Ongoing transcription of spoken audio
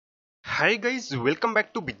Hi guys, welcome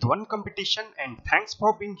back to Vidwan Competition and thanks for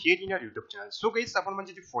being here in our YouTube channel. So guys, आपण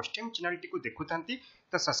म्हणजे जे first time channel T को देखुथांती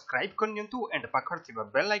तो subscribe करनियंतु and पाखर थिबा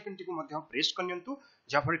bell icon T को मध्ये press करनियंतु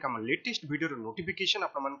जा फरि काम latest video रो notification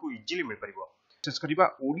आपण मानकु इजीली मिल परिबो। डिस्कस करिबा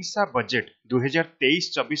ओडिसा बजेट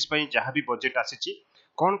 2023-24 पई जहां भी बजेट आसीची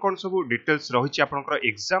कोन सब डिटेल्स रहिची आपनकर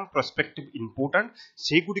एग्जाम पर्सपेक्टिव इंपोर्टेंट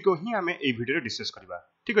सेही गुडी को ही हमें ए वीडियो रे डिस्कस करिबा।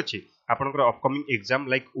 ठीक अछि, आपनकर अपकमिंग एग्जाम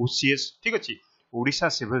लाइक ओसीएस, ठीक अछि, ओडिशा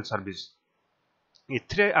सिविल सर्विस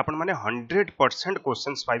इथरे आपण माने 100%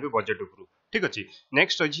 क्वेश्चंस पाइबे बजेट उपरु। ठीक अछि,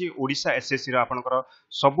 नेक्स्ट अछि ओडिशा एसएससी रो आपनकर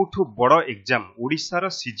सबुठु बड़ एग्जाम ओडिशा रो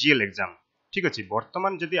सीजीएल एग्जाम। ठीक अछि,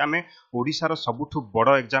 वर्तमान जदि आमे ओडिशा रो सबुठु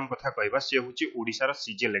बड़ एग्जाम कथा कहबा से होची ओडिशा रो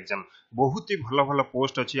सीजीएल एग्जाम। बहुत ही भलो भलो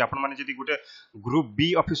पोस्ट अछि। आपण माने जदि गुटे ग्रुप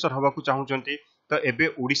बी ऑफिसर हबा को चाहउचंती तो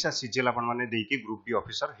एबे ओडिशा सीजीएल आपण माने देकी ग्रुप बी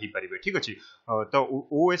ऑफिसर हेई परिबे। ठीक अछि, तो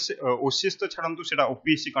ओसीएस तो छडंतु सेटा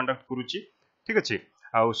ओपीएससी कंडक्ट करूची। ठीक अछि,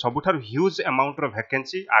 आउ सबुठार ह्यूज अमाउंट रो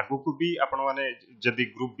वैकेंसी आगु को भी आपण माने जदि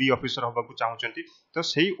ग्रुप बी ऑफिसर होबा को चाहउचंती तो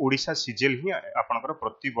सेही ओडिशा सीजीएल ही आपनकर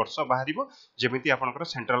प्रति वर्ष बाहरिबो, जेमिति आपनकर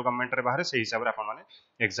सेंट्रल गवर्नमेंट रे बाहर सेही हिसाब रे आपण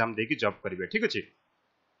माने एग्जाम देकी जॉब करिवे। ठीक अछि,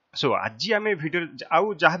 सो आज आमे वीडियो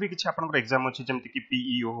आउ जहाँ भी किसी आपनकर एग्जाम अछि जेमति कि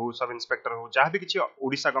पीईओ हो, सब इंस्पेक्टर हो, जहाँ भी किसी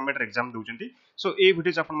ओडिशा गवर्नमेंट एग्जाम दउचंती, सो ए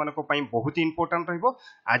वीडियोज आपन मानको पई बहुत ही इंपोर्टेंट रहइबो।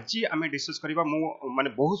 आज आमे डिस्कस करिबा मु माने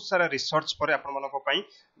बहुत सारा रिसर्च पर आपन मानको पई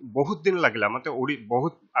बहुत दिन लागला मते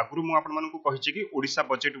बहुत आगुरु मु आपन मानको कहिछि कि ओडिशा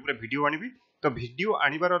बजेट ऊपर वीडियो आनिबी। तो वीडियो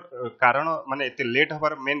आनिबार कारण माने एते लेट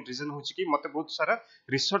हबार मेन रीजन होछि कि मते बहुत सारा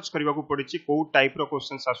रिसर्च करबा को पड़िछि को टाइप रो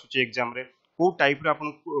क्वेश्चंस आसुछि एग्जाम रे, को टाइप रे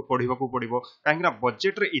आपन पढिबा को पड़िबो, काहेकि ना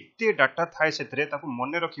बजेट रे इत्ते डाटा थाए सेतरे ताको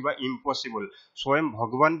मने रखिबा इम्पॉसिबल। स्वयं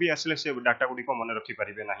भगवान भी आसले से डाटा गुडी को मने रखि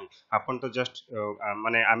परिबे नाही। आपन तो जस्ट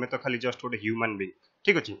माने आमे तो खाली जस्ट गोटे ह्यूमन बीइंग।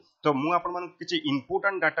 ठीक अछि, तो मु आपन माने किछि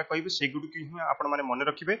इंपोर्टेंट डाटा कहबे से गुडी कि आपन माने मने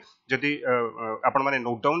रखिबे। जदि आपन माने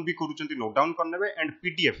नोट डाउन भी करूचंती नोट डाउन करनेबे एंड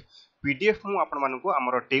पीडीएफ मु आपन मानको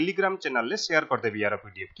हमर टेलीग्राम चैनल ले शेयर कर देबी यार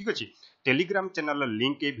पीडीएफ। ठीक अछि, टेलीग्राम चैनल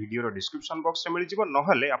लिंक ए वीडियो रो डिस्क्रिप्शन बॉक्स रे मिल जिवो।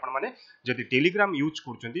 नहले आपन माने जदि टेलीग्राम यूज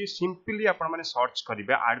करचंती सिंपली आपन माने सर्च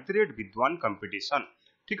करिवे @vidwan competition।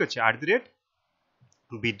 ठीक अछि,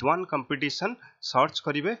 @vidwan competition सर्च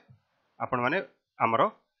करिवे आपन माने हमर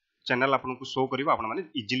चैनल आपन को शो करिवो। आपन माने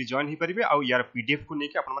इजीली जॉइन ही परिबे। आ यार पीडीएफ को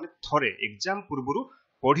नेके आपन माने थरे एग्जाम पूर्वरु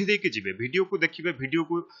पढी देके जिवे। वीडियो को देखिबे, वीडियो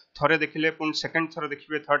को थरे देखिले पुन सेकंड थरे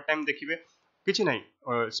देखिबे, थर्ड टाइम देखिबे, किछि नाही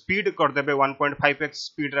स्पीड कर देबे 1.5x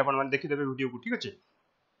स्पीड रे आपन माने देखि देबे वीडियो को। ठीक अछि,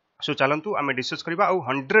 सो चलंतु आमे डिस्कस करिबा। आ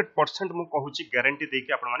 100% मु कहूची गारंटी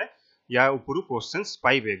देके आपन माने या ऊपर क्वेश्चंस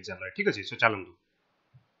पाइबे एग्जाम रे। ठीक अछि, सो चलंतु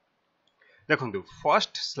देखंतु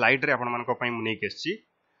फर्स्ट स्लाइड रे आपन मानको पई मु नै केछि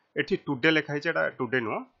एठी टुडे लिखा है, एटा टुडे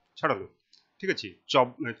नो छडलु। ठीक अछि,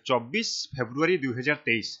 24 फेब्रुआरी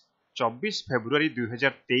 2023 24 फेब्रुआरी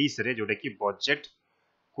 2023 रे जोडे कि बजेट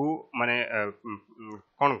को माने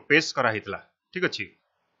कोन पेश करा हितला। ठीक अछि,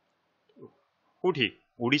 कोठी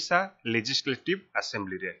ओडिशा लेजिस्लेटिव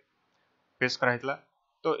असेंबली रे पेश करा हितला।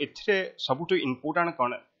 तो इथरे सबुटो इंपोर्टेंट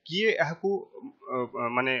कोन किए एहाकू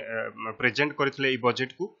माने प्रेजेंट करथिले ई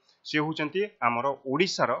बजेट को, से होचंती हमर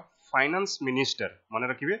ओडिसा रो फाइनेंस मिनिस्टर। मन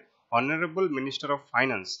रखिबे, honourable minister of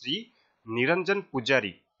finance Shri Niranjan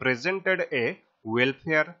पुजारी presented A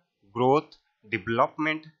welfare growth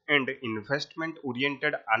development and investment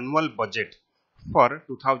oriented annual budget for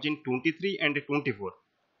 2023 and 24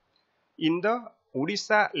 in the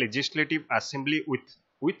Odisha Legislative Assembly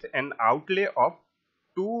with an outlay of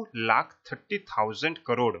 2,30,000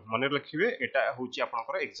 crore। मन रखिबे एटा होची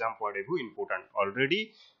आपनकर exam point of important. Already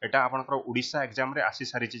एटा आपनकर Odisha exam रे आसी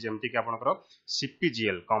सारिची, जेमति कि आपनकर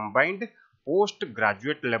सीपीजीएल combined post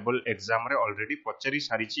graduate level exam रे already पचरी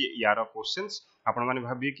सारिची यार क्वेश्चंस। आपण माने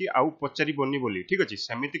भाबी कि आउ पचरी बनी बोली। ठीक अछि,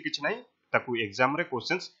 सेमिति किछ नाही, ताकू एग्जाम रे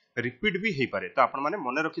क्वेश्चंस रिपीट भी हेई पारे। तो आपण माने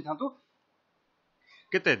मने रखि थांतु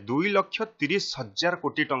केते 2,30,000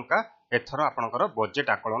 कोटी टंका एथर आपनकर बजेट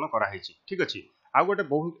आकलन करा हेची। ठीक अछि, आ गोटे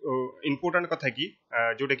बहुत इंपोर्टेंट कथा कि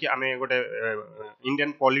जोटे कि आमे गोटे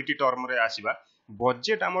इंडियन पॉलिटी टर्म रे आसीबा,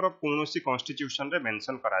 बजेट हमर कोनोसी कॉन्स्टिट्यूशन रे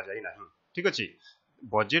मेंशन करा जाय नाही। ठीक अछि,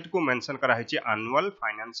 बजेट को मेंशन करा हेची एनुअल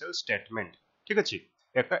फाइनेंशियल स्टेटमेंट। ठीक अछि,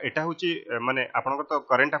 एटा होची माने आपनकर तो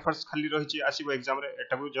करंट अफेयर्स खाली रहिची आसीबो एग्जाम रे,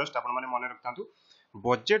 एटा भी जस्ट आपन माने मने रखतांतु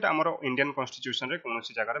बजेट हमर इंडियन कॉन्स्टिट्यूशन रे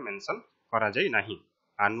कोनोसी जगह रे मेंशन करा जाय नाही।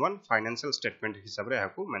 एनुअल फाइनेंशियल स्टेटमेंट हिसाब रे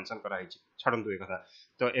याकू मेंशन करा हेची। छडंतु ए कथा।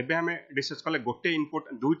 तो एबे हमें डिस्कस करले गोटे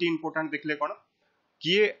दुईटी इंपोर्टेंट देखले कोन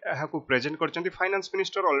किए याकू present करचंती finance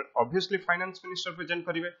minister. Obviously finance minister present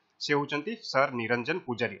करिवे, से होचंती सर निरंजन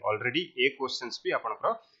पुजारी। ऑलरेडी ए क्वेश्चंस भी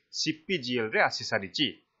आपनकर सीपीजीएल रे आसी सारिची।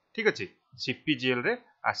 ठीक अछि, सीपीजीएल रे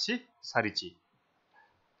आसी सारिची।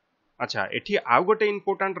 अच्छा, एठी आउ गोटे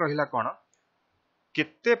इंपोर्टेंट रहिला कोन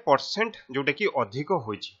केते परसेंट जोटा कि अधिक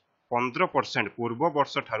होइछि 15% पूर्व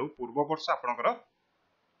वर्ष ठारू पूर्व वर्ष आपनकर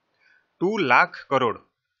 2 लाख करोड़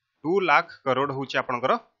 2 लाख करोड़ होछि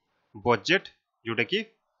आपनकर बजेट जोटा कि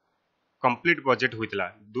कंप्लीट बजेट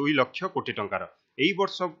होइतला 2 लाख कोटी टंकार एई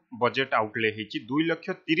वर्ष बजेट आउटले हेछि 2 लाख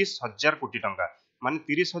 30 हजार कोटी टंका माने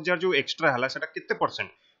 30 हजार जो एक्स्ट्रा हला सेटा केते परसेंट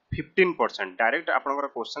 15% डायरेक्ट आपनकर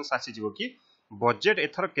क्वेश्चन आसी जिवो कि बजेट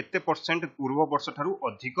एथर केते परसेंट पूर्व वर्ष ठारू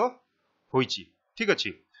अधिक होइछि ठीक अछि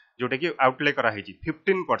जोटा कि आउटले करा हेछि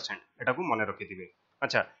 15% एटा को मने रखि दिबे।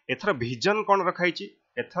 अच्छा एथर विजन कोन रखाइछि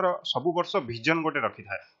एथर सब वर्ष विजन गोटे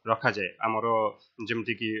रखा जाए हमरो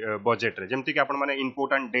जेमति कि बजेट रे जेमति कि आपण माने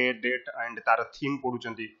इंपोर्टेंट डेट एंड तार थीम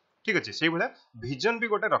पढुचंती ठीक अछि सेहि भला विजन भी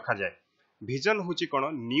गोटे रखा जाए। विजन होछि कोन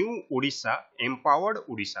न्यू ओडिशा एम्पावर्ड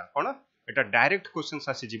ओडिशा कोन एटा डायरेक्ट क्वेश्चन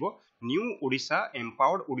आसी जिवो न्यू ओडिशा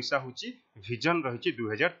एम्पावर्ड ओडिशा होछि विजन रहिछि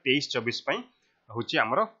 2023-24 पई होछि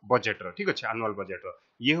हमरो बजेट रो ठीक अछि एनुअल बजेट रो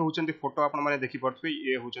ये होचंती फोटो आपण माने देखि परथबे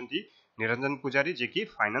ये होचंती निरंजन पुजारी जे कि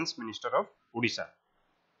फाइनेंस मिनिस्टर ऑफ ओडिशा।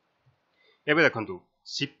 एबे देखंतु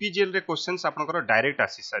सीपीजीएल रे क्वेश्चंस आपनकर डायरेक्ट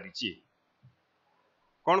आसी सारिछि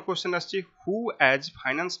कोन क्वेश्चन आछि who as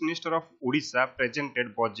finance minister of Odisha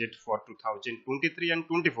presented budget for 2023 and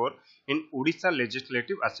 24 in Odisha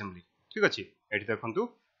legislative assembly ठीक अछि एठी देखंतु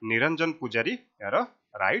निरंजन पुजारी यार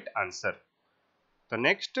राइट आंसर। तो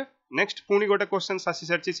नेक्स्ट पुनी गोटे क्वेश्चन आसी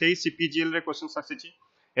सारिछि सेही सीपीजीएल रे क्वेश्चन आसीछि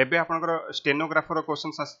एबे आपनकर स्टेनोग्राफर रो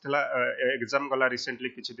क्वेश्चन आसीतला एग्जाम गला रिसेंटली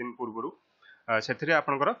किछि दिन पूर्वरु सेथिरे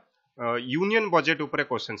आपनकर यूनियन बजेट ऊपर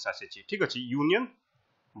क्वेश्चन आसीछि ठीक अछि यूनियन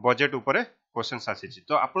बजेट ऊपर क्वेश्चन आसीछि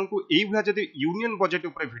तो आपन को एई भला जदी यूनियन बजेट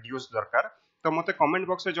ऊपर वीडियोस दरकार तो मते कमेंट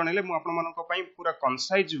बॉक्स रे जणैले मु आपन मानक पई पूरा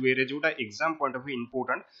कंसाइज वे रे जोटा exam point of view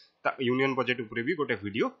important ता यूनियन बजेट ऊपर भी गोटे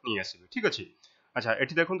वीडियो नि आसीबे ठीक अछि। अच्छा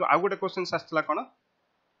एठी देखंतु आ गोटे question आस्तला cone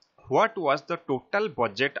what was the total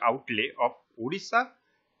budget outlay of Odisha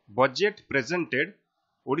budget presented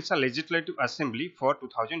Odisha legislative assembly for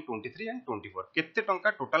 2023 and 24 केते टंका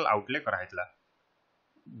टोटल आउटले करा हेतला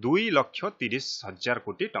 2,30,000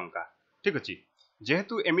 कोटी टंका ठीक अछि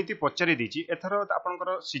जेहेतु एमिति पचारि दिछि एथर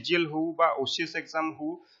आपनकर सीजीएल हो बा ओसीएस एग्जाम हो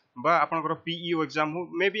बा आपनकर पीईओ एग्जाम हो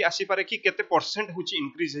मे भी आसी पारे कि केते परसेंट होछि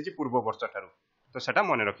इंक्रीज हेछि पूर्व वर्ष ठारू तो सेटा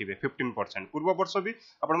मने रखिबे 15% पूर्व वर्ष भी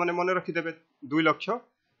आपण माने मने रखि देबे 2 लाख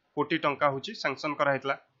कोटी टंका होछि सैंक्शन करा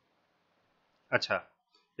हेतला। अच्छा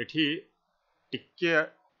एठी टिके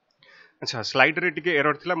अच्छा स्लाइड रे टिके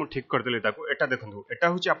एरर थिला मु ठीक कर देले ताको एटा देखंतु एटा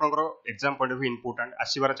होछि आपनकर exam point of view important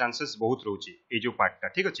आसीबार chances बहुत रहउछि ए जो पार्टटा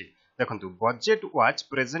ठीक अछि देखंतु budget was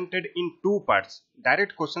presented in two parts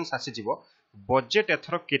direct questions आसी जिवो बजेट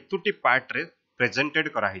एथरो केतुटी पार्ट रे प्रेजेंटेड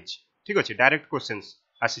करा हिछि ठीक अछि डायरेक्ट क्वेश्चंस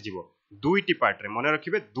आसी जिवो दुईटी पार्ट रे मने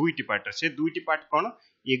रखिबे दुईटी पार्ट रे से दुईटी part cone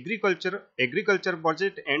agriculture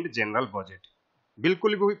budget and general budget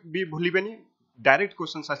बिल्कुल भी भूलिबेनी डायरेक्ट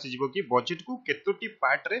क्वेश्चंस आसी जिवो कि बजेट को केतुटी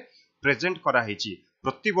पार्ट रे प्रेजेंट करा हिछि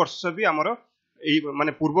प्रति वर्ष भी हमरो एई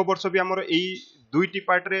माने पूर्व वर्ष भी हमरो एई दुईटी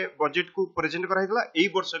पार्ट रे बजेट को प्रेजेंट करा हितला एई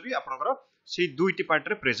वर्ष भी आपनकर सेई दुईटी पार्ट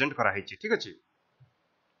रे प्रेजेंट करा हिछि ठीक अछि।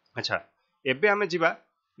 अच्छा एबे हमें जिबा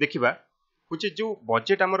देखिबा होछि जो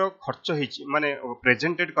बजेट हमरो खर्च हिछि माने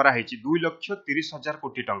प्रेजेंटेड करा हिछि 2,30,000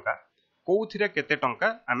 कोटी टंका कोउथिरे केते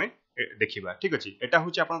टंका हमें देखिबा ठीक अछि एटा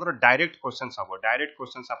होछि आपनकर डायरेक्ट क्वेश्चंस हबो डायरेक्ट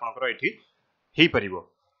क्वेश्चंस आपनकर एठी हेई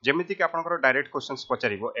परिबो जेमिति कि आपनकर डायरेक्ट क्वेश्चंस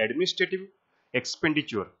पचारिबो एडमिनिस्ट्रेटिव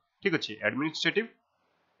एक्सपेंडिचर ठीक अछि एडमिनिस्ट्रेटिव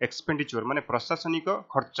एक्सपेंडिचर माने प्रशासनिक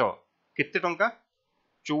खर्च केते टंका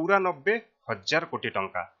 94,000 कोटी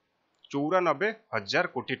टंका 94,000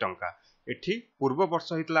 कोटी टंका एठी पूर्व वर्ष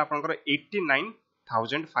हितला आपनकर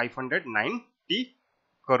 89,590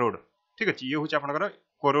 करोड़ ठीक अछि ये होछि आपनकर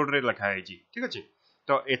करोड़ रे लिखा है ठीक अछि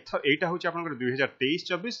तो एटा होछि आपनकर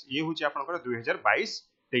 2023-24 ये होछि आपनकर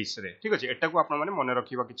 2022-23 रे ठीक अछि एटा को आपन माने मने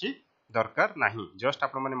रखिबा किछि दरकार नाही जस्ट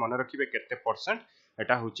आपन माने मने रखिबे केते परसेंट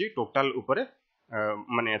एटा होछि टोटल ऊपर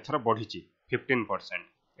माने एथर बढ़िछि 15%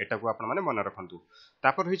 एटा को आपन माने मने रखंतु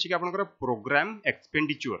तापर होछि कि आपनकर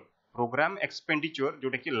प्रोग्राम एक्सपेंडिचर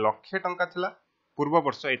जोटा कि लाख टंका थिला पूर्व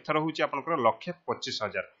वर्ष एथर होछि आपनकर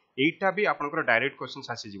 1,25,000 एटा भी आपनकर डायरेक्ट क्वेश्चन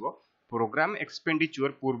आसी जिवो प्रोग्राम एक्सपेंडिचर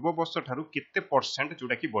पूर्व वर्ष ठारू केते परसेंट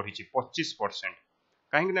जोटा कि बढ़िछि 25%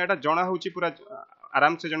 काहेकि ना एटा जणा होछि पूरा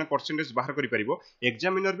आराम से जने परसेंटेज बाहर करि परिबो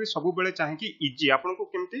एग्जामिनर भी सब बेले चाहे कि इजी आपन को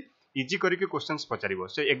केमती इजी करी के क्वेश्चंस पचारिबो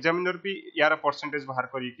से एग्जामिनर भी यार परसेंटेज बाहर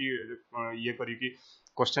करी कि ये करी कि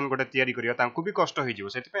क्वेश्चन गोटे तयारी करिया तांको भी कष्ट होई जिवो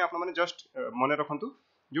सेति पे आपन माने जस्ट मने रखंतु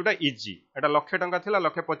जोटा इजी एटा लाख टंका थिला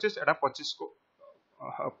 1,25,000 एटा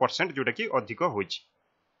 25% जोटा कि अधिक होइछि।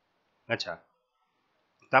 अच्छा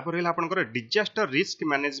तापर हिला आपनकर डिजास्टर रिस्क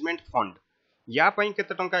मैनेजमेंट फंड या पई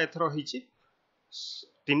केते टंका एथरो हिछि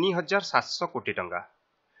 3,700 कोटी टंका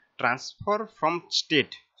ट्रांसफर्स फ्रॉम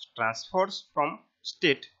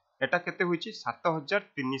स्टेट एटा केते होईची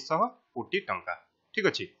 7300 कोटी टंका ठीक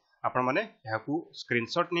अछि आपण माने याकू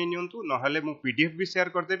स्क्रीनशॉट नै नियंतु नहले मु पीडीएफ भी शेयर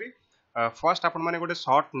कर देबी फर्स्ट आपण माने गोटे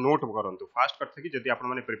शॉर्ट नोट करंतु फास्ट करथे कि जदी आपण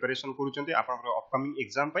माने प्रिपरेशन करूचंती आपण अपकमिंग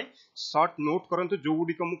एग्जाम पई शॉर्ट नोट करंतु जो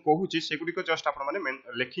गुडी को मु कहूची से गुडी को जस्ट आपण माने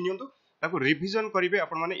लिखि नियंतु ताको रिवीजन करिवे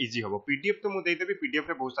आपण माने इजी होबो पीडीएफ तो मु देई देबी पीडीएफ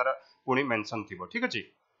रे बहुत सारा पुणी मेंशन थिबो ठीक अछि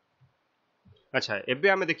अच्छा एबे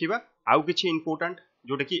आमे देखिबा आउ किछि इंपोर्टेंट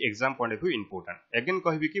जोटा कि exam point of view important again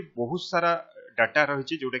कहबी कि बहुत सारा डाटा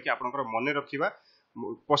रहिछि जोटा कि आपनकर मने रखिबा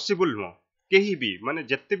पॉसिबल नो केही भी माने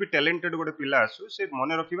जत्ते भी टैलेंटेड गोटे पिला आसु से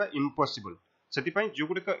मने रखिबा इम्पॉसिबल सेति पई जो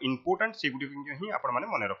गुडी का इंपोर्टेंट से गुडी ही आपण माने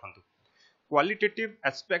मने रखंतु qualitative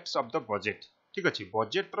aspects of the budget ठीक अछि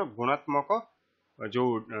बजट रो गुणात्मक जो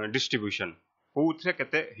डिस्ट्रीब्यूशन कोउथरे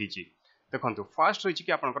केते हिची देखंतु फर्स्ट होइछि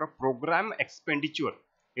कि आपनकर प्रोग्राम एक्सपेंडिचर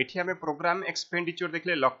एठी हमें प्रोग्राम एक्सपेंडिचर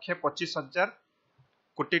देखले 1,25,000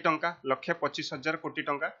 कोटी टंका 1,25,000 कोटी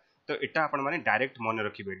टंका तो एटा आपण माने डायरेक्ट मने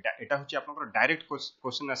रखिबे एटा होची आपनकर डायरेक्ट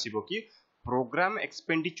क्वेश्चन आसीबो कि प्रोग्राम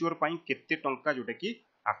एक्सपेंडिचर पई केते टंका जोटा कि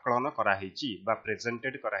आकलन करा हेची बा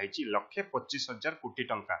प्रेजेंटेड करा हेची 1,25,000 कोटी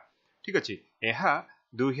टंका ठीक अछि एहा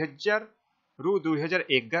 2000 रु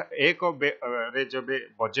 2001 रे जबे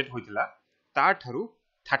बजट होइतिला ता थारु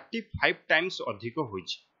 35 टाइम्स अधिक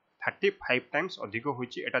होइची 35 टाइम्स अधिक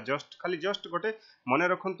होइची एटा जस्ट गोटे मने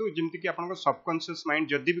रखंतु जिमति कि आपन सबकॉन्शियस माइंड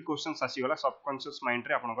जदी भी क्वेश्चंस आसी गला सबकॉन्शियस माइंड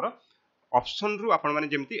रे आपनकर ऑप्शन रु आपन माने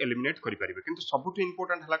जेमति एलिमिनेट करि परिबे किंतु सबुठ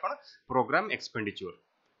इंपोर्टेंट हला कोन प्रोग्राम एक्सपेंडिचर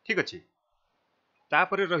ठीक अछि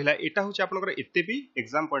तापरे रहिला एटा होची आपनकर एते भी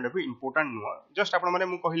exam point of view important नुह जस्ट आपन माने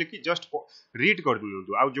मु कहिले कि जस्ट रीड कर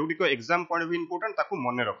दिनु आ जोडी को exam point of view important ताकू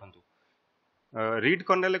मने रखंतु रीड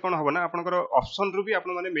करनेले कोन होबो ना आपनकर ऑप्शन रु भी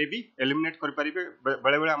आपन माने मे बी एलिमिनेट कर परिबे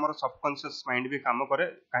बेले बेले हमर सबकॉन्शियस माइंड भी काम करे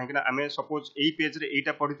काहे कि ना हमें सपोज एई पेज रे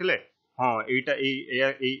एटा पढिथिले हां एटा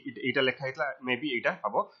लेखा हितला मे बी एटा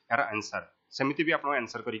हबो यार आंसर सेमिति भी आपन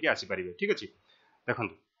आंसर करिके आसी परिबे ठीक अछि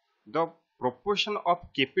देखंतु the proportion of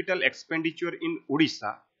capital expenditure in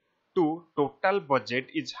Odisha to total budget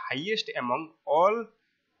is highest among all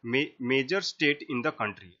major state in the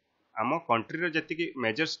country. आम कंट्री रे जति कि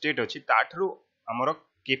मेजर स्टेट अछि ताठरु हमर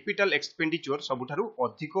कैपिटल एक्सपेंडिचर सबुठारु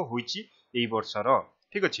अधिक होईची एई वर्षर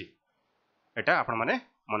ठीक अछि एटा आपण माने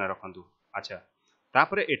मने रखंतु अच्छा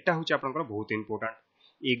तापरे एटा होची आपनकर बहुत important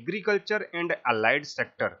agriculture and allied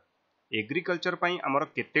sector agriculture पई हमर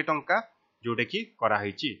केते टंका जोडे कि करा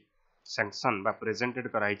हेची सैंक्शन बा प्रेजेंटेड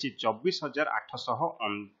कराइची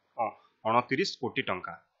 24,829 कोटी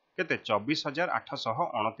टंका केते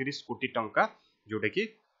 24,829 कोटी टंका जोटे कि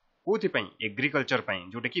कोथि पई एग्रीकल्चर पई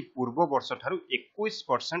जोटे कि पूर्व वर्ष थारु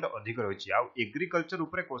 21% अधिक रहिची आ एग्रीकल्चर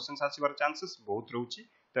ऊपर क्वेश्चंस आसीबार चांसेस बहुत रहउची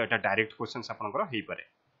तो एटा डायरेक्ट क्वेश्चंस आपनकर हेई पारे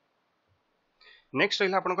नेक्स्ट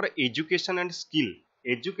रहला आपनकर एजुकेशन एंड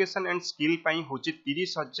स्किल पई होची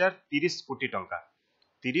 30,030 कोटी टंका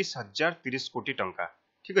 30,030 कोटी टंका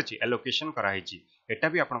ठीक अछि एलोकेशन करा हेची एटा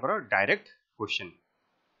भी आपनकर डायरेक्ट क्वेश्चन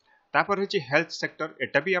तापर हेची हेल्थ सेक्टर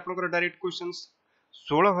एटा भी आपनकर डायरेक्ट क्वेश्चंस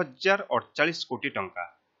 16,048 कोटी टंका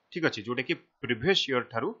ठीक अछि जोटे कि प्रीवियस ईयर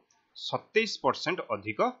थारु 27%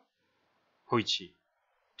 अधिक होईची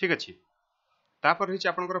ठीक अछि तापर हेची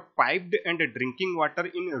आपनकर piped and drinking water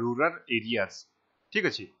in rural areas ठीक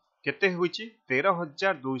अछि केते होईची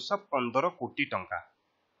 13,215 कोटी टंका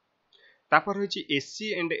तापर हेची एससी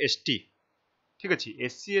एंड एसटी ठीक अछि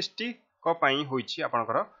एससी एसटी को पई होईची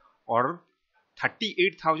आपनकर और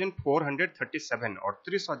 38,437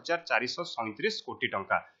 38,437 कोटी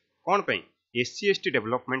टंका कोन पई एससी एसटी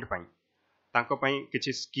डेवलपमेंट पई तांको पई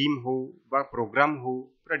किछि स्कीम हो बा प्रोग्राम हो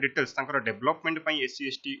पूरा डिटेल्स तांकर डेवलपमेंट पई एससी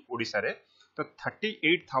एसटी ओडिसा रे तो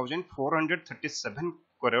 38,437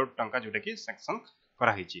 करोड़ टंका जोटा कि सैंक्शन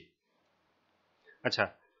करा हिची अच्छा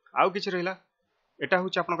आउ किछि रहला एटा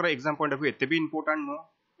होची आपनकर एग्जाम पॉइंट ऑफ व्यू एते भी इंपोर्टेंट नो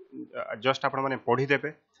जस्ट आपण माने पढी देबे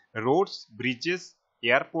रोड्स ब्रिजेस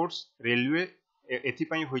एयरपोर्ट्स रेलवे एथि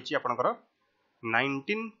पई होईची आपनकर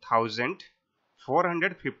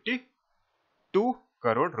 19,452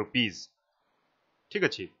 करोड़ रुपीस ठीक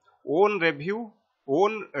अछि ओन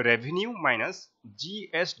रेवेन्यू माइनस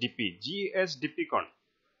जीएसडीपी कोन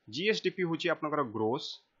जीएसडीपी होची आपनकर ग्रोस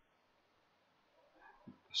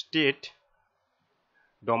स्टेट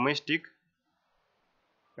डोमेस्टिक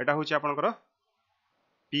एटा होची आपनकर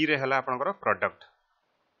पी रे हला आपनकर प्रोडक्ट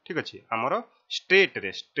ठीक अछि हमर स्टेट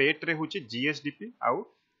रे होची जीएसडीपी आउ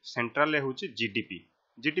सेंट्रल रे होची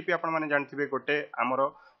जीडीपी आपण माने जानथिबे गोटे हमर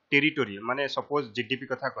टेरिटोरी माने सपोज जीडीपी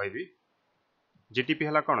कथा कहबी जीडीपी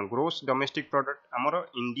हला कोन ग्रोस डोमेस्टिक प्रोडक्ट हमर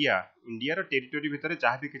इंडिया रो टेरिटोरी भितरे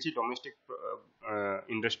जहा भी किछि डोमेस्टिक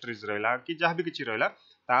इंडस्ट्रीज रहला कि जहा भी किछि रहला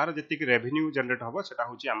तार जतिक रेवेन्यू जनरेट हबो सेटा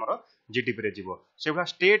होची हमर जीडीपी रे जीवो सेभला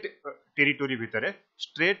स्टेट टेरिटोरी भितरे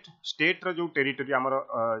स्टेट रो जो टेरिटोरी हमर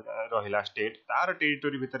रहिला स्टेट तार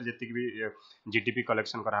टेरिटोरी भितरे जतिक भी जीडीपी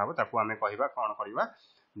कलेक्शन करा हबो ताकू हमें कहबा कोन करबा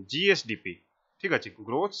जीएसडीपी ठीक अछि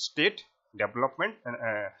ग्रोथ स्टेट डेवलपमेंट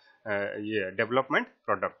ये डेवलपमेंट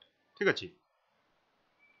प्रोडक्ट ठीक अछि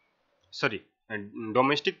सॉरी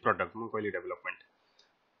डोमेस्टिक प्रोडक्ट मु कहली डेवलपमेंट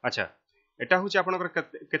अच्छा एटा होची आपनकर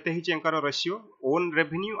केते हिची एंकर रेशियो ओन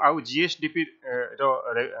रेवेन्यू आउ जीएसडीपी रो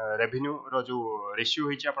रेवेन्यू रो जो रेशियो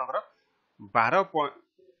हिची आपनकर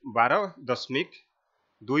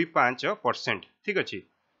 12.25% ठीक अछि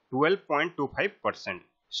 12.25%.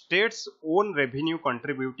 States own revenue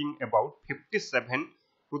contributing about 57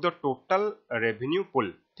 to the total revenue pool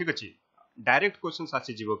ठीक अछि डायरेक्ट क्वेश्चन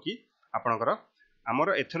आसी जीवो कि आपनकर हमर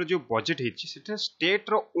एथर जो बजेट हिची सेटा स्टेट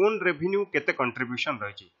रो ओन रेवेन्यू केते कंट्रीब्यूशन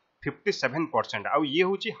रहिची 57% आउ ये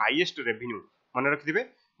होची हाईएस्ट रेवेन्यू मन रखिबे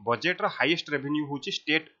बजेट रो हाईएस्ट रेवेन्यू होची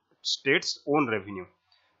स्टेट्स ओन रेवेन्यू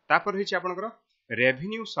तापर हिची आपनकर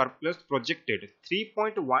revenue surplus projected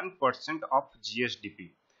 3.1% of GSDP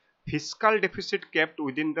fiscal deficit kept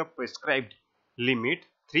within the prescribed limit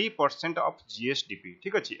 3% of GSDP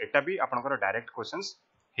ठीक अछि एटा भी आपनकर डायरेक्ट क्वेश्चंस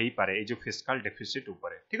हेई पारे ए जो फिस्कल डेफिसिट ऊपर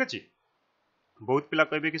ठीक अछि बहुत पिला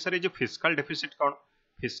कहबे कि सर ए जो फिस्कल डेफिसिट कोन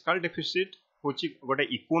फिस्कल डेफिसिट होची गोटे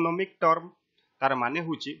इकोनॉमिक टर्म तार माने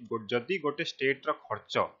होची जदी गोटे स्टेट रो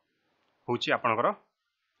खर्च होची आपनकर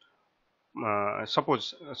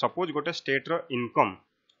सपोज गोटे स्टेट रो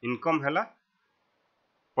इनकम हैला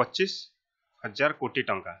 25,000 कोटी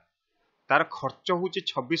टंका तार खर्च होची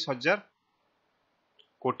 26,000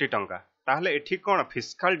 कोटी टंका ताहले एठी कोन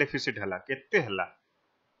फिस्कल डेफिसिट हैला केते हैला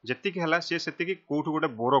जति के हैला से सेति की कोठु गोटे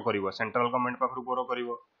बोरो करिवो सेंट्रल गवर्नमेंट पाखरु बोरो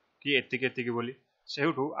करिवो कि एति की बोली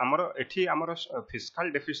सेउठु हमर एठी हमर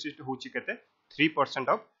फिस्कल डेफिसिट होची केते 3%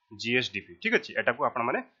 ऑफ जीएसडीपी ठीक अछि एटा को आपण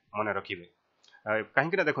माने मने रखिबे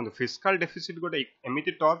काहेकि ना देखंतु फिस्कल डेफिसिट गोटे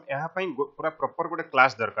एमिति टर्म एहा पई पूरा प्रॉपर गोटे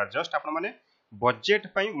क्लास दरकार जस्ट आपण माने बजेट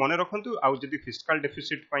पई मने रखंतु आ जदी फिस्कल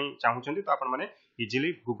डेफिसिट पई चाहुचंती तो आपण माने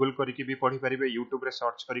इजीली गूगल करिकि भी पढी परिबे यूट्यूब रे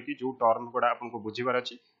सर्च करिकि जो टर्म गोडा आपन को बुझिबार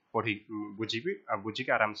अछि पढी बुझिबी आ बुझि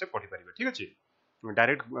के आराम से पढी परिबे ठीक अछि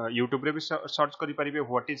डायरेक्ट यूट्यूब रे भी सर्च करि परिबे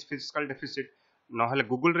व्हाट इज फिस्कल डेफिसिट नहले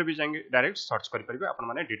गूगल रे भी जाएंगे डायरेक्ट सर्च करि परिबे आपण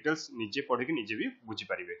माने डिटेल्स निजे पढि के निजे भी बुझि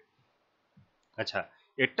परिबे अच्छा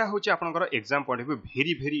एटा होची आपनकर exam point of view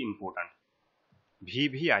very important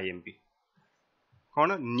VVIMP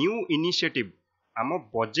cone new initiative आम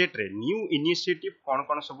बजेट रे न्यू इनिशिएटिव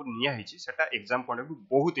कोन सब निया हिची सेटा एग्जाम पॉइंट ऑफ व्यू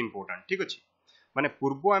बहुत इंपोर्टेंट ठीक अछि माने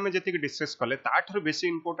पूर्व आमे जति डिस्कस करले ताठर बेसी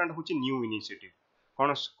इंपोर्टेंट होची न्यू इनिशिएटिव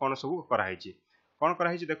कोन सब करा हिची कोन करा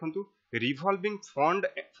हिची देखंतु revolving fund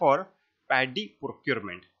for paddy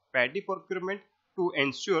procurement to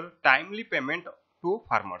ensure timely payment to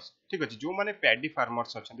farmers ठीक अछि जो माने पैडी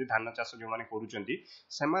फार्मर्स अछंती धान चाष जो माने करूचंती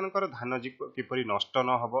सेमानकर धान किपरि नष्ट न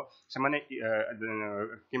हबो से माने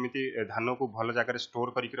केमिति धान को भलो जागा रे स्टोर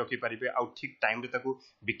करिक रखि परिबे आ ठीक टाइम रे ताकू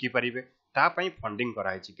बिकि परिबे ता पई फंडिंग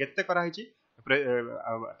करा हिची केते करा हिची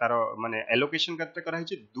तार माने एलोकेशन केते करा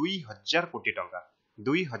हिची 2000 कोटी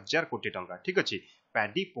टंका ठीक अछि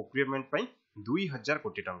पैडी प्रोक्योरमेंट पई 2000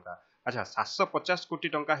 कोटी टंका अच्छा 750 कोटी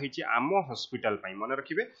टंका हिची आमो हॉस्पिटल पई मन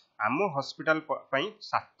रखिबे आमो हॉस्पिटल पई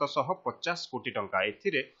 750 कोटी टंका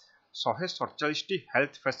एथिरे 147 T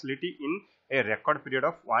health facility in A record period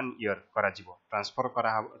of 1 year करा जिवो ट्रांसफॉर्म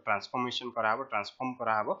करा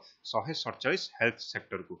हबो 147 हेल्थ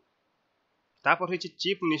सेक्टर को तापर हिची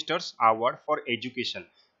chief ministers award for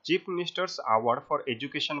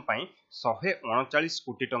education पई 139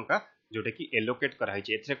 कोटी टंका जोटा कि एलोकेट करा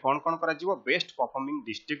हिची एथरे कोन करा जिवो बेस्ट परफॉर्मिंग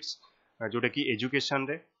डिस्ट्रिक्ट्स जोटा कि एजुकेशन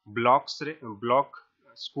रे block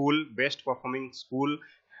school best performing school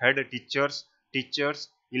head teachers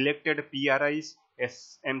elected PRIs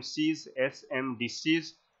SMCs SMDCs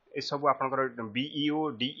ए सब आपनकर BEO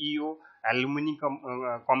DEO alumni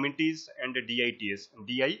committees and DIETs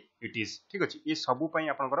ठीक अछि ए सब पई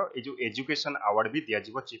आपनकर ए जो एजुकेशन अवार्ड भी दिया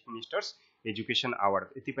जिवो चीफ मिनिस्टर्स एजुकेशन अवार्ड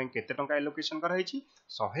एति पई केते टंका एलोकेशन करा हिची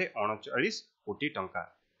 139 कोटी टंका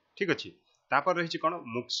ठीक अछि तापर रहिछि कोन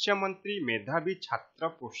मुख्यमंत्री मेधावी छात्र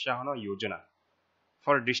प्रोत्साहन योजना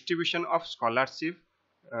for distribution of scholarship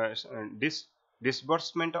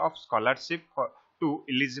disbursement of scholarship to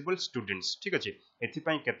eligible students ठीक अछि एथि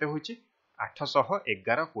पई केते होइछि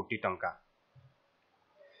 811 कोटी टंका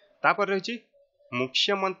तापर रहिछि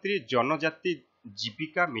मुख्यमंत्री जनजाति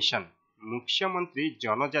जीविका मिशन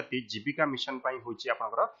पई होइछि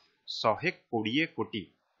आपनकर 120 कोटी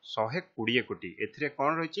एथिरे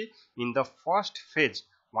कोन रहिछि in the first phase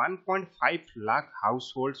 1.5 lakh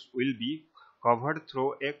households will be covered through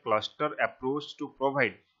a cluster approach to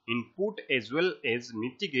provide input as well as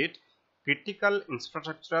mitigate critical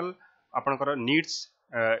infrastructural आपनकर needs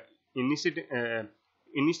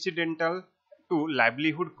incidental to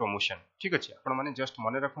livelihood promotion ठीक अछि आपण माने जस्ट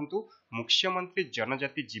मने रखंतु मुख्यमंत्री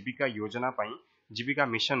जनजाति जीविका योजना पई जीविका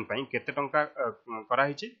मिशन पई केते टंका करा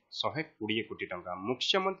हिची 120 कोटी टंका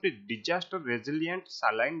मुख्यमंत्री disaster resilient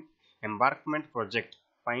saline embankment project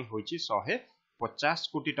पई होईची 150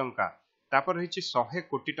 कोटी टंका तापर होईची 100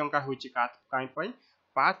 कोटी टंका होईची काई पई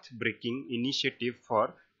path breaking initiative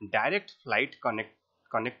for direct flight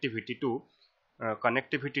connectivity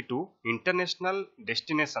to international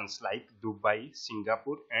destinations like Dubai,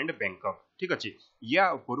 Singapore and Bangkok ठीक अछि या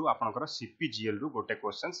उपरु आपनकर CPGL रु गोटे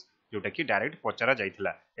क्वेश्चंस जोटा कि डायरेक्ट पचरा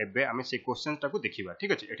जाइथिला एबे आमे से क्वेश्चंस टाको देखिबा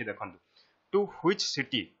ठीक अछि एठी देखंतु to which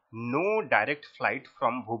city no direct flight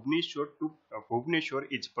from Bhubaneswar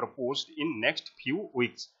is proposed in next few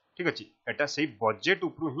weeks ठीक अछि एटा सेही बजेट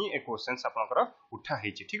उपरु ही ए क्वेश्चंस आपनकर उठा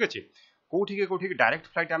हेछि ठीक अछि कोठी के डायरेक्ट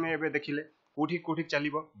फ्लाइट आमे एबे देखिले कोठी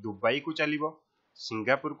चलिबो दुबई को चलिबो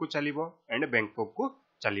सिंगापुर को चलिबो एंड बैंकॉक को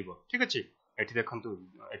चलिबो ठीक अछि एठी देखंतु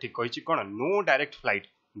एठी कहिछि कोन नो डायरेक्ट फ्लाइट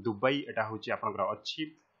दुबई एटा होछि आपनकर अछि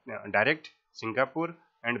direct Singapore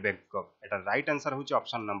and Bangkok Etah right answer होछि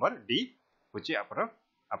ऑप्शन नंबर डी होछि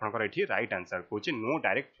आपनकर एठी राइट आंसर होछि नो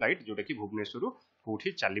डायरेक्ट फ्लाइट जोटा कि भुवनेश्वर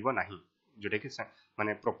कोठी चलिबो नाही जोटा कि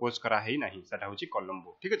माने प्रपोज करा है नाही सेटा होछि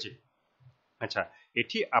कोलंबो ठीक अछि अच्छा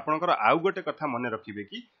एठी आपनकर आउ गोटे कथा मने रखिबे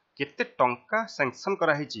कि केते टंका सैंक्शन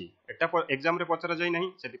करा हिची एटा एग्जाम रे पचरा जाय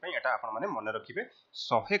नाही सेति पई एटा आपन माने मने रखिबे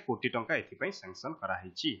 100 कोटी टंका एथि पई सैंक्शन करा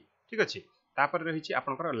हिची ठीक अछि तापर रहिची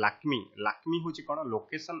आपनकर लाक्मी होछि कोन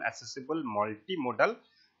location accessible multi modal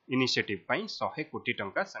initiative पई 100 कोटी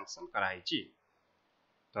टंका सैंक्शन करा हिची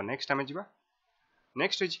तो नेक्स्ट आमे जिबा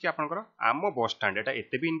नेक्स्ट होछि कि आपनकर आम बस स्टैंड एटा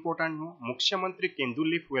एते भी इंपोर्टेंट हो मुख्यमंत्री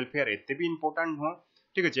केंदुलीफ वेलफेयर एते भी इंपोर्टेंट हो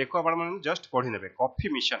ठीक अछि एको आपण माने जस्ट पढि नेबे कॉफी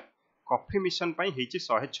मिशन पई हेछि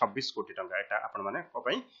 126 कोटी टंका एटा आपण माने को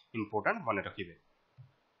पई इंपोर्टेंट मने रखिबे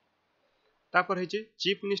तापर हेछि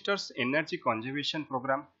chief ministers energy conservation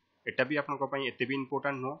programme एटा भी आपण को पई एते भी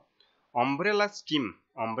इंपोर्टेंट हो अम्ब्रेला स्कीम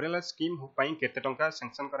पई केते टंका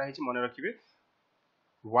सैंक्शन करा हेछि मने रखिबे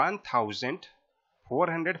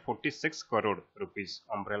 1446 करोड़ रुपीस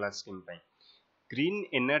अम्ब्रेला स्कीम पई ग्रीन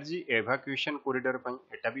एनर्जी एवाक्यूएशन कॉरिडोर पई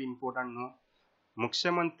एटा भी इंपोर्टेंट हो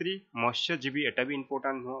मुख्यमंत्री मत्स्यजीवी एटा भी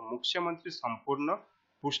इंपोर्टेंट हो मुख्यमंत्री संपूर्ण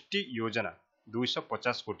पुष्टि योजना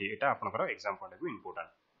 250 कोटी एटा आपनकर एग्जाम पॉइंट भी इंपोर्टेंट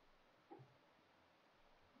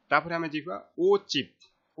तापर हमें जिबा ओ चीफ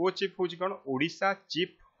होछि कोन Odisha chief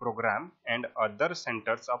programme and other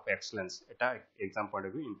centres of excellence Etah exam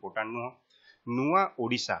point भी इंपोर्टेंट हो नुआ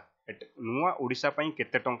ओडिशा पई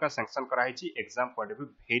केते टंका सैंक्शन करा हिची एग्जाम पॉइंट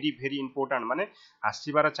भी वेरी इंपोर्टेंट माने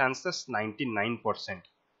आसीबार चांसेस 99%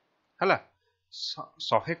 हला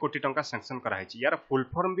 100 कोटी टंका सैंक्शन करा हिची यार फुल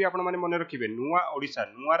फॉर्म भी आपण माने मने रखिबे नुआ ओडिशा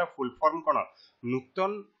नुआर फुल फॉर्म कोन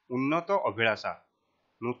नूतन उन्नत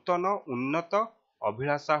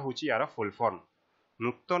अभिलाषा होची यार फुल फॉर्म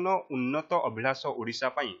नूतन उन्नत अभिलाष ओडिशा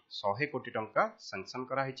पई 100 कोटी टंका सैंक्शन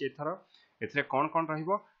करा हिची एथरे कोन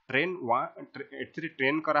रहिबो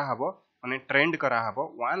ट्रेन करा हबो माने ट्रेंड करा हबो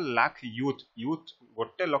 1 लाख यूथ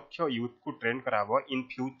गोटे लक्ष यूथ को ट्रेन करा हबो in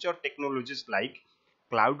future technologies like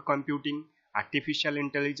cloud computing artificial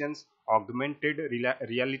intelligence augmented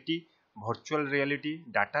reality virtual reality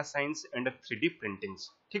data science and 3D printings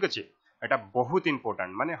ठीक अछि एटा बहुत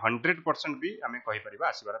इंपोर्टेंट माने 100% भी हमें कहि परिबा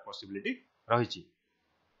आसीबार पॉसिबिलिटी रहिछि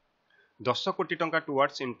 10 कोटी टंका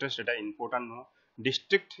टुवर्ड्स इंटरेस्ट एटा इंपोर्टेंट हो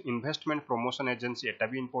डिस्ट्रिक्ट इन्वेस्टमेंट प्रमोशन एजेंसी एटा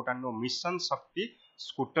भी इंपोर्टेंट हो मिशन शक्ति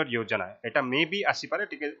स्कूटर योजना एटा मे भी आसी पारे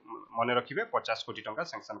टिके मने रखिबे 50 कोटी टंका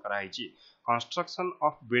सैंक्शन करा हिची construction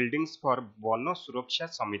of buildings for one सुरक्षा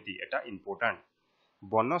समिति एटा इंपोर्टेंट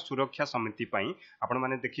वन सुरक्षा समिति पई आपण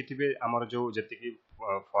माने देखिथिबे हमर जो जति कि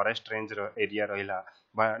फॉरेस्ट रेंज रो एरिया रहिला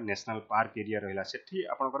बा नेशनल पार्क एरिया रहिला सेठी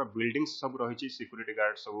आपनकर बिल्डिंग्स सब रहिची सिक्युरिटी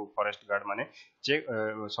गार्ड सब फॉरेस्ट गार्ड माने चेक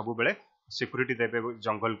सब बेले सिक्युरिटी देबे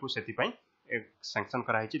जंगल को सेति पई सैंक्शन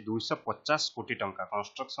करा हिची 250 कोटी टंका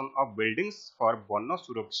construction of buildings for one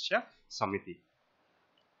सुरक्षा समिति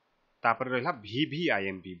तापर रहला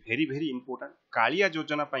VVIMP वेरी इंपोर्टेंट कालिया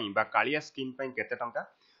योजना पई बा कालिया स्कीम पई केते टंका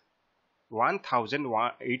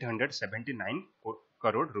 1879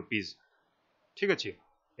 करोड़ रुपीस ठीक अछि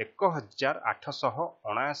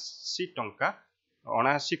 1879 टंका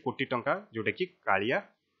 79 कोटी टंका जोटा कि कालिया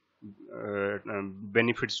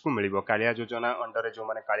बेनिफिट्स को मिलिबो कालिया योजना अंडर जो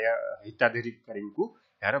माने कालिया हिताधिकारी को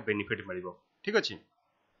यार बेनिफिट मिलिबो ठीक अछि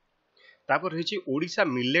तापर रहिछि ओडिशा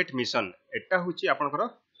मिलेट मिशन एटा होछि आपनकर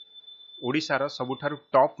ओडिसा रो सबुठारु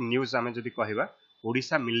टॉप न्यूज आमे जदी कहिबा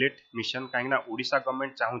ओडिशा मिलेट मिशन कहीं ओडिशा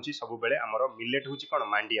गवर्नमेंट चाहूँगी सब बेले आमर मिलेट हूँ कौन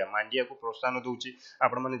मांडिया मांडिया को प्रोत्साहन दूसरी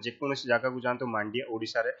आपण मैंने जेकोसी जगह को जातु मांडिया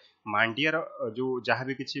ओडिशा रे मांडियार जो जहाँ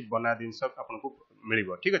भी किसी बना जिनस आपको मिल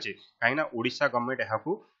ठीक अच्छे कहीं ओडिशा गवर्नमेंट यहाँ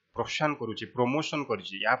प्रोत्साहन करुच्ची प्रमोशन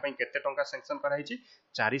करें टंका सैंक्शन कराई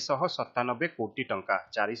 497 कोटी टंका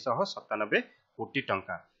 497 कोटी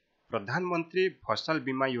टंका प्रधानमंत्री फसल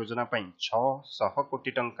बीमा योजना 600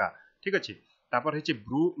 कोटी टंका ठीक अच्छे तापर है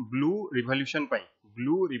ब्लू रिवोल्यूशन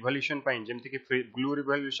जमती कि ब्लू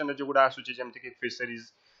रिवोल्यूशन जो गुड़ा आसूची जमती कि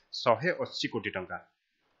फिशरीज 180 कोटी टंका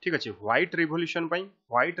ठीक अच्छे व्हाइट रिवोल्यूशन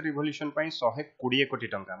 120 कोटी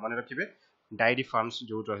टंका मन रखिए डायरी फार्म्स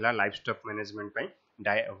जो रहा life stock management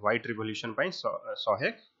white revolution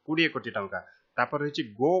 120 कोटी टंका तापर रही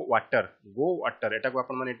गो वाटर एटा को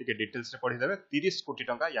आपण माने टिके डिटेल्स रे पढ़ी देबे 30 कोटी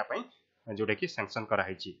टंका या पई जोटा कि सैंक्शन करा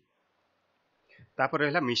हिची तापर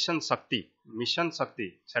रहला मिशन शक्ति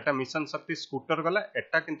सेटा मिशन शक्ति स्कूटर गला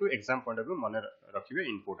एटा किंतु एग्जाम पॉइंट ऑफ व्यू मन रखिबे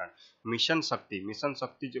इंपोर्टेंट मिशन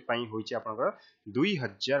शक्ति जो पई होईची आपनकर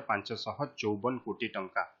 2554 कोटी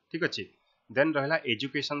टंका ठीक अछि देन रहला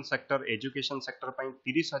एजुकेशन सेक्टर पई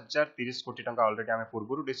 30 कोटी टंका ऑलरेडी हमें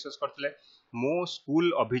पूर्व डिस्कस करथिले मो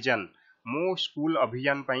स्कूल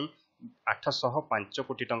अभियान पई 805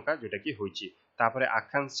 कोटी टंका जोटा कि होईची तापर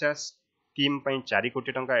आकांक्षा स्कीम पई 4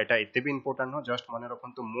 कोटी टंका एटा एते भी इंपोर्टेंट हो जस्ट मन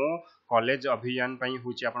रखंतु मो कॉलेज अभियान पई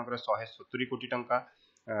होची आपनकर 170 कोटी टंका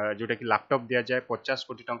जोटा कि लैपटॉप दिया जाए 50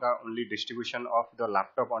 कोटी टंका only distribution of the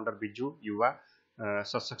laptop under Biju युवा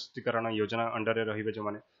सशक्तिकरण योजना अंडर रहिबे जो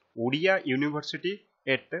माने ओडिया यूनिवर्सिटी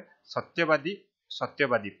एट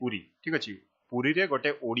सत्यवादी पुरी ठीक अछि पुरी रे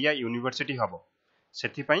गोटे ओडिया यूनिवर्सिटी हबो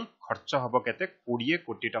सेथिपाई खर्च हबो केते 20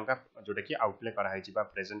 कोटी टंका जोटा कि आउटले करा हिची बा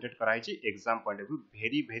प्रेजेंटेड करा हिची exam point of view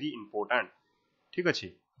very important ठीक अछि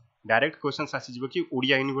डायरेक्ट क्वेश्चंस आसी जिवो कि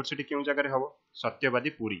ओडिया यूनिवर्सिटी केउ जगह रे हबो सत्यवादी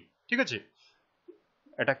पुरी ठीक अछि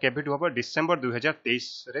एटा केबिट हबो डिसेंबर 2023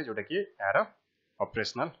 रे जोटा कि यार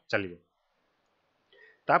ऑपरेशनल चलिबो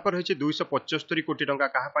तापर होची 275 कोटी टंका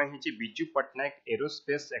कहा पाई हिची बिजू पटनायक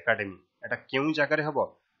एरोस्पेस एकेडमी एटा केउ जगह रे हबो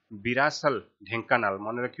बिरासल ढेंकानाल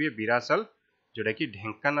मन रखिबे बिरासल जोटा कि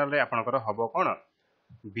ढेंकानाल रे आपनकर हबो कोन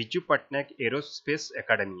Biju Patnaik aerospace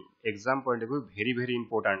academy exam point of view very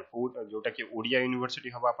important जोटा कि ओडिया यूनिवर्सिटी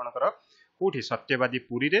हबो आपनकर कोठी सत्यवादी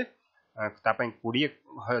पुरी रे ता पई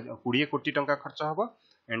 20 कोटी टंका खर्च हबो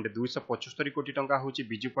एंड 275 कोटी टंका होची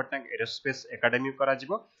बिजू पटनायक एरोस्पेस एकेडमी करा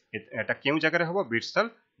जिवो एटा केउ जगह रे हबो बिरसल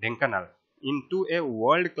Dhenkanal into a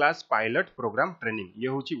world class pilot programme training ये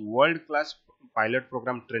होची world class pilot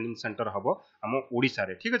programme training centre हबो हम ओडिसा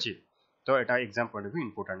रे ठीक अछि तो एटा exam point of view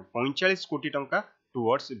important 45 कोटी टंका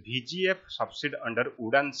टुवर्ड्स VGF सब्सिडी अंडर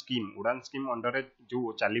उड़ान स्कीम अंडर जो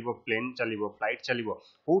चलिबो plane चलिबो flight चलिबो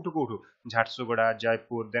कोठु Jharsuguda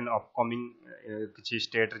Jaipur then upcoming किछि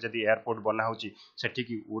स्टेट रे जदी एयरपोर्ट बना होची सेठी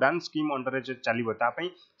की उड़ान स्कीम अंडर जे चलिबो ता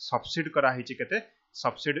पई सब्सिडी करा हिची केते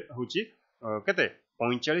सब्सिडी होची केते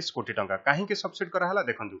 45 कोटी टंका काहे के सब्सिडी करा हला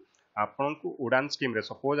देखंतु आपन को उड़ान स्कीम रे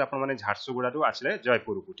सपोज आपन माने झारसुगुड़ा रु आछले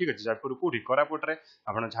जयपुर को ठीक अछि जयपुर को कोरापुट रे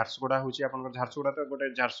आपन झारसुगुड़ा होची आपन झारसुगुड़ा तो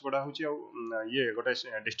गोटे झारसुगुड़ा होची ये गोटे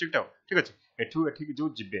डिस्ट्रिक्ट ठीक अछि एठी जो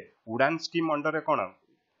जिबे उड़ान स्कीम अंडर रे कोन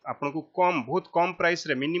आपन को बहुत कम प्राइस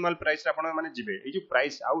रे मिनिमल प्राइस रे आपन माने जिबे ए जो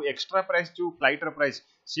प्राइस आउ एक्स्ट्रा प्राइस जो फ्लाइट रे प्राइस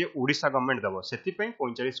से ओडिशा गवर्नमेंट दबो सेति पई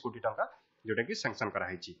 45 कोटी टंका जोटा कि सैंक्शन करा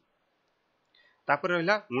हिची तापर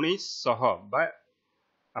रहला 1900 बा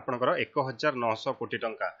आपनकर 1900 कोटी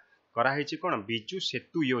टंका करा हिची कोन बिजू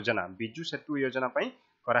सेतु योजना पई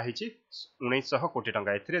करा हिची 1900 कोटी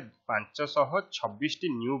टंका एथिरे 526 टी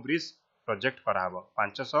न्यू ब्रिज प्रोजेक्ट करा हबो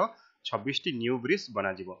 526 टी न्यू ब्रिज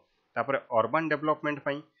बना जिवो तापर अर्बन डेवलपमेंट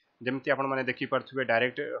पई जेमति आपण माने देखि परथुबे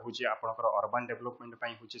डायरेक्ट होची आपनकर अर्बन डेवलपमेंट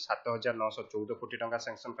पई होची 7914 कोटी टंका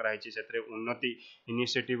सैंक्शन करा हिची सेथिरे उन्नति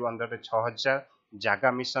इनिशिएटिव अंडर 6000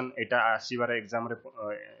 जागा मिशन एटा आसीबार एग्जाम रे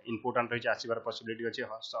इंपोर्टेंट रही आसीबार पॉसिबिलिटी अछि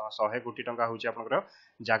 100 कोटी टंका होची आपनकर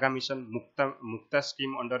जागा मिशन मुक्ता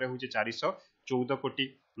स्कीम अंडर रे होची 414 कोटी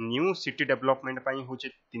न्यू सिटी डेवलपमेंट पई होची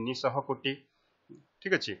 300 कोटी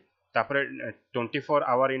ठीक अछि तापर 24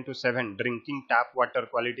 our into 7 drinking tap water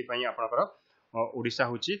quality पई आपनकर ओडिशा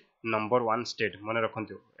होची नंबर 1 स्टेट मन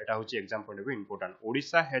रखंतु एटा होची exam point of view important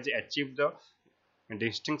Odisha has achieved the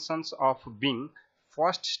distinctions of being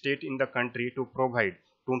first state in the country to provide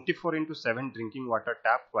 24/7 drinking water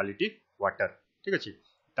tap quality water ठीक अछि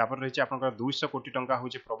तापर रहिछि आपनकर 200 कोटी टंका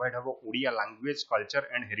होछि प्रोवाइड हबो Odia language culture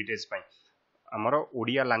and heritage पई हमर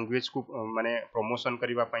ओडिया लैंग्वेज को माने प्रमोशन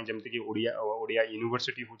करबा पई जेमति कि ओडिया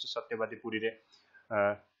यूनिवर्सिटी होछि सत्यवादी पुरी रे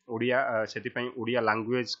ओडिया सेति पई ओडिया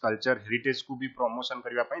लैंग्वेज कल्चर हेरिटेज को भी प्रमोशन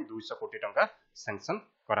करबा पई 200 कोटी टंका सैंक्शन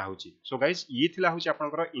करा होछि सो गाइस ये थिला होछि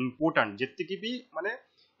आपनकर इंपोर्टेंट जेति कि भी माने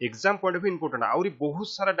exam point of view important आउरी बहुत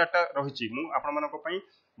सारा डाटा रही मु आपण मानक पई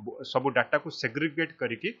सब डाटा को सेग्रीगेट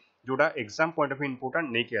करके जोड़ा exam point of view important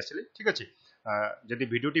नहीं कि आसिले ठीक अछि जदि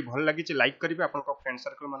वीडियोटी भल लगी लाइक करेंगे आपन फ्रेंड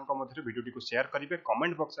सर्कल मान मध्य वीडियोटी को शेयर करेंगे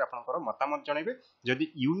कमेंट बॉक्स में आपंकर मतामत जनइबे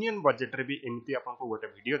जदि यूनियन बजेट रे भी एमती आपको गोटे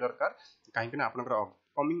वीडियो दरकार कहीं आपंकर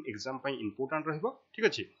अपकमिंग एग्जाम इंपोर्टेंट रहिबो ठीक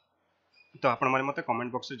अछि तो आपण माने मते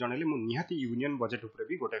कमेंट बॉक्स में जनइले मु निहाती यूनियन बजेट ऊपर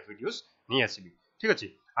भी गोटे वीडियोस नहीं आसीबी ठीक अछि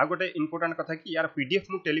आ गोटे इंपोर्टेंट कथा कि यार पीडीएफ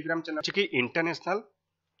मु टेलीग्राम चैनल अछि कि international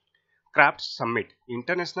craft summit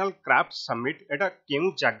international craft summit एटा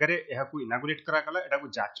केउ जगह एहा को इनागुरेट करा गला एटा को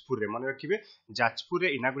जाजपुर रे मन रखिबे जाजपुर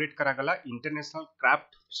रे इनागुरेट करा गला इंटरनेशनल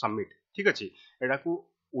क्राफ्ट समिट ठीक अछि एटा को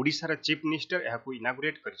ओडिसा रा चीफ मिनिस्टर एहा को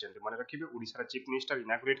इनागुरेट करचंती मन रखिबे ओडिसा रा chief minister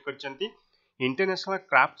inaugurate करचंती international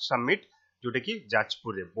craft summit जोटा कि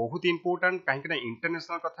जाजपुर रे बहुत इंपोर्टेंट कहीं ना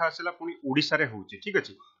इंटरनेशनल कथा आसला पुनी ओडिसा रे होची ठीक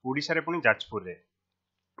अछि ओडिसा रे पुनी जाजपुर रे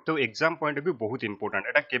तो एग्जाम पॉइंट भी बहुत इंपोर्टेंट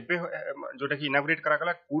एटा केबे जोटा कि इनागुरेट करा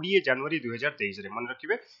गला 20 जनवरी 2023 रे मन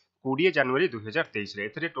रखिबे 20 जनवरी 2023 रे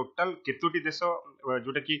एथरे टोटल केतोटी देश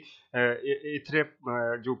जोटा कि एथरे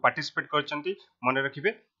जो पार्टिसिपेट करचंती मन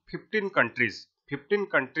रखिबे 15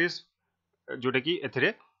 कंट्रीज जोटा कि एथरे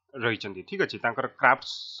रहिचंती ठीक अछि तांकर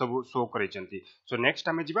क्राफ्ट्स सब शो करैचंती सो नेक्स्ट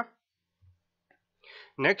हमें जिबा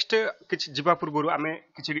नेक्स्ट किछि जिबा पूर्व आम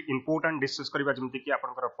किछि इंपोर्टेंट डिस्कस करबा जेमति कि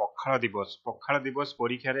आपनकर पखाल दिवस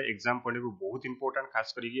परीक्षा रे एग्जाम पॉइंट बहुत इंपोर्टेंट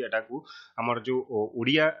खास करी एटा को हमर जो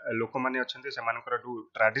ओडिया लोक माने अछंते सेमानकर जो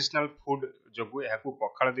ट्रेडिशनल फूड जगु एहा को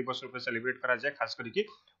पखाल दिवस रूप सेलिब्रेट करा जाय खास करी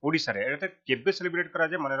ओडिसा रे एटा केबे सेलिब्रेट करा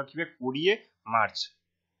जाय मन रखिबे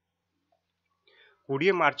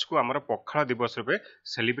 20 मार्च को आमर पखाल दिवस रूपे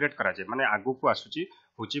सेलिब्रेट करा जाय माने आगु को आसुची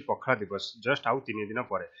होची पखाल दिवस जस्ट आउ 3 दिन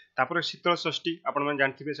परे तापर शीतल षष्ठी आपण मन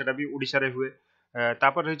जानथिबे सेटा भी ओडिसा रे हुए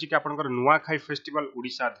तापर रहिची कि आपनकर नुआखाई फेस्टिवल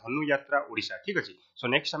ओडिसा धनु यात्रा ओडिसा ठीक अछि सो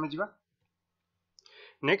नेक्स्ट हमें जिबा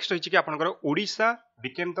नेक्स्ट रहिची कि आपनकर Odisha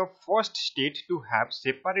became the first state to have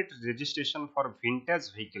separate registration for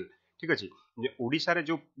vintage vehicle ठीक अछि जे ओडिसा रे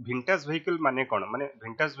जो विंटेज व्हीकल माने कोन माने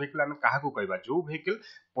विंटेज व्हीकल हमें काहा को कहबा जो व्हीकल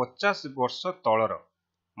 50 वर्ष तळर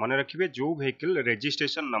मन रखिबे जो व्हीकल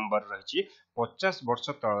रजिस्ट्रेशन नंबर रही 50 वर्ष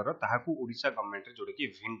तलर ताहाकू ओडिशा गवर्नमेंट रे जोडे कि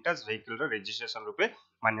विंटेज व्हीकल रो रजिस्ट्रेशन रूपे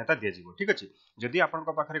मान्यता दिया जिवो ठीक अछि जदि आपन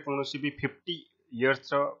को पाखरे कोनोसी भी 50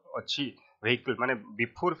 इयर्स रो अछि व्हीकल माने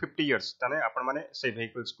बिफोर 50 इयर्स ताने आपन माने से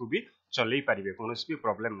व्हीकल्स को भी चलै परिबे कोनोसी भी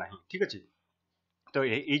प्रॉब्लम नाही ठीक अछि तो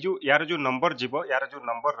ये जो यार जो नंबर जीवो यार जो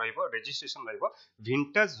नंबर रहइबो रजिस्ट्रेशन रहइबो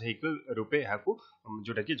विंटेज व्हीकल रूपे हाकू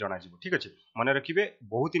जोटा कि जना जीवो ठीक अछि माने रखिबे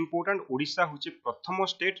बहुत इंपोर्टेंट ओडिसा होची प्रथम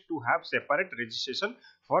state to have separate registration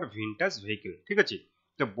for vintage vehicle ठीक अछि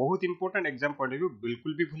तो बहुत important exam point of view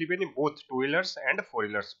बिल्कुल भी भूलिबेनी both two wheelers and four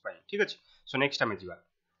wheelers पई ठीक अछि सो नेक्स्ट हमें जीवा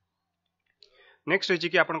नेक्स्ट होची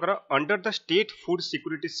कि आपनकर under the state food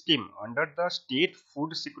security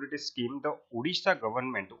scheme the Odisha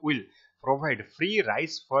government will provide free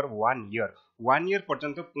rice for 1 year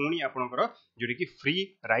पर्यंत पुणी आपनकर जोटी कि फ्री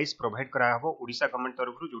राइस प्रोवाइड करा हबो ओडिशा गवर्नमेंट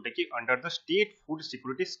तरफ जोटा कि under the state food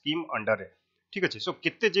security scheme under रे ठीक अछि सो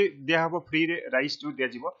केते जे दिया हबो फ्री रे राइस जो दिया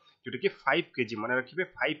जिवो जोटा कि 5 केजी माने रखिबे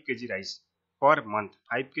 5 KG rice per month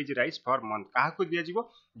 5 KG rice per month काहा को दिया जिवो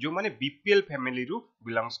जो माने बीपीएल फैमिली रु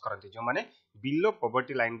बिलोंग्स करंती जो माने बिलो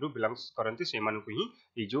पॉवर्टी लाइन रु बिलोंग्स करंती से मानु को ही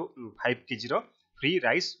ए जो 5 केजी रो फ्री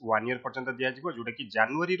राइस 1 ईयर पर्यंत दिया जिवो जोटा कि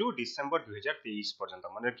जनवरी रु डिसेंबर 2023 पर्यंत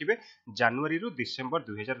माने रखिबे जनवरी रु डिसेंबर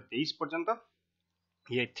 2023 पर्यंत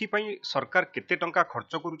एथि पई सरकार केते टंका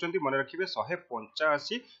खर्च करूचंती माने रखिबे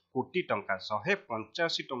 185 कोटी टंका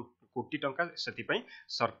 185 कोटी टंका सेति पई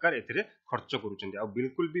सरकार एथिरे खर्च करूचंती आ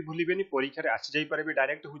बिल्कुल भी भूलिबेनी परीक्षा रे आसी जाई पारे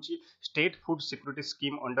डायरेक्ट होची state food security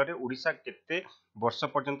scheme under रे ओडिसा केते वर्ष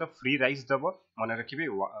पर्यंत फ्री राइस दबो माने रखिबे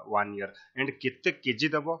 1 ईयर एंड केते केजी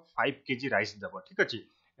दबो 5 केजी राइस दबो ठीक अछि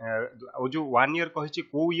ओ जो 1 ईयर कहिछि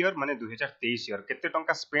को ईयर माने 2023 ईयर केते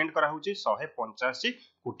टंका स्पेंड करा होची 185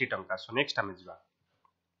 कोटी टंका सो नेक्स्ट हमें जिबा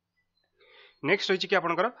नेक्स्ट होची कि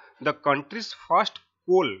आपनकर the countries first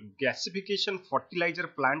coal gasification fertiliser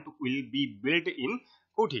plant will be build in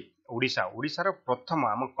कोठी ओडिशा ओडिसा रो प्रथम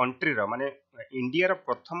हम कंट्री रो माने इंडिया रो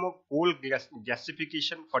प्रथम coal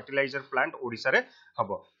gasification fertiliser plant Odisha रे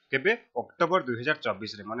हबो केबे अक्टोबर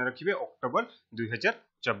 2024 रे माने रखिबे अक्टोबर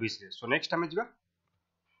 2024 रे सो नेक्स्ट हमें जिबा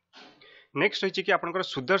नेक्स्ट होची कि आपनकर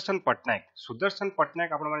सुदर्शन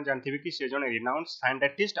पटनायक आपण माने जानथिबे कि से जने रिनाउंड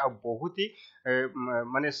साइंटिस्ट आ बहुत ही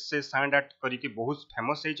माने से साइंड आर्ट करी कि बहुत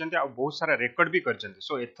फेमस हेचंती आ बहुत सारा रिकॉर्ड भी करचंती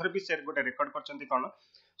सो एथर भी से गोटे रिकॉर्ड करचंती कोन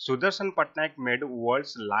Sudarshan Patnaik made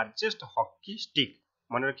world's largest hockey stick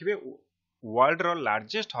माने रखिबे वर्ल्ड रो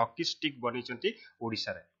लार्जेस्ट हॉकी स्टिक बनी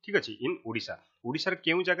ओडिशा रे ठीक अछि इन ओडिशा ओडिशा रे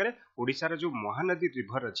केउ जगह रे ओडिशा रे जो महानदी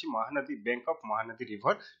रिवर अछि Mahanadi bank of Mahanadi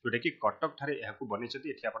river जोटा कि कटक ठारे एहाकू बनिचंती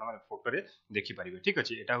एठी आपण माने फोटो रे देखि परिबे ठीक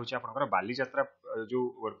अछि एटा होछि आपनकर बाली यात्रा जो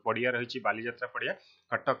पडिया रहिछि बाली यात्रा पडिया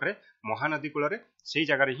कटक रे महानदी कूल रे सेही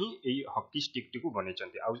जगह रे ही एई हॉकी स्टिक टिकू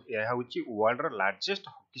बनिचंती आ एहा होछि वर्ल्ड रो लार्जेस्ट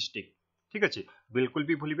हॉकी स्टिक ठीक अछि बिल्कुल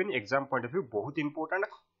भी भूलिबेनी एग्जाम पॉइंट ऑफ व्यू बहुत इंपोर्टेंट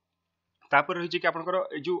तापर रही कि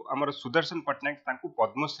आपनकर जो आमर सुदर्शन पटनायक तांकू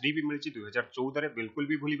पद्मश्री भी मिली 2014 रे बिल्कुल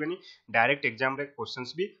भी भूलिबेनी डायरेक्ट एग्जाम रे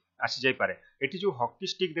क्वेश्चंस भी आसी जाई पारे एठी जो हॉकी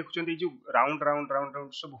स्टिक देखुचंदी जो राउंड राउंड राउंड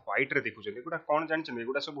राउंड सब व्हाइट रे देखुचंदी एगुडा कोन जानिचंदी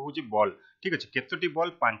एगुडा सब होची बॉल ठीक अछि केतोटी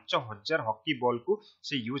बॉल 5000 हॉकी बॉल को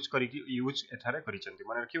से यूज एठारे करिचंदी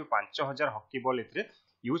माने रखिबे 5000 हॉकी बॉल एथरे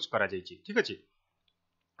यूज करा जाईची ठीक अछि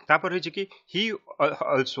तापर होची कि ही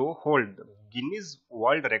also hold Guinness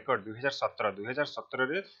world record 2017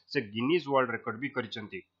 रे से गिनीज वर्ल्ड रिकॉर्ड भी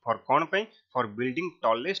करिसंती फॉर कोन पई for building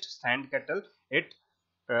tallest sand cattle eight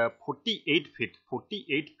 48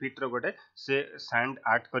 feet रो गोटे से सैंड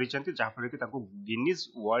आर्ट करिसंती जहा पर कि ताको गिनीज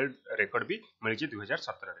वर्ल्ड रिकॉर्ड भी मिलिछि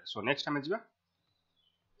 2017 रे सो नेक्स्ट हमें जिबा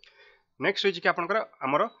नेक्स्ट होची कि आपनकर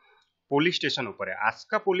हमर पुलिस स्टेशन ऊपर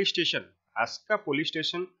Aska police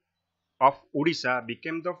station of Odisha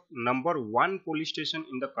became the number 1 police station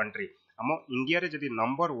in the country हम इंडिया रे जदी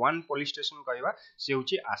नंबर 1 पुलिस स्टेशन कहबा से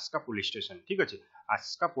होची आस्का पुलिस स्टेशन ठीक अछि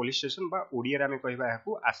आस्का पुलिस स्टेशन बा ओडिया रे हम कहबा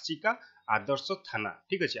याकू आसिका आदर्श थाना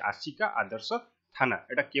ठीक अछि आसिका आदर्श थाना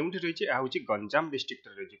एटा केउंठी रहिछि आ होची गंजाम डिस्ट्रिक्ट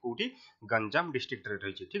रे रहिछि कोठी गंजाम डिस्ट्रिक्ट रे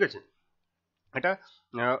रहिछि ठीक अछि एटा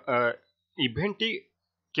इवेंट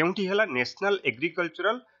केउंठी हला national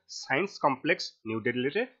agricultural science complex new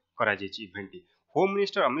Delhi रे करा जायछि event home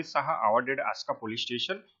minister Amit Shah awarded Aska police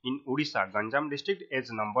station in Odisha Ganjam district as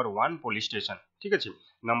number 1 police station ठीक अछि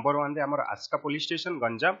नंबर 1 रे हमर Aska police station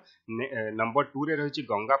Ganjam number 2 रे रहिछि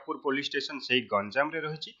गंगापुर पुलिस स्टेशन सेही गंजाम रे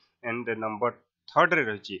रहिछि एंड नंबर 3 रे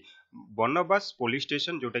रहिछि बनवास पुलिस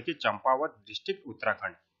स्टेशन जोटा कि चंपावत डिस्ट्रिक्ट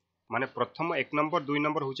उत्तराखंड माने प्रथम 1 नंबर 2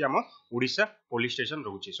 नंबर होछि हम Odisha police station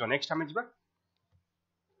रहउछि so next हमें जिबा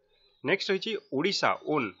नेक्स्ट रहिछि Odisha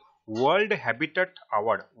own world habitat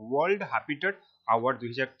award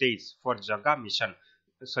 2023 for जगा मिशन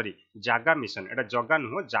सॉरी जागा मिशन एटा जगा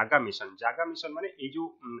नुह जागा मिशन माने ए जो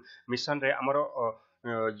मिशन रे हमर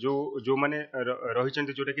जो माने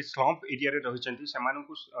रहिचंती जोटा कि स्लम्प एरिया रे रहिचंती समान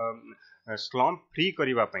को स्लम्प फ्री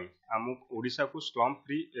करिवा पई हम ओडिसा को स्लम्प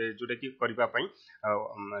फ्री जोटा कि करिवा पई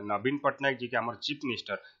नवीन पटनायक जी के हमर चीफ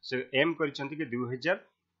मिनिस्टर से एम करिचंती कि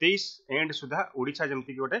 2023 एंड सुधा ओडिसा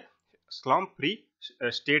जेमती गोटे स्लम्प फ्री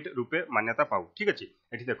स्टेट रूपे मान्यता पाऊ ठीक अछि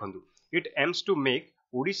एठी देखंतु it aims to make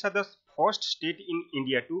Odisha the first state in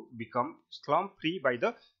India to become slum free by the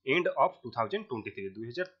end of 2023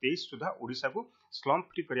 2023 सुधा ओडिसा को स्लम्प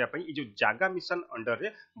फ्री करिया पई ई जो जागा मिशन अंडर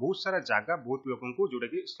रे बहुत सारा जागा बहुत लोगन को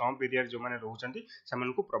जोटा कि स्लम्प एरिया जो माने रहउचंती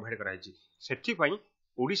समान को प्रोवाइड कराइछि सेठी पई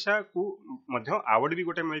ओडिसा को मध्य अवार्ड भी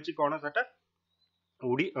गोटे मिलछि कोन सेटा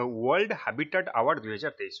वर्ल्ड हैबिटेट अवार्ड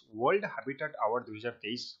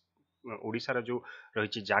 2023 ओडिसा रा जो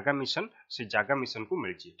रही जागा मिशन से जागा मिशन को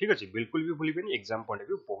मिलछि ठीक अछि बिल्कुल भी भूलिबेनी एग्जाम पॉइंट ऑफ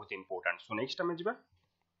व्यू बहुत इंपोर्टेंट सो नेक्स्ट हमें जिबा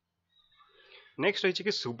नेक्स्ट रही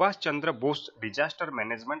कि Subhash Chandra Bose disaster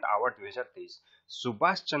management award 2023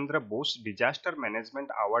 Subhash Chandra Bose disaster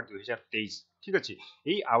management award 2023 ठीक अछि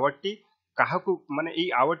एई अवार्ड टी काहाकू माने एई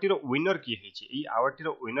अवार्ड टी रो विनर की हेछि एई अवार्ड टी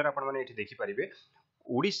रो विनर आपण माने एठी देखि परिबे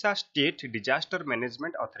Odisha state disaster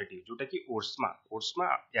management authority जोटा कि ओर्समा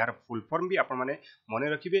यार फुल फॉर्म भी आपण माने मने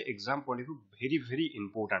रखिबे exam point of view very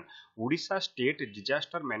important Odisha state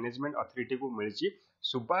disaster management authority को मिलछि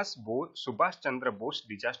Subhash Chandra Bose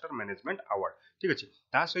disaster management award ठीक अछि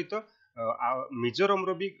ता सहित मिजोरम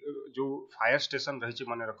रो भी जो फायर स्टेशन रहिछि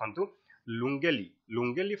मने रखंतु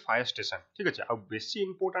लुंगेली फायर स्टेशन ठीक अछि आ बेसी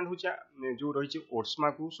इंपोर्टेंट होछि जो रहिछि ओर्समा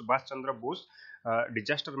को Subhash Chandra Bose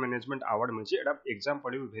disaster management award मिलछि एडा एग्जाम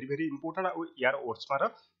पढि वेरी वेरी इंपोर्टेंट आ यार ओर्समा रो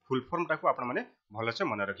फुल फॉर्म टाको आपण माने भलो से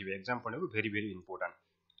मन रखिबे एग्जाम पढि वेरी वेरी इंपोर्टेंट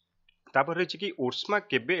तापर रहिछि कि ओर्समा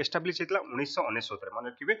केबे एस्टैब्लिश हेतला 1969 मन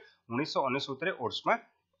रखिबे 1969 रे ओर्समा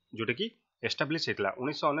जोटा कि एस्टैब्लिश हेतला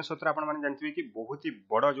 1969 आपण माने जानथिबे कि बहुत ही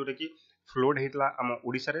बड़ जोटा कि फ्लड हेतला हम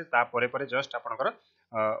ओडिसा रे ता परे परे जस्ट आपनकर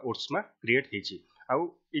ओर्समा क्रिएट हेछि आ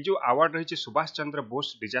ई जो अवार्ड रहिछि Subhash Chandra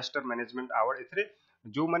Bose disaster management award एथरे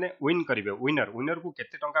जो माने विन करिवे विनर को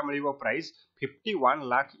केते टंका मिलिबो price 51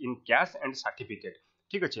 lakh in cash and certificate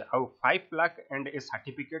ठीक अछि आ 5 lakh and A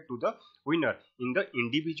certificate to the winner in the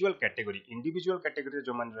individual category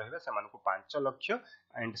जो माने रहबे समान को 5 लाख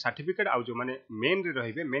एंड सर्टिफिकेट आ जो माने मेन रे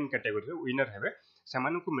रहबे मेन कैटेगरी रे विनर हेबे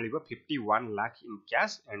समान को मिलिबो 51 lakh in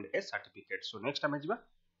cash and A certificate so next हम जिबा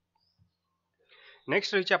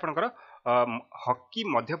नेक्स्ट रहिछि आपनकर हॉकी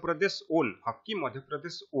मध्य प्रदेश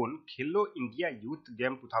ओन खेलो India youth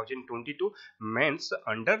game 2022 mains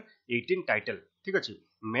under 18 title ठीक अछि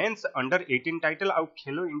मेंस अंडर 18 टाइटल आउ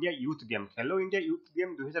खेलो इंडिया यूथ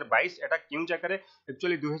गेम 2022 एटा क्यों जगह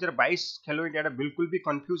एक्चुअली 2022 खेलो इंडिया बिल्कुल भी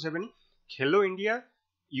कंफ्यूज हेबेनी खेलो इंडिया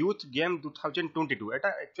यूथ गेम 2022 एटा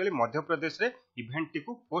एक्चुअली मध्य प्रदेश रे इवेंट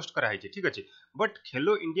टिकु पोस्ट करा हिचे ठीक अछि but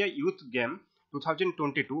Khelo India youth game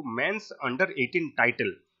 2022 mains under 18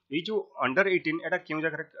 title ये जो अंडर 18 एटा क्यों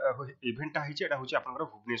जगह इवेंट हिचे एटा होची आपनकर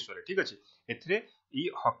भुवनेश्वर ठीक अछि एथरे ई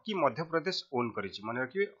हॉकी मध्य प्रदेश ओन करिछि माने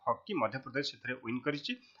रखिबे हॉकी मध्य प्रदेश एथरे विन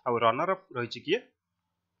करिछि आ रनर अप रहिछि किए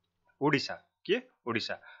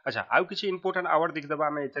ओडिशा अच्छा आउ किछि इंपोर्टेंट अवार्ड देख दबा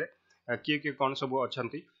हमें एथरे किए कोन सब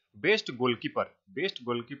अछंती बेस्ट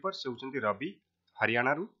गोलकीपर से होचंती रवि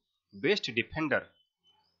हरियाणा रु बेस्ट डिफेंडर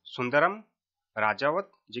सुंदरम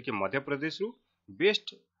राजावत जे कि मध्य प्रदेश रु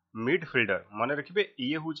बेस्ट मिडफील्डर मन रखिबे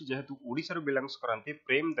ये होची जेहेतु ओडिसा रु बिलोंग्स करंती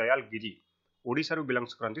प्रेम दयाल गिरी ओडिसा रु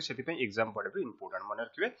बिलोंग्स करंती सेति पे एग्जाम पड़े इंपोर्टेंट मन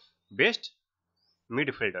रखिबे बेस्ट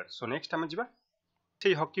मिडफील्डर सो नेक्स्ट हम जिबा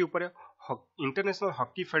से हॉकी ऊपर international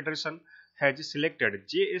hockey federation has selected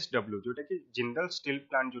JSW जोटा कि जिंदल स्टील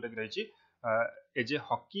प्लांट जोटा कि रहिछि as A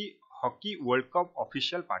hockey world cup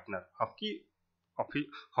official partner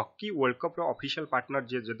hockey world cup row official partner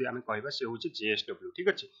जे जदी आमे कहबा से होछि JSW ठीक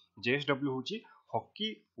अछि JSW होछि हॉकी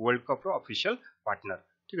वर्ल्ड कप रो ऑफिशियल पार्टनर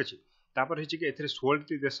ठीक अछि तापर हिछि कि एथरे 16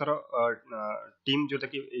 टी देशर टीम जोटा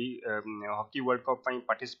कि हॉकी वर्ल्ड कप पई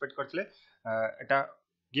पार्टिसिपेट करथले एटा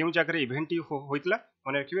केउ जगह इवेंट होइतला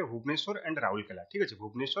माने रखिबे भुवनेश्वर एंड राउरकेला ठीक अछि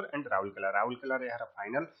भुवनेश्वर एंड राउरकेला रे यार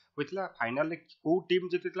फाइनल होइतला फाइनल रे को टीम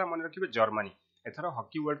जितितला माने रखिबे जर्मनी एथरा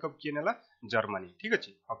हॉकी वर्ल्ड कप किए नेला जर्मनी ठीक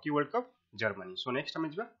अछि hockey world cup Germany so next हम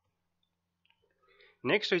जिबा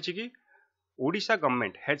नेक्स्ट होइछि कि Odisha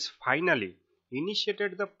government has finally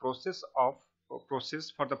initiated the process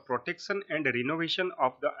for the protection and renovation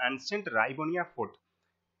of the ancient Raibonia fort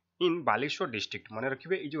in Baleshwar district मन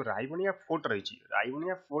रखिबे ए जो रायबनिया फोर्ट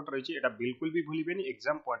रही एटा बिल्कुल भी भूलिबेनी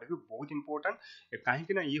एग्जाम पॉइंट ऑफ व्यू बहुत इंपोर्टेंट काहे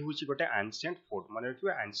कि ना ये होची गोटे एंशिएंट फोर्ट मन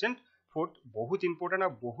रखिबे एंशिएंट फोर्ट बहुत इंपोर्टेंट आ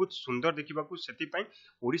बहुत सुंदर देखिबा को सेति पई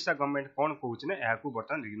ओडिशा गवर्नमेंट कोन कहूची ना एहा को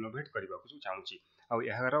बर्तन रिनोवेट करबा को चाहूची आ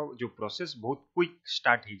एहार जो प्रोसेस बहुत क्विक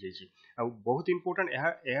स्टार्ट ही जाई छी आ बहुत इंपोर्टेंट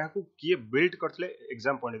एहा को किए build करथले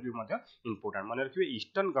exam point of view मध्ये इंपोर्टेंट मन रखिबे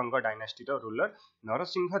ईस्टर्न गंगा डायनेस्टी रो रूलर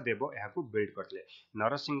नरसिंह देव एहा को बिल्ड करथले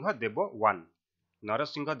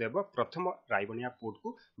नरसिंह देव प्रथम रायबनिया पोर्ट को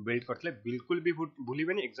बिल्ड करथले बिल्कुल भी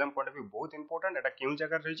भूलिबेनी एग्जाम पॉइंट ऑफ व्यू बहुत इंपोर्टेंट एटा केउ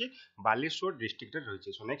जगह रही छी बालेश्वर डिस्ट्रिक्ट रे रही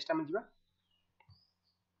छी सो नेक्स्ट हम जिबा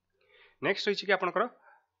नेक्स्ट रही छी कि आपनकर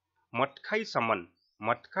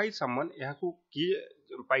मटखाई समन एहा को की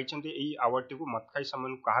पाइचंती एई अवार्ड टी को मटखाई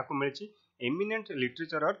समन कहा को मिलची एमिनेंट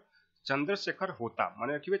लिटरेचरर चंद्रशेखर होता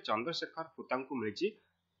माने रखिबे चंद्रशेखर होता को मिलची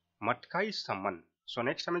मटखाई समन सो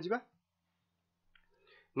नेक्स्ट हम जिबा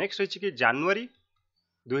नेक्स्ट रही कि जनवरी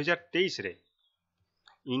 2023 रे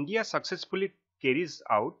India successfully carries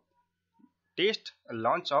out test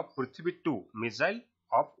launch of Prithvi 2 missile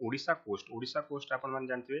of Odisha coast अपन मान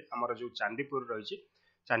जानथिबे हमर जो चांदीपुर रही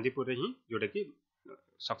चांदीपुर रे ही जोटा कि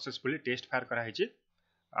सक्सेसफुली टेस्ट फायर करा हिची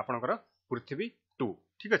आपनकर पृथ्वी 2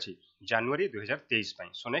 ठीक अछि जनवरी 2023 पई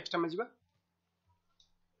सो नेक्स्ट हम जिबा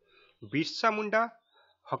Birsa Munda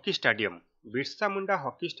hockey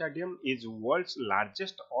stadium is world's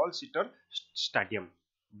largest all seater stadium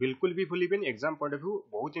बिल्कुल भी भूलिबेन एग्जाम पॉइंट ऑफ व्यू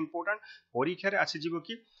बहुत इंपोर्टेंट परीक्षा रे आसी जीवो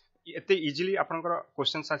कि एते इजीली आपनकर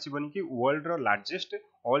क्वेश्चंस आसीबनी कि वर्ल्ड रो largest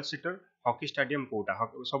all seater hockey stadium Kota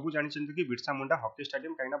सब जानि चिंत कि बिरसा मुंडा हॉकी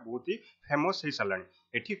स्टेडियम काइना बहुत ही फेमस हे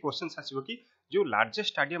सलानी एठी क्वेश्चंस आसीबो कि जो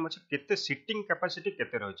लार्जेस्ट स्टेडियम अछि केते सीटिंग कैपेसिटी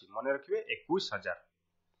केते रहछि माने रखिबे 21000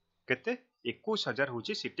 केते 21000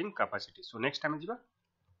 होछि seating capacity so next time जिबा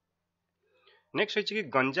नेक्स्ट है कि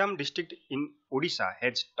Ganjam district in Odisha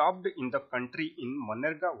has topped in the country in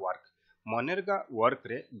MNREGA work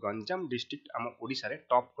रे गंजाम डिस्ट्रिक्ट आम ओडिशा रे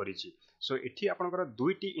टॉप करिछि सो एठी आपनकर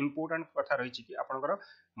दुईटी इंपोर्टेंट कथा रहिछि कि आपनकर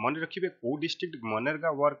मन रखिबे को डिस्ट्रिक्ट मनरेगा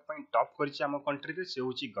वर्क पई टॉप करिछि आम कंट्री रे से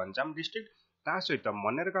होछि गंजाम डिस्ट्रिक्ट ता सहित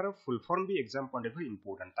मनरेगा रो फुल फॉर्म भी exam point of view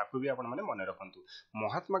important ताकू भी आपन माने मन रखंतु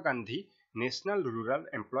Mahatma Gandhi national rural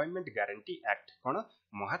employment guarantee act कोन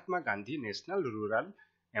Mahatma Gandhi national rural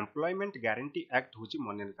employment guarantee act होची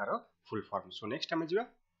मनरेगा रो फुल फॉर्म सो नेक्स्ट हम जिबा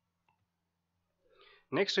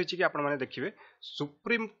नेक्स्ट होची कि आपण माने देखिबे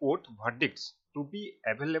supreme court verdicts to be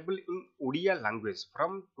available in Odia language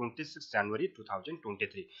from 26 January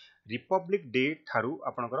 2023 Republic day Tharu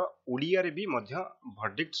आपनकर ओडिया रे भी मध्य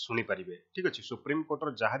वर्डिक्ट सुनी परिबे ठीक अछि सुप्रीम कोर्ट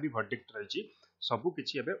रो जहा भी वर्डिक्ट रहिछि सबु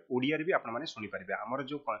किछि एबे ओडिया रे भी आपण माने सुनि परिबे हमर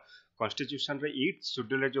जो कॉन्स्टिट्यूशन रे 8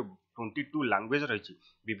 शेड्यूल रे जो 22 लैंग्वेज रहिछि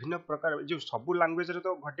विभिन्न प्रकार जो सबु लैंग्वेज रे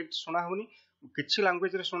तो वर्डिक्ट सुना होनी किछि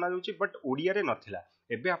लैंग्वेज रे सुना जाउछि बट ओडिया रे नथिला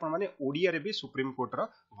एबे आपण माने ओडिया रे भी सुप्रीम कोर्ट रो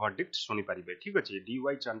वर्डिक्ट सुनि परिबे ठीक अछि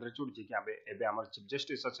डीवाई चंद्रचूड़ जे कि एबे हमर चीफ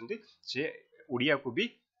जस्टिस अछंती से ओडिया को भी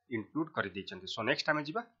इंक्लूड कर दैछंती सो नेक्स्ट हमें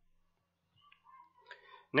जिबा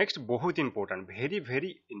नेक्स्ट बहुत इंपोर्टेंट वेरी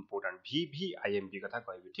इंपोर्टेंट VVIMP कथा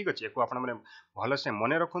कहबी ठीक अछि एको आपण माने भलो से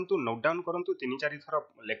मने रखंतु नोट डाउन करंतु 3-4 थर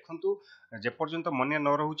लेखंतु जे पर्यंत मने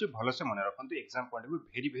न रहउची भलो से मने रखंतु एग्जाम पॉइंट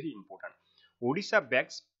भी very important Odisha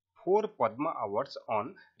bags 4 Padma awards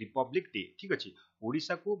on Republic day ठीक अछि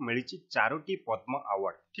ओडिशा को मिलिची 4टी पद्म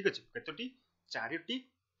अवार्ड ठीक अछि केतोटी 4टी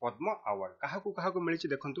पद्म अवार्ड काहा को मिलिची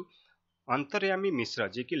देखंतु अंतर्यामी मिश्र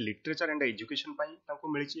जे कि लिटरेचर एंड एजुकेशन पाई ताको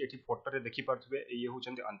मिलिची एठी फोटो रे देखि पारथबे ये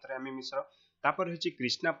होचंती अंतर्यामी मिश्र तापर होची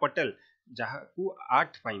कृष्णा पटेल जहा को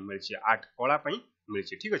आर्ट पाई मिलिची आर्ट कला पाई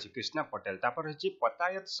मिलिची ठीक अछि कृष्णा पटेल तापर होची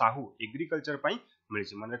पतायत साहू एग्रीकल्चर पाई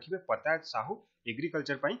मिलिची मन रखिबे पतायत साहू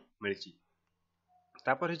एग्रीकल्चर पाई मिलिची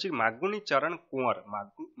तापर होची मागुनी चरण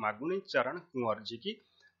कुंवर जे कि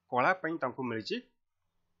कला पाई ताको मिलिची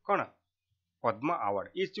कोन पद्म अवार्ड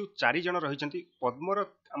ये जो 4 जन रहिचंती पद्मर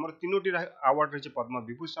हमर 3टी award रहिचे Padma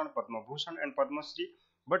Vibhushan Padma Bhushan and Padmashri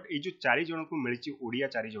but ये जो 4 जन को मिलिची ओडिया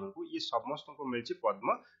 4 जन को ये समस्त को मिलिची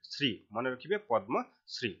पद्मश्री मन रखिबे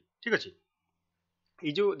पद्मश्री ठीक अछि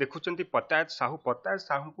ये जो देखुचंती पतायत साहू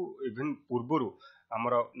को इवन पूर्वरु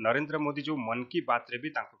हमर नरेंद्र मोदी जो मन की बात रे भी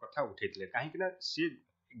तांको कथा उठेतिले काहे कि ना से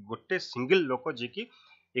गोटे सिंगल लोक जे कि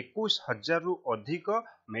 21000 रु अधिक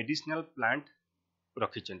मेडिसिनल प्लांट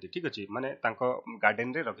रखिचंती ठीक अछि माने तांको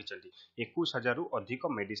गार्डन रे रखिचंती 21000 रु अधिक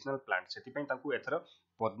मेडिसिनल प्लांट सेति पई तांको एथर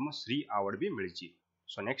पद्मश्री अवार्ड भी मिलिची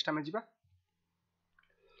सो नेक्स्ट हमें जिबा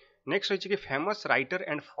नेक्स्ट होछि कि famous writer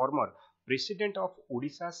and former president of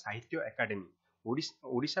Odisha साहित्य एकेडमी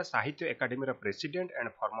ओडिशा साहित्य एकेडमी रा प्रेसिडेंट एंड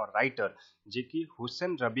फॉर्मर राइटर जे कि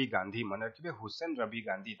हुसैन रवि गांधी मन रखिबे हुसैन रवि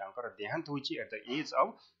गांधी तांकर देहांत होछि at the age of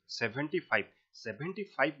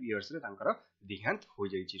 75 years रे तांकर देहांत हो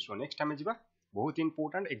जाइछि सो नेक्स्ट हमें जिबा बहुत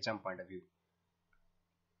important exam point of view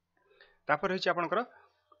तापर होछि आपनकर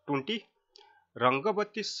 20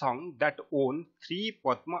 Rangabati song that own 3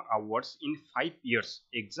 Padma awards in 5 years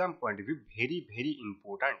exam point of view very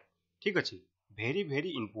important ठीक अछि वेरी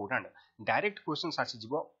इंपोर्टेंट डायरेक्ट क्वेश्चन आसी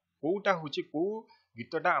जिवो कोटा होछि को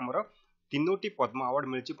गीतटा हमर 3टी पद्म अवार्ड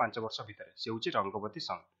मिलछि 5 वर्ष भितर से होछि रंगवती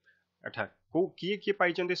सॉन्ग अठा को किए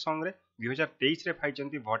पाइचंती सॉन्ग रे 2023 रे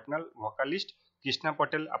पाइचंती वोकालिस्ट कृष्णा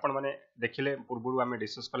पटेल आपण माने देखिले पूर्वरु आमे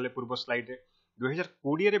डिस्कस करले पूर्व स्लाइड रे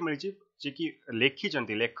 2020 रे मिलछि जे कि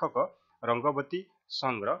लेखिचंती लेखक रंगवती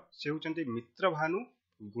संग्रह से होचंती मित्र भानु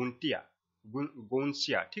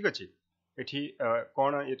गोंसिया ठीक अछि एठी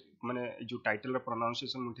कोन माने जो टाइटल रो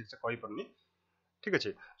प्रोनाउंसिएशन मु ठीक से कहि परनी ठीक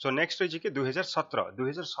अछि सो नेक्स्ट जे कि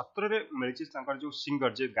 2017 रे मिलछि तांकर जो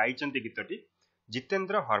सिंगर जे गाइचंती गीतटी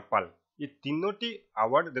जितेंद्र हरपाल ये 3टी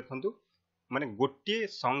अवार्ड देखंतु माने गोटे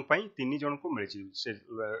सॉन्ग पाई 3 जन को मिलछि से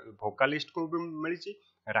वोकालिस्ट को भी मिलछि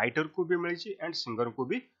राइटर को भी मिलछि एंड सिंगर को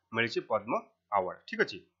भी मिलछि पद्म अवार्ड ठीक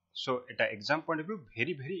अछि सो एटा exam point of view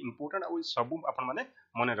very important आ सब आपण माने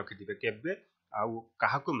मने रखि दिबे केबे आ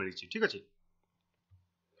काहा को मिलछि ठीक अछि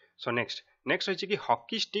सो नेक्स्ट होछि कि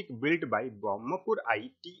hockey stick build by Brahmapur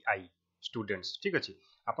ITI students ठीक अछि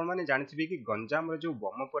आपण माने जानिथिबे कि गंजाम रे जो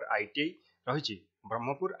ब्रह्मपुर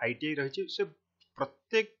ITI रहिछि से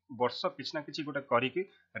प्रत्येक वर्ष किछ ना किछ गोटे करी कि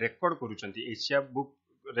रेकॉर्ड करूचंती एशिया बुक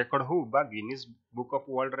रेकॉर्ड हो बा Guinness book of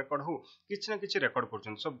world record हो किछ ना किछ रेकॉर्ड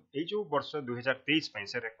करूचंती सब ए जो वर्ष 2023 पई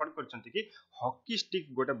से रेकॉर्ड करचंती कि हॉकी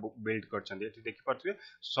स्टिक गोटे बिल्ड करचंती एठी देखि पारथुए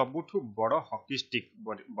सबुठु बड़ हॉकी स्टिक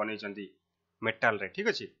बनेचंती मेटल रे ठीक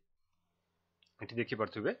अछि एठी देखि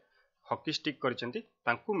पारथुए hockey stick करचंती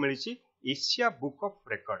तांकू मिलिछि Asia book of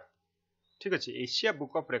record ठीक अछि एशिया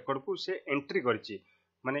बुक ऑफ रेकॉर्ड को से एंट्री करछि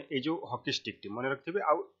माने ए जो हॉकी स्टिक टी मन रखथिबे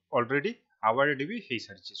आ ऑलरेडी अवार्ड भी हे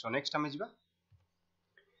सारिछि सो नेक्स्ट हमें जिबा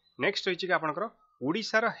नेक्स्ट होइछि कि आपनकर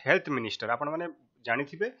ओडिसा रा हेल्थ मिनिस्टर आपण माने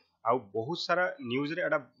जानिथिबे आ बहुत सारा न्यूज रे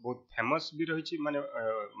एडा बहुत फेमस भी रहिछि माने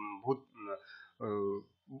बहुत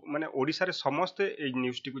माने ओडिसा रे समस्त ए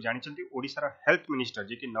न्यूज टी को जानिचंती ओडिसा रा हेल्थ मिनिस्टर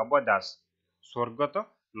जे कि नव दास स्वर्गत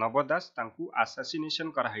नव दास तांकू असासिनेशन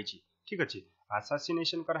करा हैछि ठीक अछि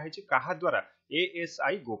असासिनेशन करा हैछि काहा द्वारा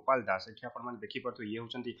ASI गोपाल दास एठी आपण माने देखि परतो ये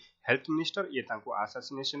होचंती हेल्थ मिनिस्टर ये तांकू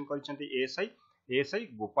assassination करिसंती ASI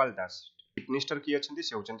Gopal Das chief minister किए अछंती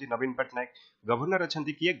से होचंती नवीन पटनायक, गवर्नर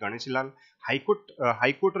अछंती किए गणेश लाल,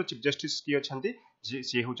 हाईकोर्ट रो चीफ जस्टिस किए अछंती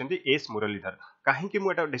से होचंती एस मुरलीधर। काहे कि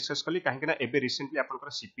मु एटा डिस्कस कली काहे कि ना एबे रिसेंटली आपनकर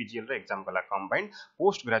सीपीजीएल रो एग्जाम गला, कंबाइंड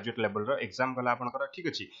पोस्ट ग्रेजुएट लेवल रो एग्जाम गला आपनकर, ठीक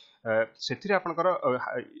अछि। सेथिरे आपनकर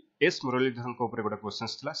एस मुरलीधर को ऊपर गोटे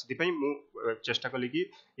क्वेश्चंस थिला, सेति पई मु चेष्टा कली कि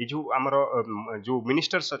ए जो हमर जो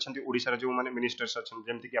मिनिस्टर्स अछंती ओडिसा रो जो माने मिनिस्टर्स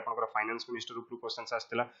अछंती जेमति कि आपनकर फाइनेंस मिनिस्टर ऊपर क्वेश्चंस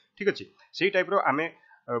आस्थिला, ठीक अछि। सेही टाइप रो आमे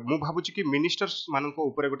मु भाबुची कि मिनिस्टर्स मानको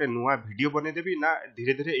ऊपर गोटे नुआ वीडियो बने देबी ना,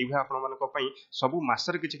 धीरे धीरे एभा आपन मानको पई सबु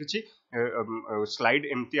मासर किछि किछि स्लाइड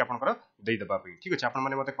एमती आपनकर देई देबा पई, ठीक अछि। आपन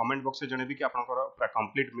माने मते कमेंट बॉक्स रे जणेबी कि आपनकर पूरा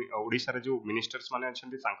कंप्लीट ओडिसा रे जो मिनिस्टर्स माने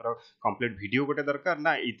अछंती तांकर कंप्लीट वीडियो गोटे दरकार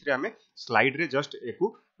ना, इथरे हमें स्लाइड रे जस्ट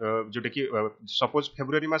एकु जोटे कि सपोज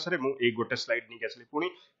फेब्रुअरी मासरे मु ए गोटे स्लाइड नि आसली, पुनी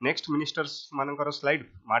नेक्स्ट मिनिस्टर्स मानकर स्लाइड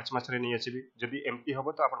मार्च मासरे नि आसीबी। जदि एमती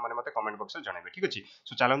हबो तो आपन माने मते कमेंट बॉक्स रे जणेबे, ठीक अछि।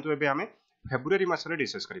 सो चलंतु एबे हमें फेब्रुअरी मासरे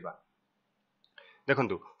डिस्कस करिबा।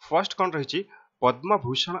 देखंतु फर्स्ट कोन रहिछि Padma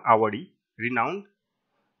Bhushan awardee renowned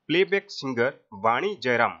playback singer वाणी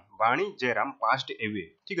जयराम पास्ट एवे,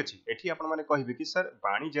 ठीक अछि। एठी आपण माने कहबे कि सर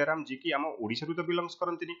वाणी जयराम जी की हम ओडिसा रु तो बिलोंग्स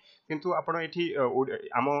करंतिनी, किंतु आपण एठी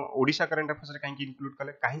हम ओडिसा करंट अफेयर्स रे काहे इंक्लूड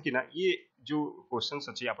कले, काहे कि ना ये जो क्वेश्चंस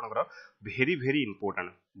अछि आपनकर वेरी वेरी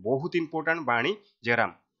इंपोर्टेंट, बहुत इंपोर्टेंट। वाणी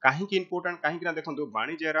जयराम काहे कि इंपोर्टेंट, काहे कि ना देखंतु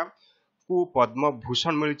वाणी जयराम को पद्म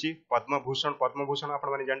भूषण मिलची। पद्म भूषण आपण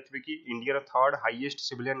माने जानथिबे कि इंडिया रो third highest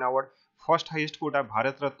civilian award. First highest Kota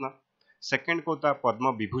Bharat Ratna, second कोता पद्म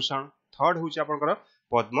विभूषण, थर्ड होची आपनकर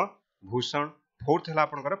पद्म भूषण, फोर्थ हला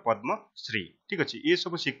आपनकर पद्म श्री, ठीक अछि। ये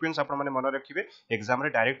सब सीक्वेंस आपण माने मन रखिबे, एग्जाम रे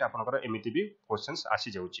डायरेक्ट आपनकर एमिति भी क्वेश्चंस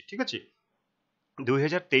आसी जाउची, ठीक अछि।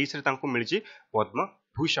 2023 रे तांको मिलची पद्म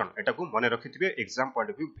भूषण, एटा को मन रखिथिबे, exam point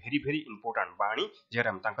of view very very important. वाणी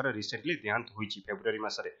जयराम तांकर रिसेंटली देहांत होईची फेब्रुअरी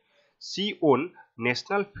मासरे। सी ओन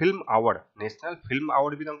नेशनल फिल्म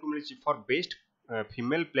अवार्ड भी तांको मिलची for best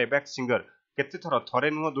female playback singer. केते थर,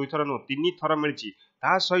 थरे नुह दुई थर नुह, तीन थर मिलची।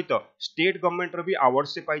 ता सहित स्टेट गवर्नमेंट रो भी अवार्ड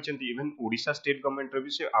से पाइचंती, इवन ओडिशा स्टेट गवर्नमेंट रो भी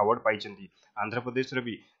से अवार्ड पाइचंती, आंध्र प्रदेश रो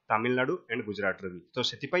भी, तमिलनाडु एंड गुजरात रो भी। तो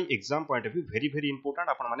सेति पई exam point of view very very important,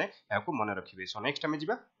 आपण माने याको मन रखिबे। सो नेक्स्ट हमें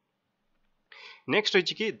जिबा, नेक्स्ट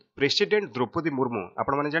रही कि प्रेसिडेंट द्रौपदी मुर्मू।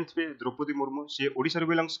 आपण माने जानथिबे द्रौपदी मुर्मू से ओडिसा रो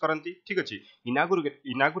बिलोंग्स करंती, ठीक अछि।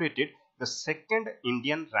 Inaugurated the second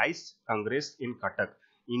Indian rice Congress in Cuttack.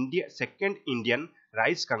 India second Indian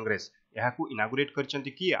rice Congress याकू inaugurate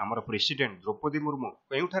करचंती कि हमर प्रेसिडेंट द्रौपदी मुर्मू,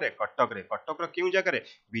 केउठारे कटक रे। कटक रो केउ जगह रे,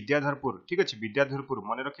 विद्याधरपुर, ठीक अछि। विद्याधरपुर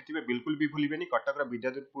मन रखिथिबे, बिल्कुल भी भूलिबेनी। कटक रो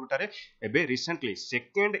विद्याधरपुर टारे एबे recently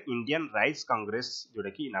second Indian rice Congress जोडा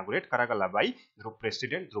कि इनागुरेट करा गला बाय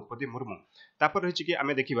प्रेसिडेंट द्रौपदी मुर्मू। तापर रहिछि कि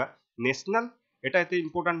आमे देखिबा नेशनल, एटा एते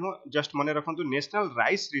इंपोर्टेंट हो, जस्ट मने रखंतु national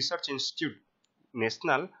rice research institute.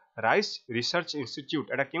 National rice research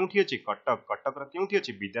institute एटा केउठी अछि, कटक। कटक रो केउठी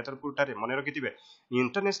अछि, विद्याधरपुर टारे मन रखिथिबे।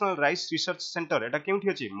 इंटरनेशनल राइस रिसर्च सेंटर एटा केउठी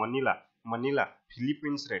अछि, मनीला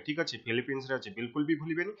फिलीपींस रे, ठीक अछि। फिलीपींस रे अछि, बिल्कुल भी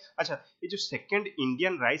भूलिबेनी। अच्छा, ए जो सेकंड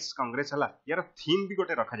इंडियन राइस कांग्रेस हला, यार थीम भी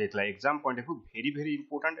गोटे रखा जायतला exam point of view very very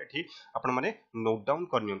important. एठी आपण माने नोट डाउन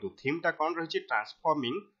करनियंतु। थीम ता कोन रहिछि,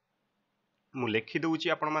 ट्रांसफॉर्मिंग, मु लिखि दउची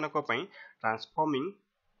आपण मानको पई, transforming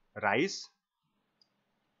rice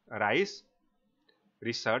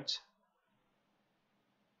research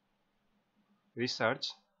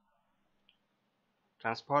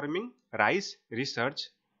transforming rice research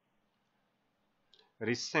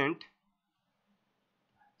recent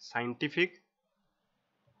scientific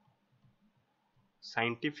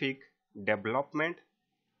development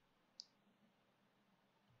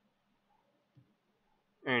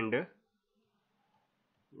and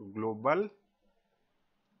global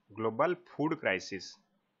food crisis.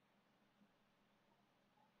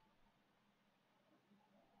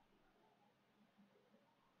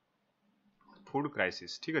 Food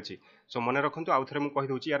crisis, ठीक अछि। सो मन रखंतु, आउ थरे मु कहि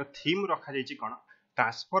दउची, यार थीम रखा जायछि कोन,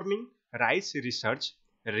 transforming rice research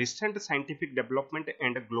recent scientific development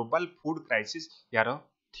and global food crisis, यार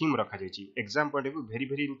थीम रखा जायछि। Exam point of view very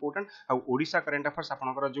very important. Uh Odisha current affairs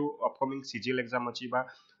आपनकर जो अपकमिंग सीजीएल एग्जाम अछि बा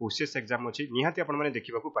ओसीएस एग्जाम अछि, निहाती आपण माने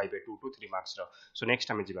देखिबा को पाइबे 2 to 3 marks row. So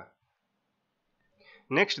next हमें जिबा,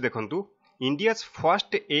 नेक्स्ट देखंतु इंडिया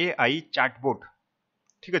फर्स्ट एआई चैटबॉट,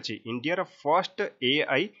 ठीक अछि। India row first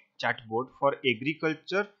AI chatbot for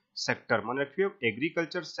agriculture sector, मन रखियो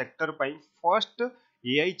एग्रीकल्चर सेक्टर पई फर्स्ट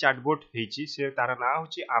एआई चैटबॉट हेछि, से तार ना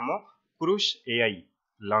होछि आमो क्रूस एआई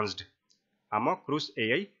लॉन्च्ड। आमो क्रूस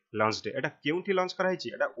एआई लॉन्च्ड, एटा केउठी लॉन्च करा हेछि,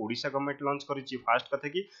 एटा ओडिसा गवर्नमेंट लॉन्च करिछि। फास्ट कथा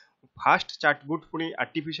कि फास्ट चैटबॉट पुनी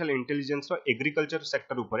आर्टिफिशियल इंटेलिजेंस रो एग्रीकल्चर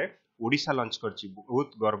सेक्टर ऊपर ओडिसा लॉन्च करछि,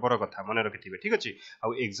 बहुत गर्वर कथा, मन रखिथिबे, ठीक अछि। आ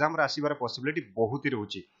एग्जाम रा आसीबार पॉसिबिलिटी बहुत ही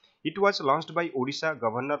रहउछि। It was launched by Odisha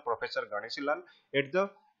Governor Professor Ganesh Lal at the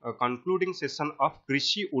concluding session of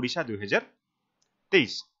कृषि ओडिशा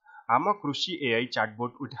 2023 आम कृषि AI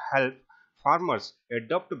chatbot would help farmers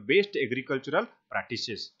adopt best agricultural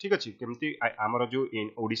practices ठीक अछि केमती हमर जो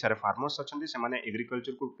ओडिसा रे फार्मर्स अछंती से माने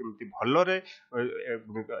एग्रीकल्चर को केमती भलो रे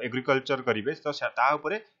एग्रीकल्चर करिवे तो ता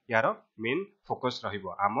ऊपर यार मेन फोकस रहिबो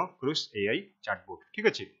आम कृषि एआई चैटबॉट ठीक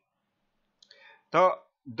अछि तो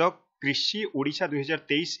द कृषि Odisha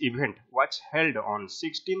 2023 event was held on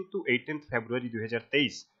 16 to 18 February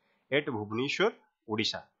 2023 eight Bhubaneswar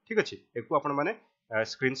Odisha ठीक अछि एको आपण माने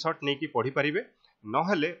स्क्रीनशॉट नै कि पढी परिबे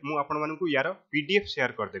नहले मु आपण मानकु यार पीडीएफ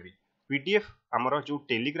शेयर कर देबी पीडीएफ हमर जो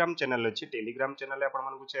टेलीग्राम चैनल अछि टेलीग्राम चैनल आपण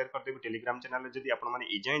मानकु शेयर कर देबी टेलीग्राम चैनल जदी आपण माने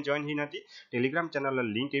इजाय जॉइन हि नाती टेलीग्राम चैनल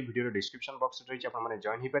लिंक ए वीडियो रे डिस्क्रिप्शन बॉक्स रे आपण माने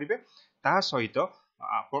जॉइन हि परिबे ता सहित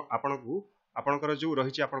आपणकु आपणकर जो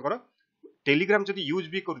रहिछि आपणकर टेलीग्राम जदी यूज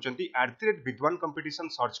भी करूचंती @विद्वान कंपटीशन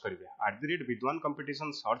सर्च करिवे @विद्वान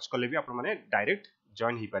कंपटीशन सर्च कले भी आपण माने डायरेक्ट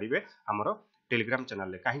जॉइन हि परिबे हमरो टेलीग्राम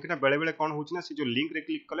चैनल रे काहे कि ना बेले बेले कोन होउछि ना से जो लिंक रे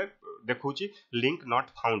क्लिक कले देखौछि लिंक नॉट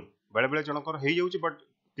फाउंड बेले बेले जनकर हेइ जाउछि बट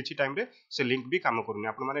किछि टाइम रे से लिंक भी काम करूनी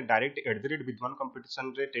आपण माने डायरेक्ट @विद्वान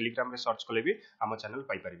कंपटीशन रे टेलीग्राम रे सर्च कले भी हम चैनल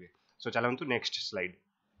पाई परिबे सो चलंतु नेक्स्ट स्लाइड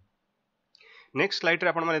रे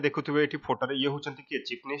आपण माने देखुथिबे एठी फोटो रे ये होचंती कि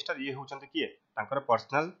चीफ मिनिस्टर ये होचंती कि तांकर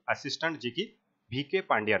पर्सनल असिस्टेंट जे कि वीके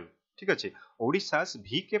पांड्यान ठीक अछि Odisha's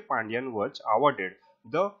VK Pandian was awarded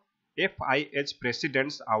the FIH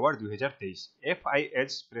presidents award 2023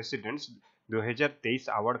 FIH presidents 2023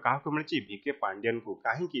 award काहा को मिलछि वीके पांड्यान को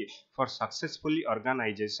काहे कि for successfully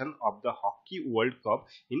organisation of the hockey world cup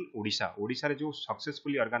इन ओडिशा ओडिसा रे जो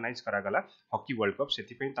सक्सेसफुली ऑर्गेनाइज करा गला हॉकी वर्ल्ड कप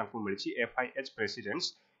सेति पे तांको मिलछि FIH presidents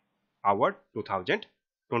award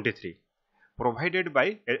 2023 provided by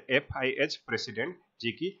FIH president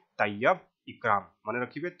जे कि तैयब इकराम माने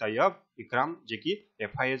रखिबे तैयब इकराम जे कि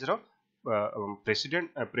FIH रो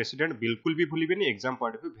प्रेसिडेंट बिल्कुल भी भूलिबेनी exam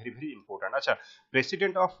point of view very very important अच्छा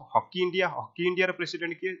president of hockey India row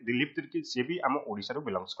president के दिलीप तिर्की से भी हम ओडिसा रो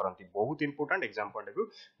बिलोंग्स करंती बहुत important exam point of view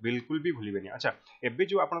बिल्कुल भी भूलिबेनी अच्छा एबे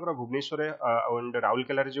जो आपनकर भुवनेश्वर एंड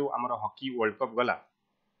राउरकेला रे जो हमर हॉकी वर्ल्ड कप गला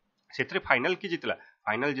सेतरे फाइनल की जितला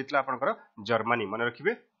आपनकर जर्मनी माने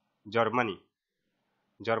रखिबे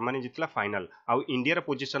जर्मनी जितला फाइनल आउ इंडिया रा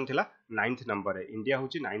पोजीशन थिला 9th नंबर है इंडिया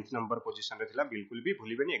होची 9th नंबर पोजीशन रे थिला बिल्कुल भी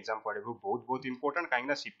भूलिबेनी एग्जाम पॉइंट ऑफ व्यू बहुत इंपोर्टेंट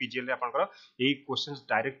काइना सीपीजीएल रे आपनकर एई क्वेश्चंस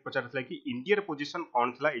डायरेक्ट पचारथला कि इंडिया रा पोजीशन कोन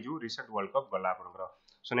थिला ए जो रिसेंट वर्ल्ड कप गला आपनकर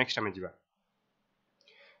सो नेक्स्ट हमें जिबा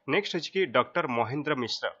नेक्स्ट है कि doctor Mahendra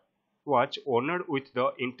Mishra was honored with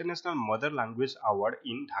the International Mother Language Award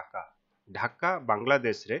in Dhaka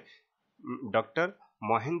Bangladesh रे डॉक्टर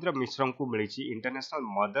महेंद्र मिश्रा को मिली इंटरनेशनल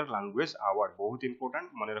मदर लैंग्वेज अवार्ड बहुत इंपोर्टेंट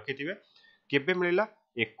मन रखिथिबे केबे मिलला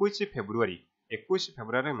 21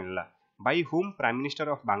 फेब्रुआरी मिलला by whom prime minister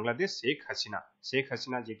of Bangladesh Sheikh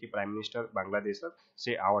Hasina जे कि प्राइम मिनिस्टर बांग्लादेश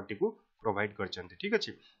से अवार्ड को प्रोवाइड करचंती ठीक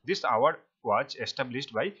अछि this award was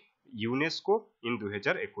established by UNESCO in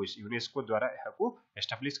 2021 UNESCO द्वारा एहाकू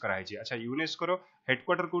एस्टैब्लिश कराई छी अच्छा यूनेस्को रो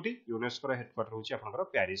हेडक्वार्टर कोठी यूनेस्को रो हेडक्वार्टर होची आपनकर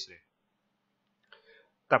पेरिस रे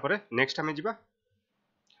तापरे नेक्स्ट हमें जिबा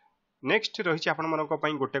नेक्स्ट रही आपण मनक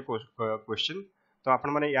पई गोटे क्वेश्चन तो आपण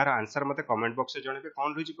माने यार आंसर मते कमेंट बॉक्स में जणेबे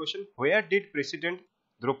कोन रही question where did president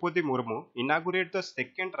Draupadi Murmu inaugurate the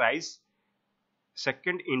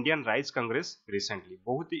second Indian rice Congress recently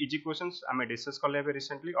बहुत इजी क्वेश्चंस आमे डिस्कस करले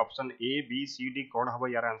recently option A B C D कोन हबो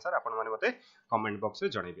यार आंसर आपण माने मते कमेंट बॉक्स में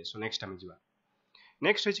जणेबे सो नेक्स्ट हम जिबा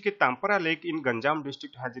नेक्स्ट है कि तांपरा lake in Ganjam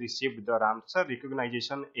district has received the Ramsar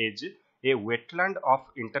recognition as a wetland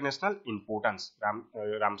of international importance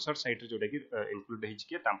Ramsar site जोटा कि इंक्लूड है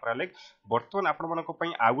कि तांपरा लेक बर्तमान आपण मानक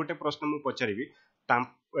पई आ गोटे प्रश्न मु पचारिबी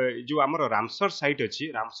जो हमर रामसर साइट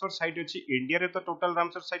अछि इंडिया रे तो टोटल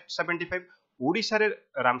रामसर साइट 75 ओडिसा रे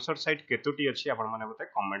रामसर साइट केतोटी अछि आपण माने मते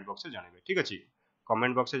कमेंट बॉक्स में जणेबे ठीक अछि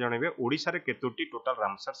कमेंट बॉक्स में जणेबे ओडिसा रे केतोटी टोटल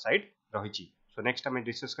रामसर साइट रहिछि सो नेक्स्ट हम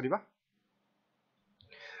डिस्कस करिबा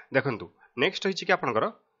देखंतु नेक्स्ट है कि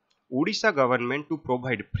आपनकर Odisha government to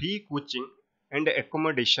provide free coaching and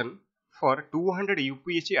accommodation for 200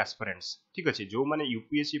 UPSC aspirants ठीक अछि जो माने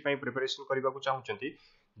यूपीएससी पई प्रिपरेशन करबा को चाहउचंती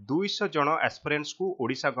 200 जण एस्पिरेंट्स को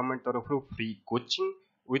ओडिशा गवर्नमेंट तरफ फ्री कोचिंग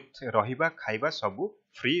विथ रहिबा खाइबा सब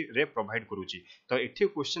फ्री रे प्रोवाइड करूची तो एठी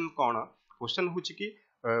क्वेश्चन होची कि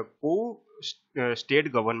को स्टेट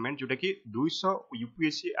गवर्नमेंट जोटा कि 200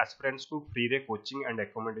 यूपीएससी एस्पिरेंट्स को फ्री रे कोचिंग एंड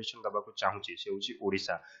एकोमोडेशन दबा को चाहूची से होची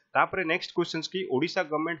ओडिशा तापरे नेक्स्ट क्वेश्चंस की ओडिशा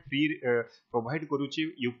गवर्नमेंट फ्री प्रोवाइड करूची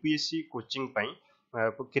यूपीएससी कोचिंग पई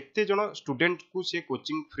केते जण स्टूडेंट को से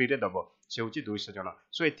कोचिंग फ्री रे दबो से होची 200 जण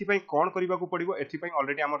सो एथि पई कोन करबा को पड़िबो एथि पई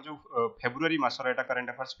ऑलरेडी हमर जो फेब्रुअरी मासर एटा करंट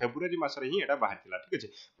अफेयर्स फेब्रुअरी मासर ही एटा बाहर थिला ठीक अछि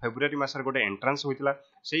फेब्रुअरी मासर गोटे एंट्रेंस होइतिला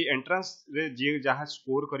सेही एंट्रेंस रे जे जहा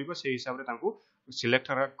स्कोर करबो से हिसाब रे तांको सिलेक्ट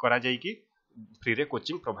करा जाई कि फ्री रे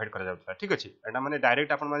कोचिंग प्रोवाइड करा जाउतला ठीक अछि एटा माने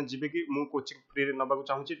डायरेक्ट आपण माने जिबे कि मु कोचिंग फ्री रे नबाकू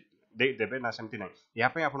चाहूची दे देबे ना सेमती नै या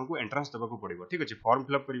पे आपन को एंट्रेंस देबाकू पड़िबो ठीक अछि फॉर्म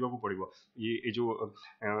फिल अप करिबाकू पड़िबो ये जो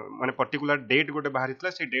माने पर्टिकुलर डेट गोटे बाहरितला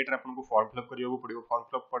से डेट रे आपन को form fill up करिबाकू पड़िबो form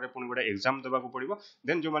fill up परे पुन गोटे एग्जाम देबाकू पड़िबो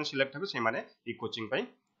देन जो माने सिलेक्ट हेबे से माने ई कोचिंग पई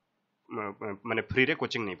माने फ्री रे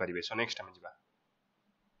कोचिंग नै परिबे सो नेक्स्ट हम जिबा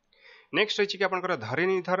नेक्स्ट रही कि आपनकर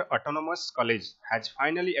Dharanidhar autonomous college has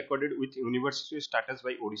finally accorded with university status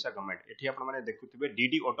bye Odisha government एठी आपन माने देखुथिबे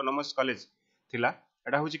डीडी ऑटोनोमस कॉलेज थिला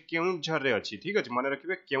एटा होची केउझर रे अछि ठीक अछि माने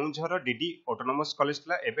रखिबे केउझर डीडी ऑटोनोमस कॉलेज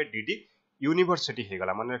थिला एबे डीडी यूनिवर्सिटी हे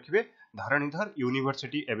गला माने रखिबे धरणीधर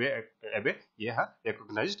यूनिवर्सिटी एबे एबे यहा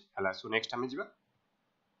रिकॉग्नाइज्ड हला सो नेक्स्ट हम जिबा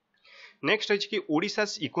नेक्स्ट रही कि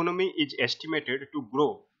Odisha's economy is estimated to grow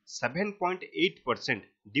 7.8%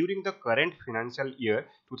 during the current financial year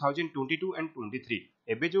 2022 and 23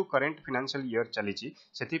 एबे जो current financial year चली छी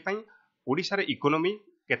सेति पई ओडिसा रे इकोनॉमी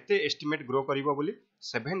केते एस्टिमेट ग्रो करिवो बोली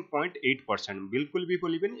 7.8% बिल्कुल भी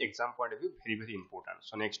बोलिबेनी exam point of view very very important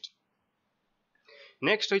so next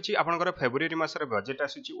रही आपनकर फेब्रुअरी मासरे बजेट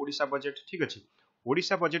आसी ओडिसा बजेट ठीक अछि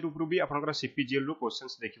ओडिसा बजेट ऊपर भी आपनकर सीपीजीएल रो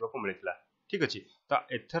क्वेश्चंस देखिबा को मिलथिला ठीक अछि त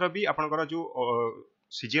एथर भी आपनकर जो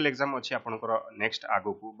सीजीएल एग्जाम अछि आपनकर नेक्स्ट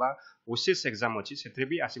आगो को बा ओसीएस एग्जाम अछि सेथरे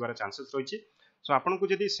भी आसीबार चांसेस रहिछि सो आपन को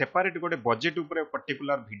जदी सेपरेट गोटे बजेट ऊपर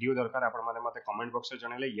पर्टिकुलर वीडियो दरकार आपन माने मते कमेंट बॉक्स रे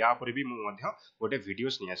जणैले या पर भी मु मध्य गोटे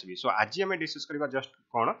वीडियोस नि आसीबी सो आज हमें डिस्कस करबा जस्ट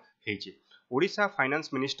कोन हेछि ओडिसा फाइनेंस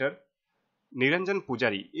मिनिस्टर निरंजन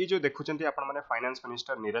पुजारी ये जो देखुचंती आपन माने फाइनेंस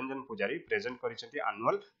मिनिस्टर निरंजन पुजारी प्रेजेंट करिसंती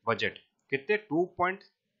एनुअल बजेट केते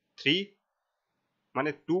 2.3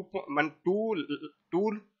 माने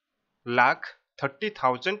 2 lakh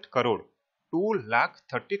 30,000 crore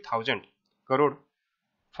 2,30,000 crore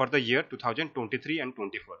for the year 2023 and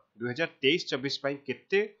 24 2023-24 पई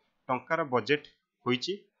केते टंकार बजेट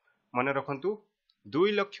होईची माने रखंतु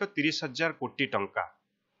 2,30,000 कोटी टंका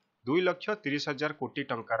 2,30,000 कोटी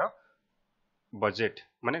टंकार बजेट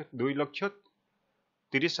माने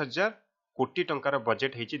 2,30,000 कोटी टंकार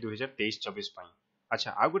बजेट हेची 2023-24 पई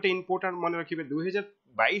अच्छा आ गोटे इंपोर्टेंट मन रखिबे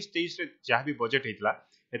 2022-23 रे जहा भी बजेट हेतला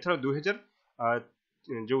एथरो 2000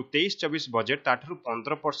 जो 23-24 बजेट ताठरु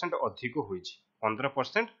 15% अधिक होईची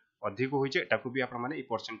 15% अधिक होईची एटाकू भी आपण माने ई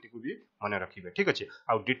परसेंट को भी माने रखिबे ठीक अछि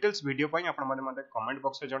आ डिटेल्स वीडियो पई आपण माने मते कमेंट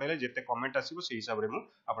बॉक्स रे जणैले जेते कमेंट आसीबो से हिसाब रे मु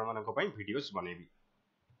आपण माने को पई वीडियोस बनेबी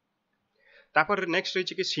तापर नेक्स्ट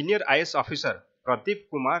रही कि senior IAS officer Pradeep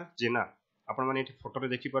Kumar जेना आपण माने एठी फोटो रे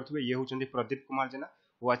देखि परथबे ये होचंदी प्रदीप कुमार जेना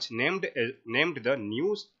was named the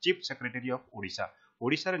new chief secretary of Odisha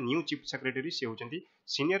Odisha रे न्यू चीफ सेक्रेटरी से होचंती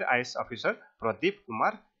senior IAS officer Pradeep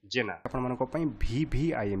Kumar जेना आपण मानको पई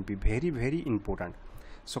VVIMP वेरी वेरी इंपोर्टेंट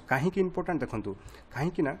सो काहे कि इंपोर्टेंट देखंतु काहे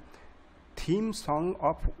कि ना theme song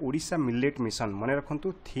of Odisha millet mission मने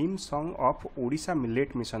रखंतु theme song of Odisha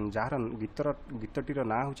millet mission jar गीतटीर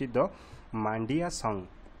ना होची द मांडिया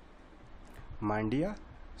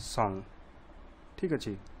सॉन्ग ठीक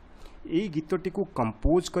अछि एई गीतटी को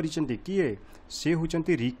कंपोज करिसेंती किए से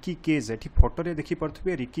होचंती रिकी केज एठी फोटो रे देखि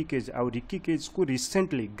परथबे रिकी केज आ रिकी केज को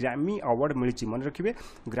रिसेंटली ग्रैमी अवार्ड मिलिची मन रखिबे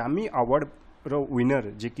ग्रैमी अवार्ड रो विनर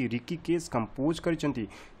जे कि Ricky cage compose करिसेंती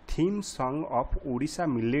theme song of Odisha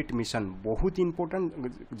millet mission बहुत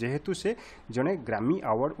इंपोर्टेंट जेहेतु से जने Grammy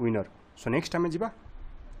award winner so next हमें जिबा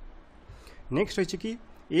नेक्स्ट रही कि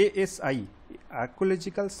ASI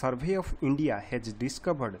Archaeological Survey of India has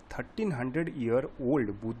discovered 1300 year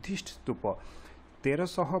old Buddhist स्तूप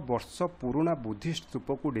 1300 वर्ष पुराना बुद्धिस्ट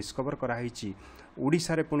स्तूप को डिस्कवर कराई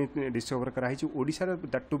ओडिशा रे पुनी डिस्कवर कराई ओडिशा रे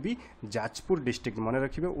that to be Jajpur district मन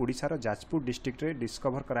रखिबे ओडिशा रो जाजपुर डिस्ट्रिक्ट रे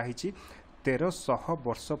डिस्कवर कराई 1300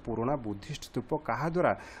 वर्ष पुराना बुद्धिस्ट स्तूप कहा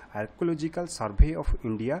द्वारा आर्कियोलॉजिकल सर्वे ऑफ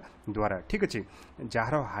इंडिया द्वारा ठीक अछि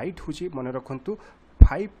जार हाइट होची मन रखंतु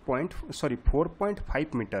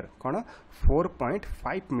 4.5 मीटर कौन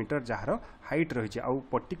 4.5 मीटर जार हाइट रही है आउ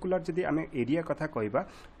पर्टिकुलर जदि आम एरिया कथा कहबा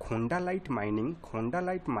खोंडालाइट माइनिंग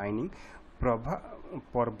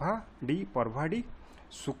परभाडी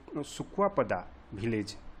सुकुआपदा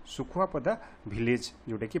विलेज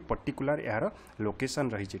जोटा कि पर्टिकुलर यार लोकेशन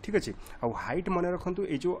रही ठीक अच्छे आउ हाइट मन रखु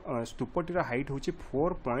ये जो स्तूपटीर हाइट हूँ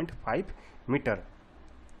 4.5 मीटर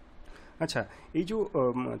अच्छा ये जो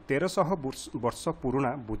 1300 वर्ष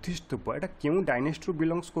पुराना बुद्धिस्ट स्तूप एटा क्यों डायनेस्टी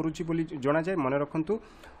बिलोंग्स करुच्ची बोली जना जाए मन रखु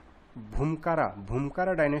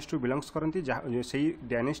भूमकारा डायनेस्टी बिलोंग्स करती से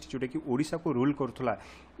डायनेस्टी जोटा कि ओडिशा को rule करुला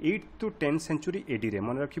 8th to 10th century AD रे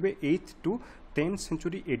मन रखिबे 8th to 10th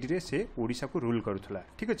century AD रे से ओडिशा को रूल करुला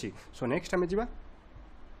ठीक अच्छे सो नेक्स्ट आम जा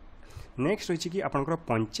नेक्स्ट रही कि आपंकर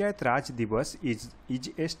पंचायत राज दिवस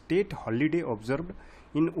is a state holiday observed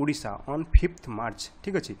in Odisha on 5th मार्च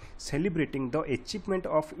ठीक अच्छे celebrating the achievement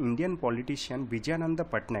of Indian politician Vijayanand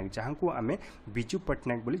Patnaik जहाँ को आम विजु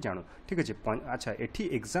पट्टनायक बोली जानू ठीक अच्छे। अच्छा एठी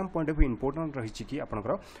एग्जाम पॉइंट ऑफ इंपोर्टेंट रही कि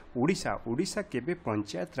आपंकर ओडिशा ओडिशा केबे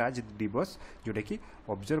पंचायत राज दिवस जोटा कि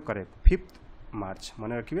ऑब्जर्व करे 5th मार्च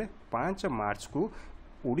मन रखिए 5 मार्च को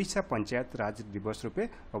ओडिशा पंचायत राज दिवस रूपे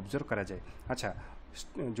ऑब्जर्व करा जाए। अच्छा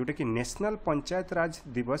जोटा कि नेशनल पंचायत राज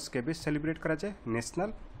दिवस केबे सेलिब्रेट करा जाए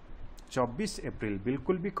नेशनल 24 एप्रिल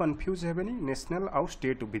बिल्कुल भी कन्फ्यूज हेबेनी नेशनल आउ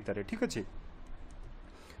स्टेट भितर ठीक अच्छे।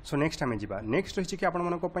 सो नेक्स्ट आम जा नेक्स्ट रही कि आपण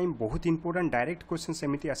मानी बहुत इंपोर्टेंट डायरेक्ट क्वेश्चन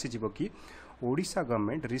सेमती आसीज कि ओडिशा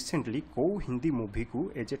गवर्नमेंट रिसेंटली कौ हिंदी मूवी को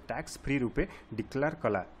as a tax free RuPay declare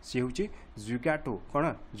कला सी हूँ जुगाटो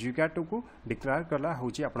कौन जुगाटो को डिक्लेयर कला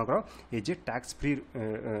हूँ आपंकर as a tax free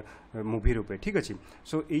movie रूपे ठीक अच्छे।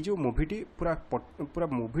 सो ये जो मूवीटी पूरा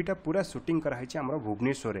मूवीटा पूरा शूटिंग कराई आम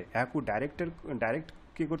भुवनेश्वर यहाँ डायरेक्ट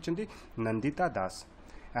किए कर नंदिता दास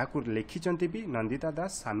यहाँ लिखिं भी नंदिता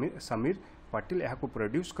दास समीर पाटिल यहाँ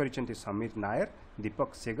produce करिसेंती Sameer Nair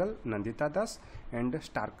Deepak Sehgal Nandita Das and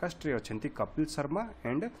star cast रे अछंती कपिल शर्मा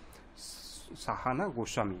एंड साहाना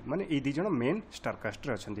गोस्वामी माने ये दी जन मेन स्टारकास्ट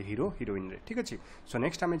रे अछंती हीरो हीरोइन रे ठीक अच्छे। सो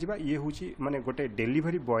नेक्स्ट आम जा ये हूँ माने गोटे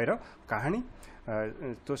डेलीवरी बॉय रो कहानी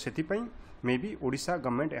तो सेति पई मे बी ओडिशा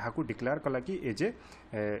गवर्नमेंट यहाँ डिक्लेयर कला कि as a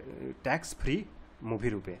tax free movie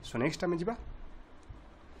RuPay. So next आम जा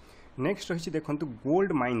नेक्स्ट रही देखो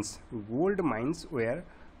gold mines where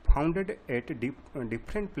founded at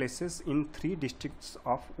different places in 3 districts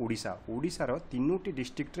of Odisha Odisha row 3टी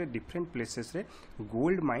district रे डिफरेंट प्लेसेस रे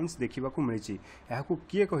गोल्ड माइन्स देखा मिली यहाँ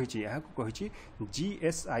किए कही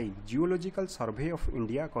GSI geological survey of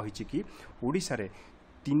India कही कि ओडिशा रे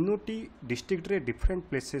 3टी डिस्ट्रिक्ट रे डिफरेंट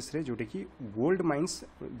प्लेसेस रे जोटे कि गोल्ड माइन्स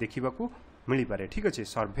देखा मिल पारे ठीक अच्छे।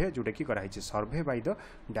 सर्वे जोटा कि कराई सर्वे by the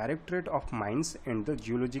directorate of mines and the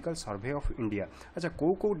geological survey of India. अच्छा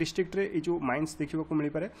को डिस्ट्रिक्ट रे जो माइन्स देखा मिल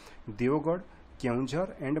पारे देवगढ़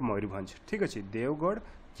केउंझर एंड मयूरभंज ठीक अच्छे देवगढ़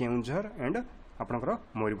केउंझर एंड आपणकर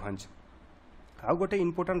मयूरभंज। आउ गोटे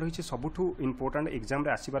इंपोर्टेंट रही सबुठू इंपोर्टेंट एग्जाम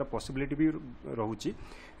रे आसीबार पॉसिबिलिटी भी रोची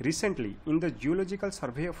recently in the geological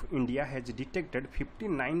survey of India has detected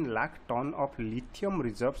 59 lakh ton of lithium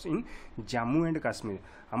reserves in Jammu and Kashmir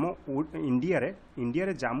आम इंडिया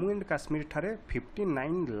रे जम्मू एंड काश्मीर ठारे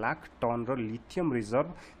 59 लाख टन रो लिथियम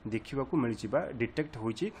रिजर्व देखा मिली डिटेक्ट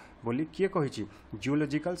होइछि बोली किए कही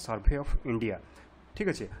जियोलॉजिकल सर्वे ऑफ इंडिया ठीक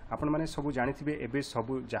अच्छे। आपण मैंने सब जानी एबे सब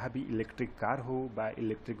जहाँ भी इलेक्ट्रिक कार हो बा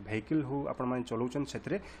इलेक्ट्रिक व्हीकल हो आपण मैंने चलाउछन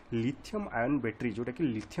सेतरे लिथियम आयन बैटेरी जोटा कि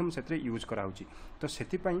लिथियम सेतरे यूज कराउछि तो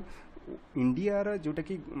सेतिपई इंडिया रा जोटा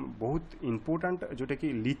कि बहुत इंपोर्टेंट जोटा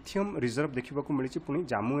कि लिथियम रिजर्व देखा मिली पुणी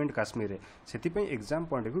जम्मू एंड काश्मीर रे सेतिपई exam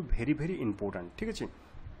point of view very very important ठीक अच्छे।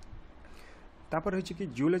 तापर रही कि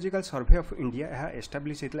जियोलॉजिकल सर्वे ऑफ इंडिया यह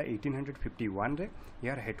एस्टाब्लीश होता 1851 रे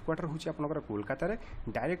यार हेडक्वार्टर हूँ आपंकर कोलकाता रे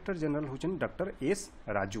डायरेक्टर जनरल हूँ doctor S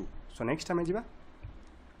Raju. So next आम जा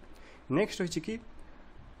नेक्स्ट रही कि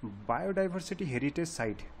बायोडायवर्सिटी हेरिटेज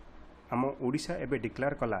साइट आम ओडिशा एबे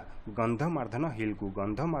डिक्लेयर कला गंधमार्दन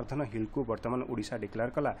हिल को बर्तमान ओडिशा डिक्लेयर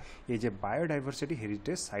कला ये जे बायोडायवर्सिटी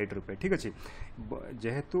हेरिटेज साइट रूपे ठीक अच्छे।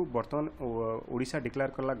 जेहेतु बर्तमान ओडिशा डिक्लेयर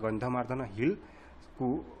कला गंधमार्दन हिल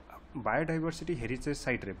को बायोडायवर्सिटी हेरिटेज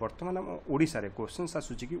साइट रे बर्तमान आम ओडिशा रे क्वेश्चन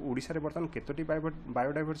आसूची कि ओडिशा रे बर्तमान केतोटी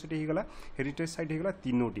बायोडायवर्सिटी हिगला हेरिटेज साइट हिगला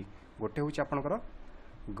 3टी गोटे हूँ आपणकर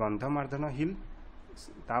गंधमार्दन हिल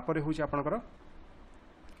तापर हूँ आपणकर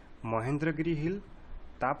महेंद्रगिरी हिल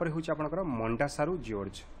तापर हूँ आपणकर मंडासारू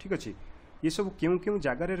जॉर्ज ठीक अच्छे। ये सब क्यों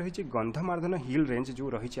जगार रही गंधमार्दन हिल रेंज जो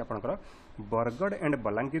रही आपणकर बरगढ़ एंड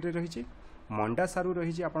बलांगीर रे रही मंडासारू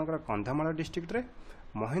रही आपणकर कंधमाल डिस्ट्रिक्ट रे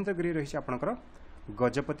महेंद्रगिरी रही आपणकर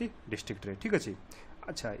गजपति डिस्ट्रिक्ट रे ठीक अच्छे।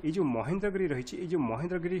 अच्छा ये जो महेंद्रगिरी रही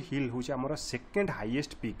महेंद्रगिरी हिल हूँ आमर second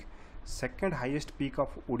highest peak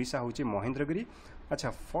of Odisha हूँ महेंद्रगिरी। अच्छा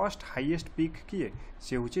फर्स्ट हाईएस्ट पीक किए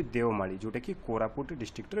सी हूँ देवमाली जोटा कि कोरापुट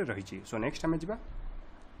डिस्ट्रिक्ट रे रही। सो नेक्स्ट आम जा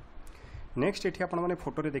नेक्स्ट ये आपने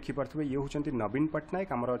फोटो रे देखी पार्थे ये हूँ नवीन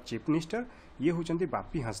पट्टनायक आमर चीफ मिनिस्टर ये हूँ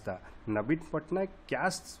बापी हंसदा नवीन पट्टनायक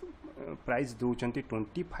कैश प्राइज दौरान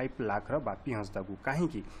 25 लाख बापी हंसदा को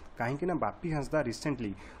कहीं ना बापी हंसदा रिसेंटली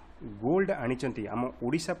गोल्ड आनी आम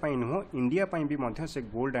ओडिशा नुह इंडिया भी मध्य से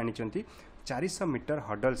गोल्ड आनी 400 मीटर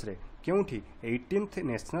हडल्स रे क्योंठी 18th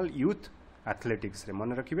नेशनल यूथ एथलेटिक्स रे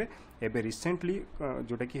मन रखिए एबे रिसेंटली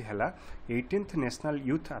जोटा कि है 18th नेशनल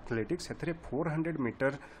यूथ एथलेटिक्स से 400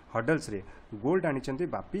 मीटर हडल्स रे गोल्ड आनी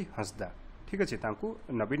बापी हंसदा ठीक अच्छे।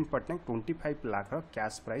 नवीन पट्टनायक 25 लाख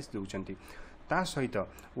कैश प्राइज दौरान ता सहित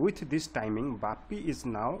with this timing Bapi is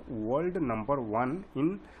now world number 1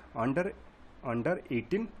 in under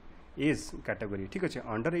 18 age category ठीक अच्छे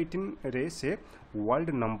अंडर 18 रे से वर्ल्ड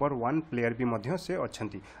नंबर 1 प्लेयर भी मध्य से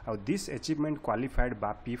अच्छी आ this achievement qualified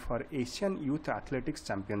Bapi for Asian youth athletics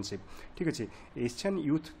championship ठीक अच्छे एशियन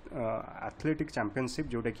यूथ एथलेटिक्स चैंपियनशिप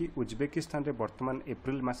जोटा कि उज्बेकिस्तान रे वर्तमान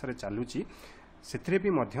एप्रिल मासरे चालुची से भी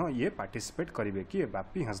मध्य ये पार्टिसिपेट करेंगे कि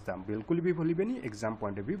बापी हंसदा बिल्कुल भी भूलिबेनी exam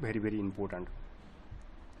point of view very very important.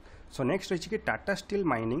 So next रही कि Tata steel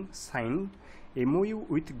mining sign MOU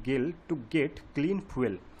with Gayle to get clean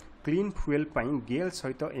fuel गेल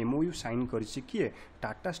सहित एमओयू साइन करिछि किए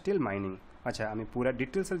टाटा स्टील माइनिंग। अच्छा आम पूरा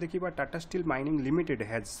डिटेल्स देखा Tata steel mining limited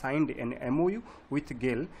has signed an MOU with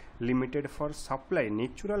Gayle limited for supply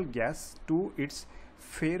natural gas to it's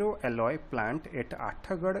ferro alloy plant at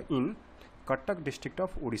Athgarh in Cuttack district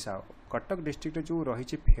of Odisha. Cuttack district जो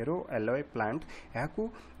रही फेरो alloy plant यहाँ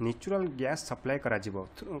natural gas supply करा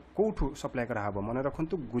कौटू supply करा मन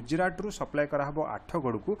रखु गुजरात रू supply करा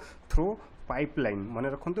आठगढ़ को थ्रो पाइपलाइन मन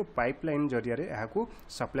रखु पाइपलाइन जरिया यहाँ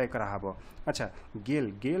सप्लाई करा। अच्छा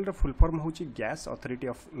गेल रो फुल फॉर्म हूँ gas authority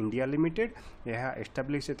of India limited यह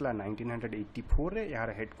एस्टाब्लिश होता 1984 रे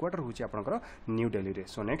यार हेडक्वार्टर हूँ आपंकर न्यू दिल्ली रे।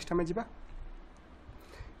 सो नेक्स्ट आम जा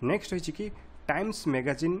नेक्स्ट रही कि टाइम्स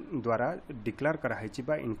मैगजीन द्वारा डिक्लेयर कराई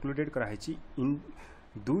बा इंक्लूडेड कराई इन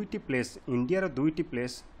दुईटी प्लेस इंडिया दुईटी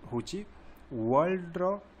प्लेस हूँ वर्ल्ड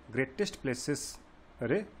रो ग्रेटेस्ट प्लेसेस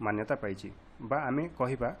रे मान्यता पाई बा आमे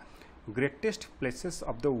कहिबा greatest places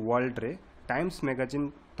of the world रे टाइम्स मैगजीन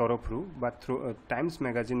तरफ बा थ्रू टाइम्स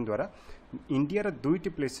मैगजीन द्वारा इंडिया दुईटी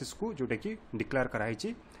प्लेसेस को जोटा कि डिक्लेयर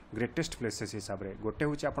कराई ग्रेटेस्ट प्लेसेस हिसाब से गोटे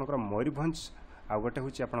हूँ आपंकर मयूरभंज आ गोटे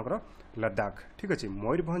हूँ आपंकर लद्दाख ठीक अच्छे।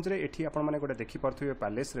 मयूरभंज रे एठी आपण माने गोटे देखिपे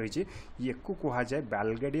पैलेस रही ये कह जाए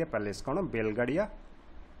बेलगाड़िया पैलेस कौन बेलगाड़िया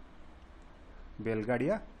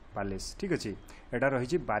पैलेस ठीक अच्छे एटा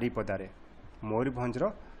रही बारीपदारे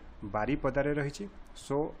मयूरभंजर बारीपदारे रही।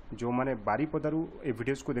 सो जो माने बारीपदारू ए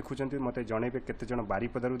वीडियोस को देखुचंती मते जणेबे केते जण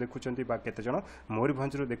बारीपदारू देखुचंती बा केते जण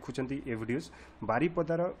मयूरभंजरू देखुचंती ए वीडियोस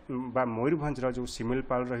बारीपदार बा मयूरभंजर जो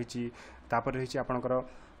सिमिलपाल रही तापर रही आपनकर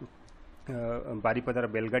बारीपदार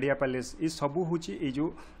बेलगाड़िया पैलेस ये सबू हूँ जो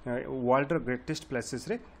वर्ल्ड ग्रेटेस्ट प्लेसेस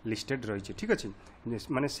रे लिस्टेड रही ठीक अच्छे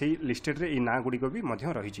माने से लिस्टेड रे ना गुड़िक भी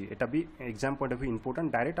रही एटा भी exam point of view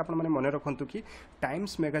important direct आप मन रखु कि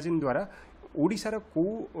टाइम्स मैगजीन द्वारा ओडिशार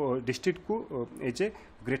को डिस्ट्रिक्ट को as a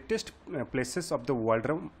greatest places of the world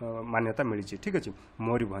रो मान्यता मिली ठीक अच्छे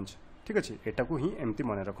मयूरभंज ठीक अच्छे एटा को ही एमती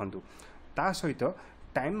मन रखु। ता सहित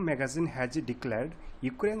time magazine has declared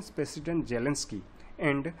Ukraine president Zelensky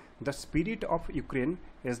and the spirit of Ukraine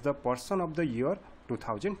is the person of the year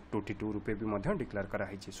 2022 रूपे भी मध्य डिक्लेयर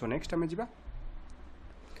कराई। सो नेक्स्ट आम जा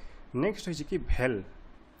नेक्स्ट है कि भेल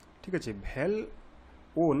ठीक अच्छे भेल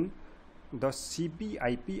ओन द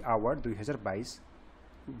CBIP अवार्ड 2022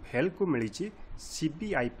 भेल को मिली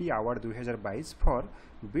CBIP award 2022 for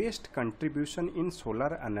best contribution in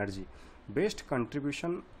solar energy best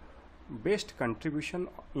contribution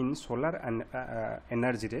in solar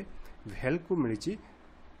energy रे भेल को मिली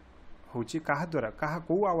हूँ क्या द्वारा क्या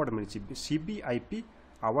कौ award milli CBIP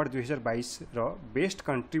award 2022 row best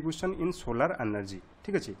contribution in solar energy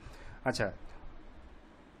ठीक अच्छे। अच्छा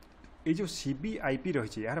ये जो CBIP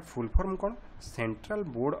रही यार फुल फॉर्म कौन central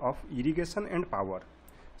board of irrigation and power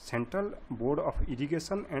central board of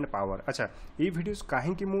irrigation and power. अच्छा ये वीडियोस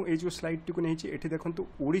कहीं मुझे जो स्लाइड टी को नहीं ये देखो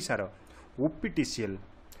ओडिशार OPTCL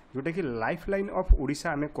जोटा कि लाइफ लाइन ऑफ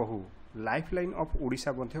ओडिशा आमे कहू लाइफ लाइन ऑफ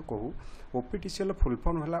ओडिशा कहू OPTCL फुल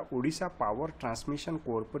फॉर्म है Odisha power transmission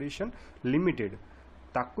corporation limited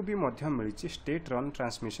ताकू भी मध्य मिली स्टेट रन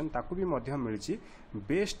ट्रांसमिशन ताकू भी मध्य मिली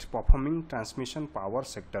best performing transmission power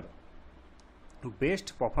sector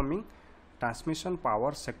best performing transmission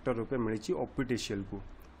power sector रूपे मिली OPTCL को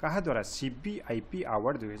क्या द्वारा CBIP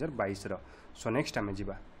अवार्ड 2022 रो। सो नेक्स्ट आम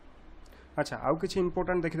जा अच्छा आउ कि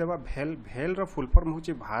इंपोर्टेंट देखीदेवा भेल रो फुल फॉर्म हूँ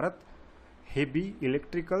भारत हेवी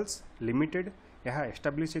इलेक्ट्रिकल्स लिमिटेड यह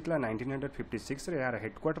एस्टाब्लिश होता 1956 रे यार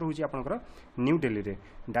हेडक्वार्टर हूँ आपंकर न्यू दिल्ली रे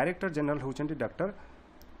डायरेक्टर जनरल होती डॉक्टर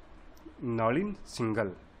नलिन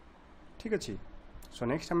सिंगल ठीक अच्छे। सो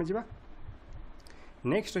नेक्स्ट आम जा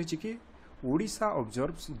नेक्स्ट रही कि Odisha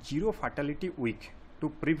observes zero fatality week to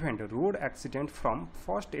prevent road accident from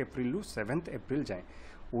 1 April to 7 April जाए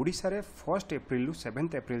ओडिशा रे 1 एप्रिल टू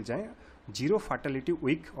 7 एप्रिल जाए जीरो फैटालिटी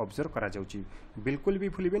वीक ऑब्जर्व करा जाउची बिल्कुल भी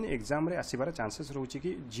भूलिबेनी एग्जाम रे आसीबार चांसेस रोची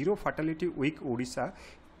कि जीरो फैटालिटी वीक ओडिशा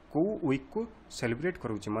को वीक को सेलिब्रेट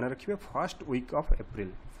करूची मन रखिबे first week of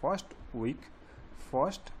April first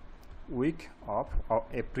week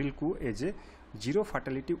of April को as a zero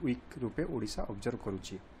fatality week RuPay Odisha observe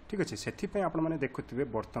करूची ठीक अच्छे से आपने देखुवे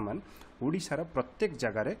बर्तमान ओडिशार प्रत्येक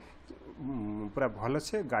जगार पूरा भल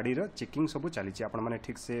से गाड़ी चेकिंग सब चली आपने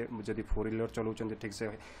ठीक से जदि 4 व्हीलर चलाउछन्ति ठीक से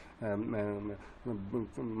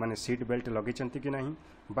माने सीट बेल्ट लगे कि नहीं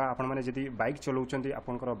बा आपण मैंने जदि बाइक चलाउछन्ति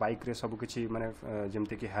आपनकर बाइक रे सब किछि माने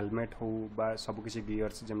जेमति कि हेलमेट हो बा सब किछि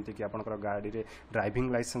गियर्स जेमति कि आपनकर गाड़ी रे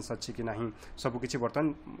ड्राइविंग लाइसेंस अछि कि नहीं सब किछि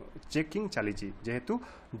बर्तन चेकिंग चली जेहेतु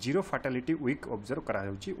जीरो फाटालिटी वीक ऑब्जर्व करा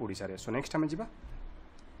होछि ओडिसा रे। सो नेक्स्ट हम जिबा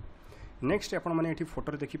नेक्स्ट आपण माने एठी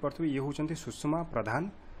फोटो रे देखि परथु ये होचन्ति सुषमा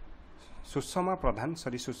प्रधान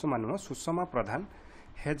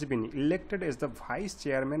has been elected as the vice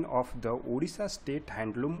chairman of the Odisha State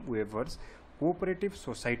Handloom Weavers Cooperative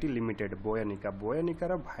Society Limited बोयानिका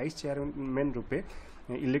रा भाइस चेयरमैन रूपे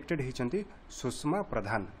इलेक्टेड होती सुषमा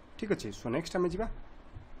प्रधान। ठीक अच्छे सो नेक्स्ट आम जा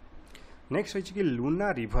नेक्स्ट होची कि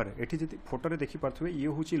लुना रिवर एठी जति फोटो रे देखि परथुवे ये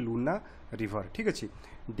होची लुना रिवर। ठीक अच्छे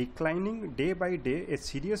declining day by day a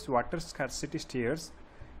serious water scarcity stairs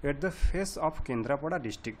at the face of Kendrapara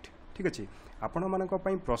district. ठीक अच्छे आपण मानक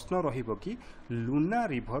पई प्रश्न रहिबो कि लुना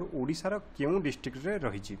रिवर ओडिशार केउं डिस्ट्रिक्ट रे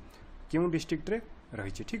रहिछि केउं डिस्ट्रिक्ट रे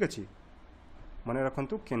रहिछि। ठीक अच्छे मन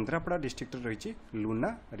रखंतु केन्द्रापड़ा डिस्ट्रिक्ट रे रहिछि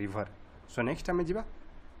लुना रिवर। सो नेक्स्ट आमे जिबा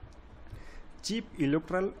chief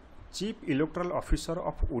electoral officer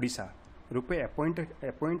of Odisha RuPay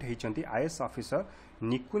appoint होइचंती IAS officer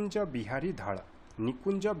निकुंज बिहारी धाड़।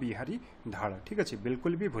 ठीक अच्छे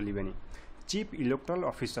बिल्कुल भी भूलिबेनी chief electoral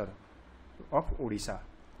officer of Odisha.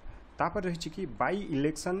 तापर रही कि by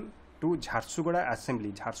election to Jharsuguda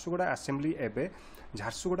assembly एबे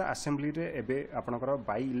झारसुगुड़ा आसेम्बली रे एबे आपनकर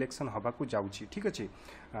बाई इलेक्शन हबाकू जाउची। ठीक अच्छे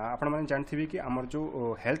आपण माने जानथिबे कि हमर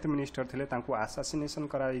जो हेल्थ मिनिस्टर थिले तांको असासिनेशन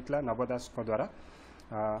करा जाइतला नव दास को द्वारा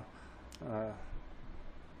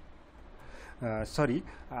सॉरी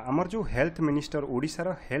हमर जो हेल्थ मिनिस्टर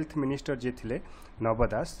ओडिशार हेल्थ मिनिस्टर जे थिले नव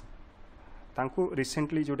दास तांको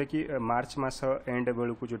रिसेंटली जोटा कि मार्च मास एंड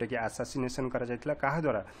बेलू को जोटा कि आसासिनेशन करा जाइतला कहा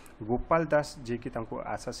द्वारा गोपाल दास जे कि तांको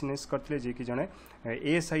आसासिनेस करथिले जे कि जने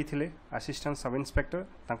एएसआई थिले असिस्टेंट सब इंस्पेक्टर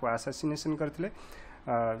तांको आसासिनेशन करथिले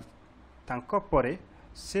तांको परे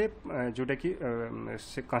से जोटा कि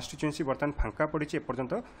से कन्स्टिट्युएंसी बर्तमान फांका पड़ी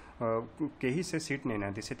एपर्यंत कहीं से सीट नहीं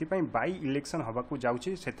ना से बाई इलेक्शन हवाकू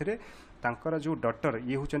जाउची सेथिरे तांकर जो डॉटर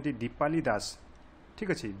ये होचंती दीपाली दास।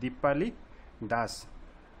 ठीक अच्छे दीपाली दास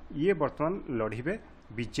ये बर्तमान लड़िबे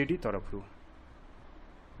बीजेडी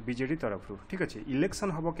तरफ। ठीक अच्छे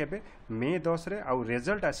इलेक्शन हम केबे मे 10 रे आउ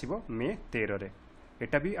रिजल्ट आसीबो मे 13 रे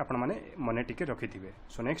एटा भी आपण माने मने टिके रखिथिबे।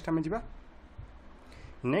 सो नेक्स्ट आमे जिबा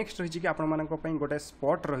नेक्स्ट रही कि आपण मानक पई गोटे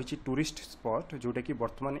स्पॉट रही टूरिस्ट स्पॉट जोटा कि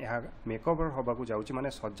बर्तमान यह मेकओवर होबाकू जाउची माने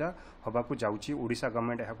सजा होबाकू जाउची ओडिशा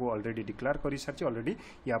गवर्नमेंट यहाकू ऑलरेडी डिक्लेयर कर सारी ऑलरेडी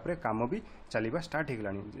या पर काम भी चलवा स्टार्ट हो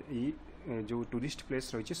गलानी। जो टूरिस्ट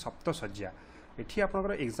प्लेस रही सप्तशଯ୍ୟା एठी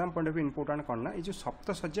आपनकर exam point of view important करना ये जो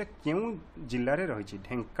सप्तशଯ୍ୟା केउं जिल्ला रे रही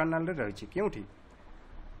ढेंकानाल रे रही केउठी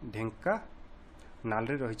ढेंकानाल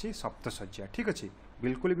रे रही सप्तशଯ୍ୟା। ठीक अच्छे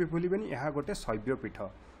बिल्कुल भी भूलिबेनी यह गोटे शैवपीठ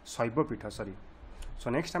सॉरी। सो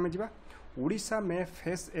नेक्स्ट आमे जिबा ओडिशा में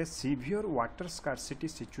face A severe water scarcity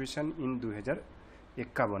situation in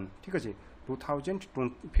 2051। ठीक अच्छे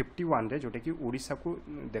 2051 रे जोटा कि ओडिशा को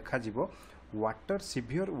देखा जिवो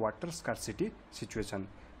सीवियर वाटर स्कार्सिटी सिचुएशन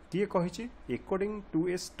किए कहिछि according to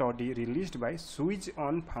A study released by switch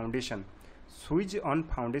on foundation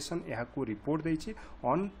यह को रिपोर्ट देछि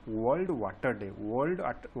ऑन वर्ल्ड वाटर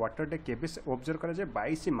डे केबे ऑब्जर्व करा जाय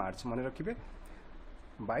 22 मार्च मन रखिबे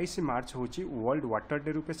 22 मार्च होची वर्ल्ड वाटर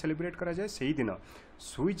डे रूपे सेलिब्रेट करा जाए सही दिन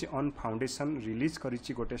स्विच ऑन फाउंडेशन रिलीज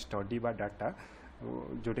करिछि गोटे स्टडी बा डाटा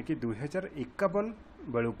जोटा कि 2051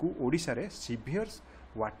 बेलू को ओडिशा रे सीवियर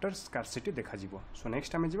वाटर स्कार्सिटी देखा जिवो। सो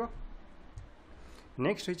नेक्स्ट आमे जिवो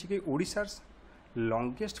नेक्स्ट होची कि Odisha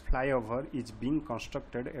longest flyover is being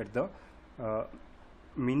constructed at the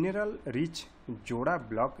mineral rich जोड़ा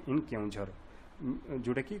ब्लॉक इन केउंझर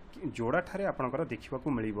जोटा कि जोड़ा ठारे आपनकर देखिबाकू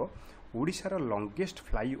मिलिबो ओडिशार लॉन्गेस्ट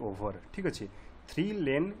फ्लाईओवर। ठीक अच्छे 3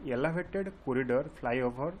 lane elevated corridor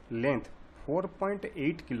flyover length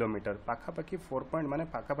 4.8 kilometre पाखापाखि 4 माने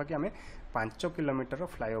पाखापाखि आमे 5 किलोमीटर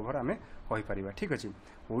फ्लाईओवर आमे कहि परिबा। ठीक अच्छे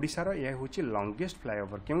ओडिशार यह होची लॉन्गेस्ट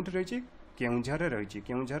फ्लाईओवर केउंठी रहिछि केउंझर रहिछि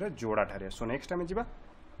केउंझर जोड़ा ठारे। सो नेक्स्ट आमे जिबा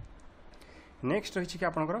नेक्स्ट रही कि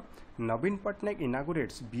आपनकर नवीन Patnaik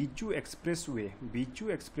इनागुरेट्स Biju express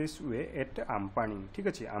way at आम्पाणी। ठीक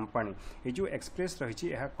अच्छे आम्पाणी ये जो एक्सप्रेस रही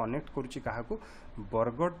है कनेक्ट करुच्ची क्या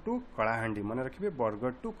बरगढ़ टू कलाहांडी मन रखिए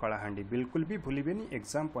बरगढ़ टू कलाहांडी बिल्कुल भी भूलिबेनी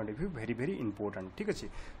exam point of view very important. ठीक अच्छे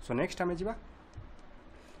सो नेक्स्ट आमे जिबा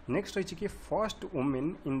नेक्स्ट रही कि first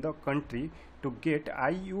women in the country to get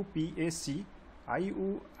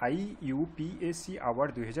IUPAC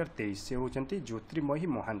award 2023 से होचंती ज्योतिर्मयी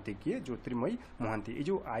महांती किए ज्योतिर्मयी महांती ये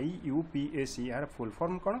जो IUPAC यार फुल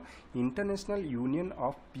फॉर्म कौन international union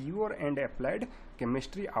of pure and applied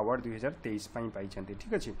chemistry award 2023 पाई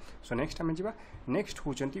ठीक अच्छे। सो नेक्स्ट आम जा नेक्स्ट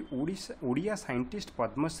होचंती ओडिया साइंटिस्ट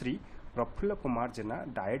पद्मश्री प्रफुल्ल कुमार जेना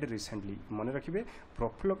डाएड रिसेंटली मन रखिए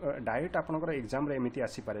प्रफुल्ल डाएट आपंकर एग्जाम रे एमती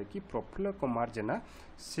आसीपे कि प्रफुल्ल कुमार जेना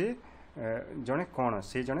से जड़े कौन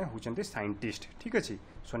से जड़े होचंती साइंटिस्ट ठीक अच्छे।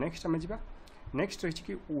 सो नेक्स्ट आम जा नेक्स्ट रही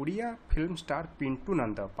कि ओडिया फिल्म स्टार पिंटू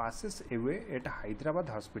नंद passes एवे eight Hyderabad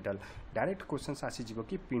hospital direct question आसीज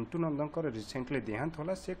कि पिंटू नंदर रिसेंटली देहांत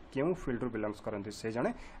होला से क्यों फील्ड बिलंग्स करते से जड़े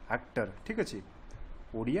एक्टर ठीक अच्छे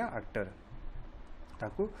ओडिया एक्टर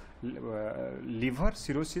ताकू लिवर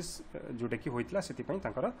सिरोसिस जोटा कि होइतला से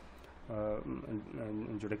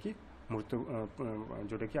जोटा कि मृत्यु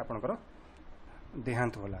जोटा कि आपणकर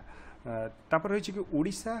देहांत होला। तापर रही कि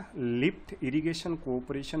Odisha lift irrigation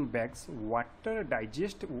cooperation bags water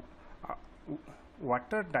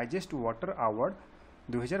digest water award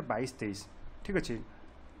 2022-23 ठीक अच्छे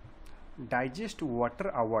डाइजेस्ट वाटर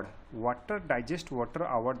अवार्ड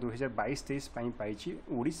 2022-23 पाई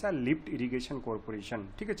ओडिशा लिफ्ट इरिगेशन कॉर्पोरेशन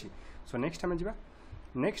ठीक अच्छे। सो नेक्स्ट आम जा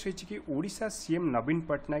नेक्स्ट रही कि Odisha CM Naveen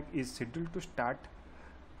Patnaik is schedule to start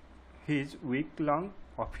his week long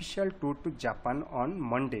official tour to Japan on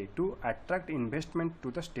Monday to attract investment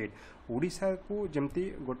to the state Odisha को जमती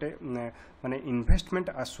गोटे माने इन्वेस्टमेंट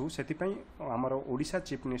आसू से आमर Odisha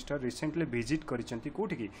chief minister recently visit करिसेंती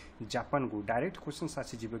कोठी की जापान को डायरेक्ट क्वेश्चन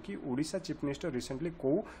आसी कि ओडिशा चीफ मिनिस्टर रिसेंटली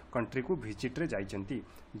को कंट्री को विजिट रे जाइचंती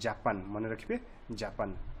जापान मन रखिए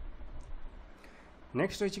जापान।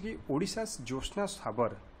 नेक्स्ट रही कि ओडिशा ज्योत्स्ना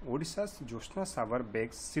सावर bag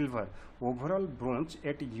silver overall bronze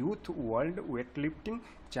eight youth world weightlifting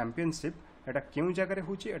championship एटा क्यों जगह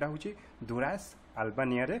होची दुरास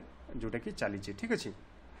अल्बानिया रे जोटा कि चली ठीक अच्छे।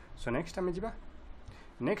 सो नेक्स्ट आम जा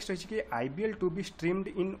नेक्स्ट रही कि IPL to be streamed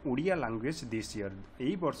in Odia language this year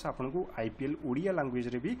यही वर्ष आपको IPL ओडिया लैंग्वेज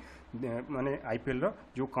रे भी माने IPL रो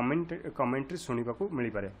जो कमेंट्री सुनिबा को मिल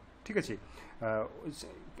पारे ठीक अच्छे।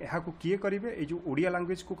 यहाँ किए करेंगे ये जो ओडिया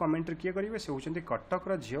लैंग्वेज को कमेंट्री किए करेंगे से होचंती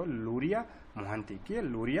कटकर झील लोरिया महांती किए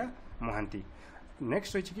लोरिया महांती।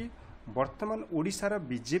 नेक्स्ट रही कि वर्तमान ओडिशार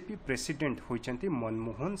बीजेपी प्रेसिडेंट होइचंती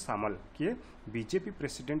मनमोहन सामल किए बीजेपी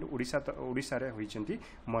प्रेसिडेंट ओडिशा रे होइचंती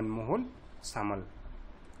मनमोहन सामल।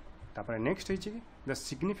 तापर नेक्स्ट रही द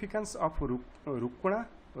सिग्निफिकेंस ऑफ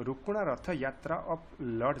रुकुणा रथ यात्रा of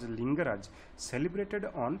Lord Lingaraj celebrated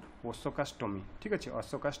on Ashokashtami ठीक अच्छे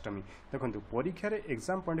अशोकाष्टमी देखो परीक्षा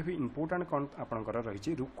एग्जाम पॉइंट भी इंपोर्टाट कौन आपंकर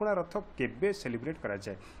रही रुकुणा रथ केबे सेलिब्रेट करा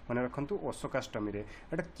जाए मन रखु अशोकाष्टमी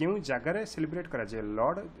एटा क्यों जगार सेलिब्रेट करा जाए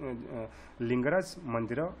लॉर्ड लिंगराज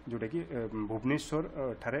मंदिर जोटा कि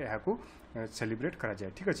भुवनेश्वर ठारे यहाँ सेलिब्रेट करा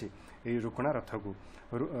जाए ठीक अच्छे ये रुकुणा रथ को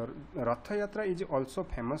रथ यात्रा इज ऑल्सो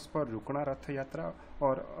फेमस फॉर रुकुणा रथ यात्रा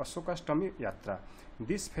और अशोकाष्टमी यात्रा।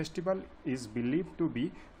 This festival is believe to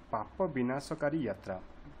be पाप विनाशकारी यात्रा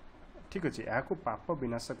ठीक अच्छे यहाँ को पाप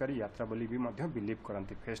विनाशकारी यात्रा बोली भी बिलीव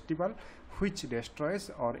करती फेस्टिवल व्हिच डेस्ट्रॉयज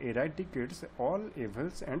और एराडिकेट्स ऑल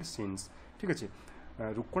एविल्स एंड सिन्स ठीक अच्छे।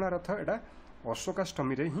 रुकुणा रथ एटा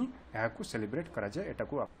अशोकाष्टमी रे ही यहाँ को सेलिब्रेट करा जाए एटा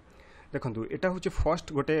को देखो एटा हूँ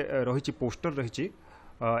फर्स्ट गोटे रही पोस्टर रही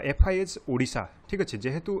FIH ओडिशा ठीक अच्छे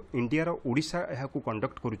जेहेतु इंडिया ओडिशा यहाँ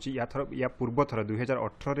कंडक्ट करुच्ची या पूर्व थर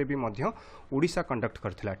 2018 भी ओडिशा कंडक्ट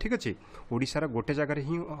करथिला ठीक अच्छे। ओडिशार गोटे जगार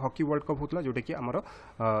ही हॉकी वर्ल्ड कप होता जोटा कि आमर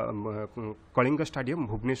कलिंग स्टाडियम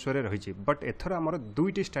भुवनेश्वर रही बट एथर आमर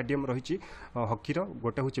दुईटी स्टाडियम रही हॉकीर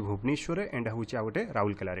गोटे हूँ भुवनेश्वर एंड हूँ आ गोटे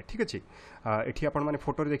राउरकेला ठीक अच्छे। ये आपण मैंने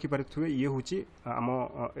फोटो देखी पारे ये हूँ आम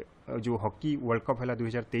जो हॉकी वर्ल्ड कप है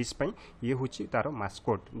 2023 ये हूँ तार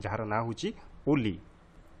मास्कोट जार ना हूँ ओली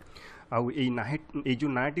ये जो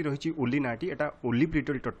नाटी रही ओली नाटी एटा ओली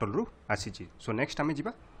ब्रिटल टोटल रू आसी। सो नेक्स्ट आम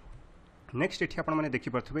जा नेक्स्ट ये आपने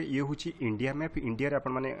देखिपे ये हूँ इंडिया मैप इंडिया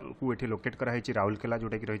आपण मैंने को ये लोकेट कराई राउरकेला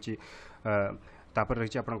जोटा कि रही तापर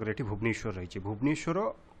रही आपंकर भुवनेश्वर रही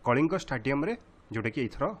भुवनेश्वर कलिंग स्टाडियम रे जोटा कि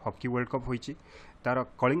एथर हॉकी वर्ल्ड कप होइछि तार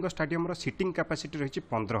कलिंग स्टाडियम सीटिंग कैपेसिटी रही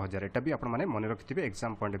 15,000 एटा भी आपने मन रखिथे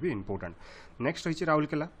एग्जाम पॉइंट भी इंपोर्टेंट। नेक्स्ट रही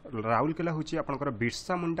राउरकेला हूँ आपंकर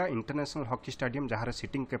Birsa Munda international hockey stadium जहाँ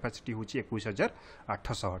सीटिंग कैपेसिटी हूँ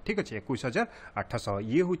 21,800 ठीक अच्छे 21,800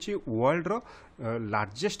 ये हूँ वर्ल्ड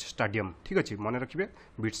लार्जेस्ट स्टाडियम ठीक अच्छे मन रखिए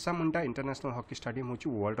Birsa Munda international hockey stadium हूँ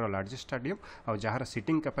वर्ल्ड लार्जेस्ट स्टाडियम और जहाँ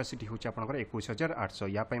सीटिंग कैपेसिटी हूँ आपंकर 21,800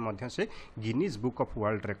 या से Guinness book of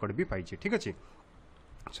world record भी पाई ठीक अच्छे।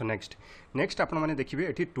 सो नेक्स्ट आपण मैंने देखिए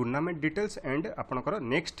ये टूर्नामेंट डिटेल्स एंड आपंकर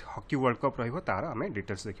नेक्स्ट हॉकी वर्ल्ड कप रही तार आम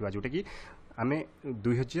डिटेल्स देखा जोटा कि आमे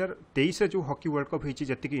 2023 रे जो हॉकी वर्ल्ड कप होईची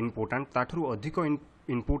जति इम्पोर्टाट ताठू अधिक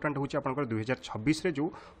इम्पोर्टाट होची आपनकर 2026 रे जो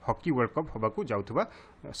हॉकी वर्ल्ड कप होबाकू जाउथबा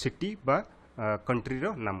सिटी बा कंट्री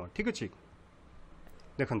रो नाम ठीक अछि।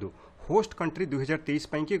 देखंतु होस्ट कंट्री 2023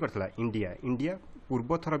 पई के करथला इंडिया। इंडिया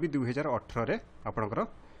पूर्व थर भी 2018 रे आपनकर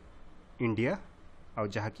इंडिया आ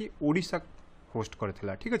जहा कि ओडिशा होस्ट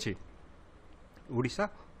करथिला ठीक अछि। ओडिशा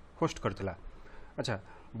होस्ट करथिला। अच्छा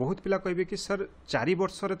बहुत पिला कहबे कि सर 4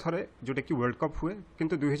 वर्ष रे थरे जोटे कि वर्ल्ड कप हुए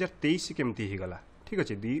किंतु 2023 केमती ही गला ठीक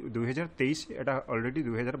अछि। 2023 एटा ऑलरेडी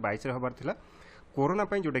 2022 रे हबार थिला कोरोना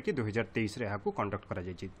पई जोटे कि 2023 रे हाकू कंडक्ट करा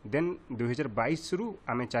जायछि। देन 2022 रु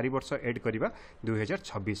आमे 4 वर्ष ऐड करिबा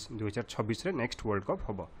 2026 रे नेक्स्ट वर्ल्ड कप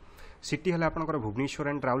होबो। सिटी हला आपनकर भुवनेश्वर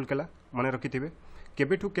एंड राउरकेला मने रखिथिबे।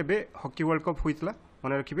 केबेठू केबे हॉकी वर्ल्ड कप होइतला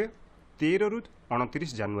मने रखिबे 13 रु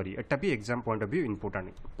 29 जनवरी। एटा भी exam point of view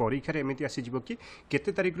important परीक्षा रे एमिति आसी जिवो कि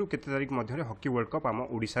केते तारीख रु केते तारीख मध्य रे हॉकी वर्ल्ड कप आम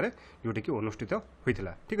ओडिसा रे जोटे कि अनुष्ठित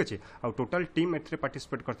होइतला ठीक अछि। आ टोटल टीम एथरे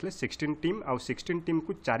पार्टिसिपेट करथले 16 टीम आ 16 टीम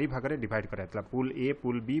को 4 भाग रे divide करायतला pool A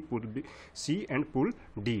pool B C and pool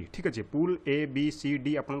D ठीक अछि। Pool A B C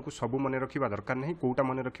D आपन को सब मने रखिबा दरकार नहीं कोटा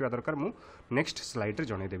मने रखिबा दरकार मु नेक्स्ट स्लाइड रे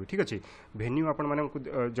जणे देबी ठीक अछि। वेन्यू आपन माने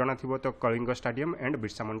को जणा थिबो तो Kalinga stadium and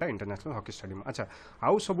Birsa Munda international hockey stadium. अच्छा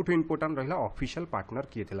आउ सबुठु इंपोर्टेंट रहिला ऑफिशियल पार्टनर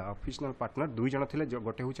किए थिला। ऑफिशियल पार्टनर दुई जण थिले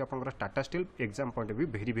गोटे होची आपनकर Tata steel exam point of view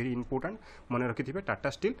very very important मने रखिथिबे टाटा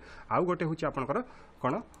स्टील। आउ गोटे होची आपनकर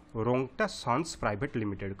कोन रोंगटा सन्स प्राइवेट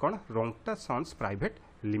लिमिटेड कोन रोंगटा सन्स प्राइवेट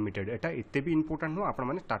लिमिटेड एटा एते भी इंपोर्टेंट नो आपण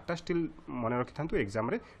माने टाटा स्टील मने रखिथांतु एग्जाम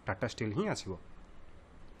रे टाटा स्टील ही आसीबो।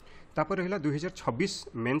 तापर रहिला 2026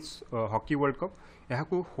 मेंस हॉकी वर्ल्ड कप यहा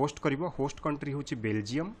को होस्ट करिवो। होस्ट कंट्री होची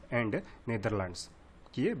बेल्जियम एंड नेदरलैंड्स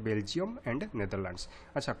किए बेल्जियम एंड नेदरलैंड्स।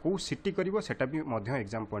 अच्छा को सिटी करिवो सेटा भी मध्य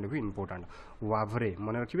एग्जाम पॉइंट भी इंपोर्टेंट वावरे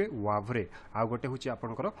मने रखिबे वावरे। आ गोटे होची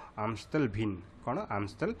आपनकर आमस्टेल भिन कोन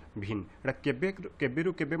आमस्टेल भिन एटा केबे केबे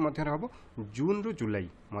रु केबे मध्य रे हबो जून रु जुलाई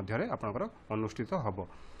मध्य रे आपनकर अनुष्ठित हबो।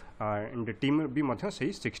 एंड टीम भी मध्य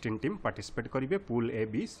सही 16 टीम पार्टिसिपेट करिवे pool A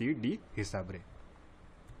B C D हिसाब रे।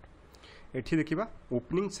 एठी देखिबा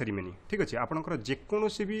ओपनिंग सेरेमनी ठीक अछि। आपनकर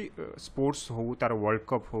जेकोनोसी भी स्पोर्ट्स हो तार वर्ल्ड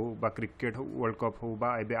कप हो बा क्रिकेट हो वर्ल्ड कप हो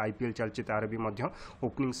बा एबे आईपीएल चलछि तार भी मध्य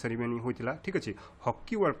ओपनिंग सेरेमनी होइतिला ठीक अछि।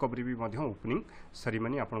 हॉकी वर्ल्ड कप रे भी मध्य ओपनिंग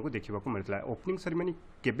सेरेमनी आपनको देखिबा को मिलतिला। ओपनिंग सेरेमनी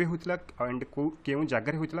केबे होइतिला एंड केउ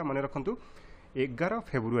जागा रे होइतिला मने रखंतु 11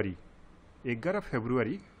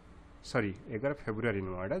 फेब्रुआरी सॉरी 11 फेब्रुआरी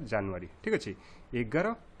नो एडा जनवरी ठीक अछि।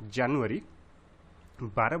 11 जनवरी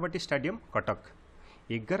बाराबाटी स्टेडियम कटक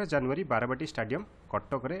 11 जनवरी बाराबाटी स्टेडियम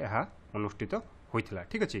कटक रे यह अनुष्ठित होइतिला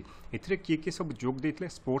ठीक अछि। एथरे किए सब जोग देथिले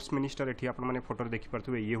स्पोर्ट्स मिनिस्टर एठी आपन माने फोटो देखि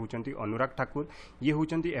परथुबे ये होचंती अनुराग ठाकुर ये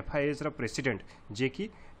होचंती एफआईएस रा प्रेसिडेंट जे कि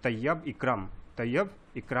तैयब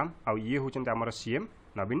इकराम आ ये होचंती हमर सीएम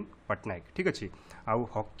नवीन पटनायक ठीक अछि। आ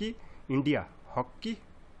हॉकी इंडिया हॉकी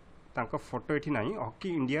तांको फोटो एठी नाही हॉकी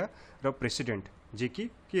इंडिया रा प्रेसिडेंट जे कि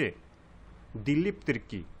किए दिलीप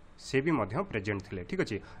तिर्की से भी मध्य प्रेजेंट थिले ठीक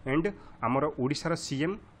अछि। एंड हमर ओडिसा रा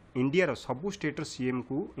सीएम इंडिया रो सबु स्टेट रो सीएम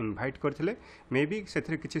को इनवाइट करथिले मे बी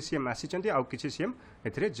सेथरे किछि सीएम आसीचंती आ किछि सीएम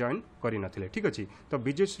एथरे जॉइन करि नथिले ठीक अछि। तो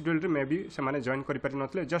बिजी शेड्यूल रे मे बी से माने जॉइन करि पारि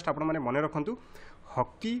नथिले जस्ट आपण माने मने रखंतु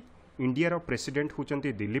hockey India row president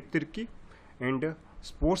होचंती Dilip Tirkey and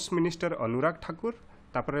sports minister Anurag Thakur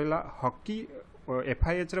तापर रहला हॉकी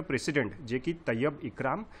एफआईएच रो प्रेसिडेंट जे कि तैयब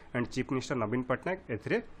इकराम and chief minister Naveen Patnaik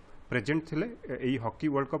एथरे present थिले एई हॉकी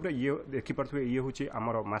वर्ल्ड कप रे ये देखि परथुवे ये होची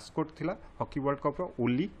हमर मास्कोट थिला हॉकी वर्ल्ड कप रो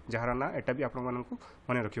ओली जहार ना एटा भी आपन मानन को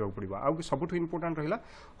माने रखिबा पड़िबा। आ सबुठ इंपोर्टेंट रहिला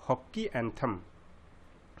hockey anthem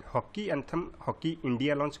hockey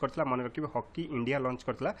India launch करथला माने रखिबा hockey India launch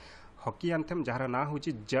करथला hockey anthem जहार ना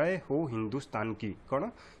होची जय हो हिंदुस्तान की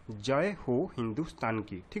कोन जय हो हिंदुस्तान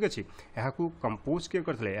की ठीक अछि। एहा को कंपोज के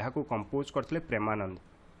करथले एहा को कंपोज करथले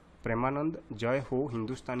प्रेमानंद जय हो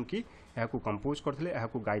हिंदुस्तान की एहा को कंपोज करथले एहा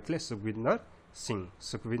को गाइथले सुखविंदर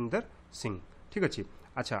सिंह ठीक अछि।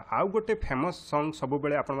 अच्छा आउ गोटे फेमस सॉन्ग सब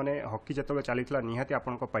बेले आपण माने हॉकी जतबे चलीथला निहाती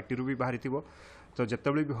आपण को पार्टी भी बाहरी थिबो। तो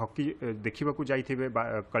जतबे भी हॉकी देखिबा को जाइथिबे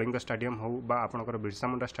कलिंग स्टेडियम हो बा आपनकर बिरसा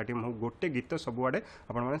मुंडा स्टेडियम हो गोटे गीत सब आडे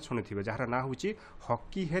आपण माने सुनिथिबे जहार ना होची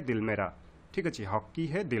हॉकी है दिल मेरा ठीक अछि। हॉकी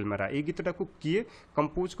है दिल मेरा ए गीतटा को किए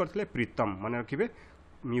कंपोज करथले प्रीतम माने रखिबे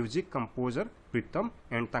म्यूजिक कंपोजर प्रीतम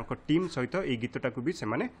एंड तांको टीम सहित ए गीतटा को भी से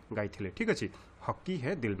माने गाइथिले ठीक अछि। हॉकी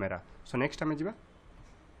है दिल मेरा। सो नेक्स्ट हमें जिबा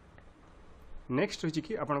नेक्स्ट होची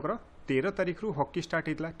कि आपनकर 13 तारिख रु हॉकी स्टार्ट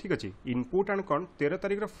हेतला ठीक अछि। इंपोर्टेंट कोन 13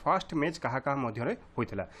 तारिख रो फर्स्ट मैच कहा मध्य रे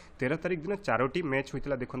होइतला 13 तारिख दिन 4टी मैच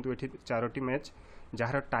होइतला देखंतु एठी 4टी मैच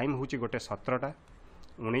जहार टाइम होची गोटे 17टा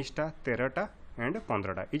 19टा 13टा एंड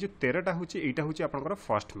 15टा ए जो 13टा होची एटा होची आपनकर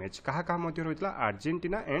फर्स्ट मैच कहा मध्य होइतला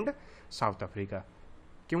Argentina and south Africa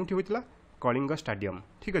केउठी होइतला Kalinga stadium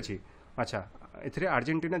ठीक अच्छे। अच्छा एथिरे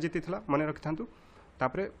अर्जेंटीना जीति मन रखि था।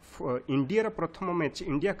 तापरे इंडिया प्रथम मैच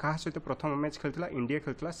इंडिया क्या सहित प्रथम मैच खेलता इंडिया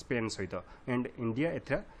खेलता स्पेन सहित and India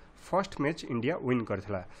एथरा first match India win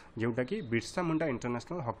करथिला जोटा कि Birsa Munda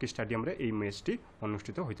international hockey stadium रे ए मैच टी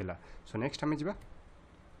अनुष्ठित होइतिला। सो नेक्स्ट हमें जिबा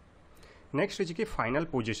नेक्स्ट है कि फाइनल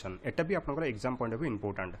पोजीशन एटा भी आपनकर exam point of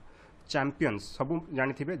important champions सब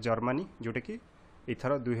जानी जर्मनी जोटा कि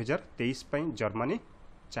इथर 2023 जर्मनी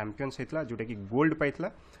चैंपियंस होता जोटा कि गोल्ड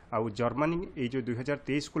पाइला आउ जर्मनी ये जो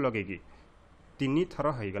 2023 को लगे तीन थर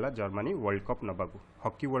होगला Germany world cup नबाकू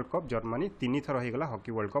hockey world cup Germany तीन थर होगला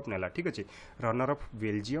हॉकी वर्ल्ड कप नेला ठीक अच्छे। रनर ऑफ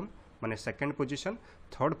बेल्जियम माने सेकंड पोजीशन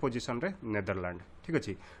थर्ड पोजीशन रे नेदरलैंड ठीक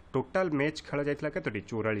अच्छे। टोटाल मैच खेल जाता केतोटी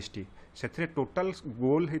 44 टी से टोटाल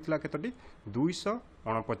गोल होता केतोटी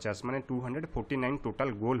 249 माने 249 टोटाल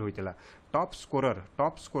गोल होता। टॉप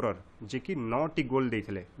स्कोरर जे कि 9 टी गोल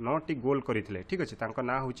देथिले 9 टी गोल करथिले ठीक अच्छे। तांका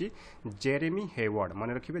ना होची जेरेमी हेवार्ड मन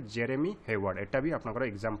रखिबे जेरेमी हेवार्ड एटा भी आपनकर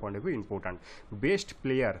exam point of important. Best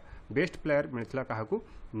player मिलथिला काहाकू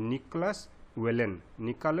Nicholas वेलेन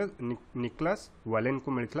Nicholas वेलेन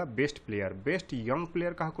को मिलता best player. Best young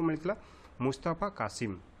player क्या मिलता मुस्तफा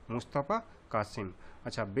कासिम।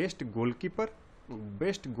 अच्छा बेस्ट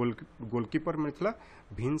गोलकीपर मिलता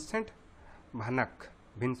भिंसेंट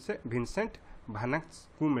भानाक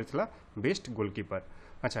को मिलता बेस्ट गोलकीपर।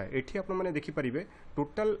 अच्छा एठी आपण माने देखि परिबे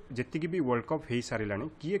टोटल जेतिकी भी वर्ल्ड कप हो सारानी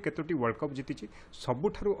किए केतोटी वर्ल्ड कप जीति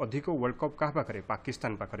सबुठारु अधिक वर्ल्ड कप क्या पाखे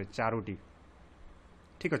पाकिस्तान पाखे 4टी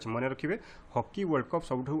ठीक अच्छे। मन रखिए हॉकी वर्ल्ड कप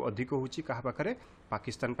सब अधिक होची कहा पाखे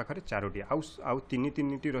पाकिस्तान पाखे 4टी आउ तीन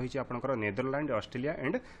टी रही आपंकर नेदरलैंड ऑस्ट्रेलिया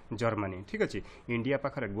एंड जर्मनी ठीक अच्छे। इंडिया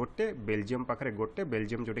पाखे गोटे बेल्जियम पाखे गोटे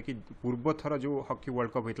बेल्जियम जोटा कि पूर्व थर जो हॉकी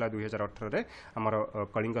वर्ल्ड कप होता 2018 में आमर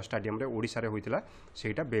कलिंग स्टेडियम रे ओडिशा रे होता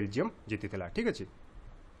सेटा बेल्जियम जीति ठीक अच्छे।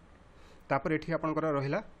 तापर एठी आपनकर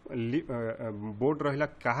रहिला बोर्ड रहिला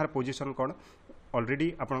कहार पोजीशन कौन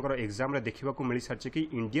ऑलरेडी आपनकर एग्जाम रे देखिबा को मिली सारछि कि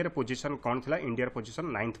इंडिया रे पोजीशन कौन थिला इंडिया रे पोजीशन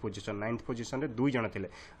नाइन्थ पोजीशन रे दुई जण थिले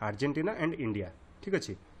अर्जेंटीना एंड इंडिया ठीक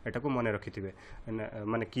अच्छे। एटा को मन रखिथिबे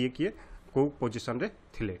माने किए को पोजीशन रे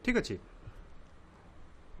थिले ठीक अच्छे।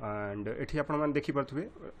 एंड एठी आपण मान देखि परथुबे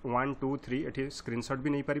 1 2 3 एठी स्क्रीनशॉट भी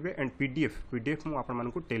नहीं पारिबे एंड पीडीएफ मु आपण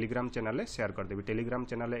मानकु टेलीग्राम चैनल रे शेयर कर देबी। टेलीग्राम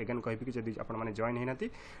चैनल रे अगेन कहबी कि जदी आपण माने जॉइन हेनाती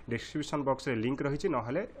डिस्क्रिप्शन बॉक्स रे लिंक रहिछि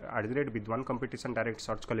नहले @विद्वान कंपटीशन डायरेक्ट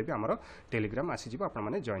सर्च कले भी हमर टेलीग्राम आसी जिवो आपण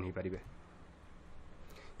माने जॉइन हे पारिबे।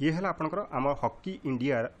 ये हला आपनकर हमर हॉकी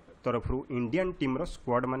इंडिया तरफ इंडियन टीम रो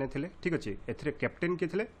स्क्वाड माने थिले ठीक अच्छे। एथिरे कैप्टेन के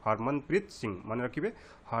थिले हरमनप्रीत सिंह मन रखिबे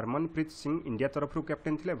हरमनप्रीत सिंह इंडिया तरफ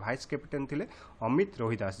कैप्टेन थिले। भाइस कैप्टेन थिले अमित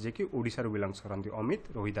रोहिदास जे कि ओडिशा रो बिलोंग्स करंती अमित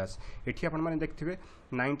रोहिदास। एठी आपण माने देखथिबे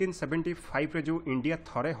 1975 रे जो इंडिया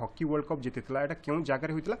थरे हॉकी वर्ल्ड कप जीतितला एटा केउ जागा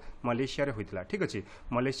रे होइतला मलेशिया रे होइतला ठीक अच्छे।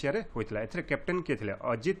 मलेशिया रे होइतला। एथिरे कैप्टेन के थिले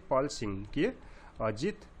अजित पाल सिंह किए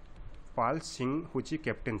अजित पाल सिंह होची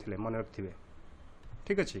कैप्टेन थिले मन रखथिबे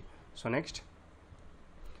ठीक अच्छे। सो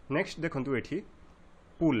नेक्स्ट देखंतु एठी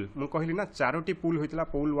पूल मु कहली ना 4टी pool होइतला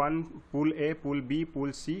pool 1 pool A pool B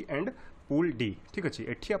pool C and pool D ठीक अच्छे।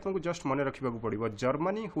 एठी आपनको जस्ट मन रखिबा को पड़िबो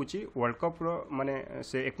जर्मनी होची वर्ल्ड कप रो माने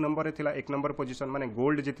से 1 नंबर रे थिला 1 नंबर पोजीशन माने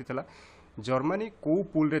गोल्ड जीतितला। जर्मनी को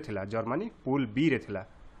पूल रे थिला जर्मनी पूल बी रे थिला।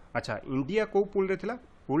 अच्छा इंडिया को पूल रे थिला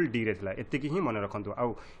पूल डी रे थिला एतिकी ही मन रखंतु।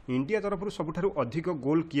 आउ इंडिया तरफ सबुठारु अधिक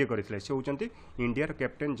गोल किए करथिले से होचंती इंडिया रो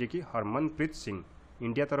कैप्टेन जे कि हरमनप्रीत सिंह।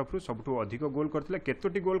 इंडिया तरफ सबुठु अधिक गोल करथिले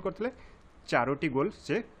केतोटी गोल करथिले 4टी गोल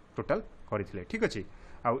से टोटल करथिले ठीक अच्छे।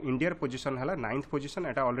 आउ इंडिया पोजीशन है 9th पोजीशन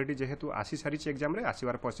एटा ऑलरेडी जेहेतु आसी सारी एग्जाम रे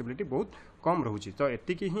आसीबार पॉसिबिलिटी बहुत कम रहउची तो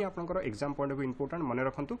एतिकी ही आपनकर एग्जाम पॉइंट ऑफ इंपोर्टेंट मन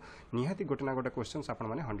रखंतु निहाती गोटे ना गोटे क्वेश्चंस आपण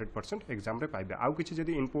माने 100% एग्जाम रे पाइबे। आउ किछि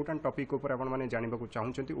जदी इंपोर्टेंट टॉपिक ऊपर आपण माने जानिबा को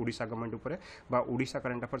चाहुचंती ओडिशा गवर्नमेंट ऊपर बा ओडिशा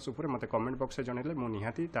करंट अफेयर्स ऊपर मते कमेंट बॉक्स रे जणैले मु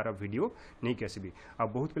निहाती तार वीडियो नै के आसीबी। आ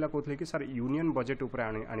बहुत पिला कहथले कि सर यूनियन बजेट ऊपर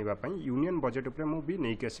आनिबा पई यूनियन बजेट ऊपर मु भी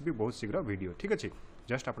नै के आसीबी बहुत शीघ्र वीडियो ठीक अछि।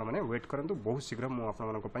 जस्ट आपण माने वेट करंतु बहुत शीघ्र मु आपण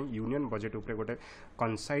मानको पई यूनियन बजेट ऊपर गोटे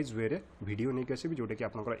कंसाइज वे रे वीडियो नहीं आसबि जोटा कि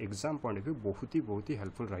आपनकर एग्जाम पॉइंट ऑफ व्यू बहुत ही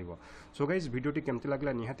हेल्पफुल रहिबो। सो गाइस वीडियो टी केमति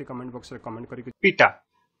लागला निहाती कमेंट बॉक्स रे कमेंट करी पीटा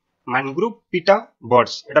मैनग्रोव पीटा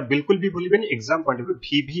बर्ड्स एटा बिल्कुल भी भूलिबेनी exam point of view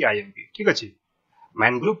VVIMP ठीक अछि।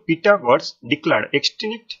 मैनग्रोव पीटा birds declared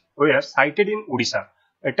extinct where cited इन ओडिशा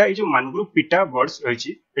एटा ए जो मैनग्रोव पीटा बर्ड्स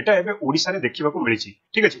रहिछि एटा एबे ओडिसा रे देखिबा को मिलिछि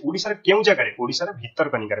ठीक अछि। ओडिसा रे केउ जगह रे ओडिसा रे भीतर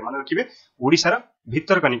कनिका रे माने रखिबे ओडिसा रे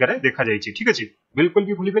भीतर कनिका रे देखा जाइछि ठीक अछि। बिल्कुल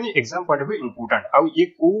भी भूलिबेनी exam point of view important. आ ये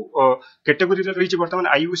को कैटेगरी रे रहिछि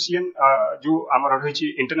वर्तमान IUCN जो हमर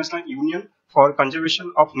रहिछि international union for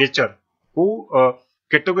conservation of nature को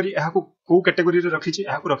कैटेगरी एहा को कैटेगरी रे रखिछि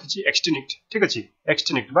एहा को रखिछि एक्सटिंक्ट ठीक अछि।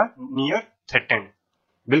 एक्सटिंक्ट बा नियर थ्रेटेंड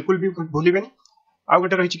बिल्कुल भी भूलिबेनी। आ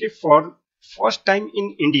गोटे रहिछि कि for first time in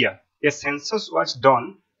India A census was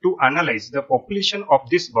done to analyse the population of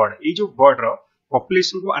this bird ए जो बर्ड रो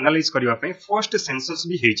पॉपुलेशन को एनालाइज करबा पई फर्स्ट सेंसस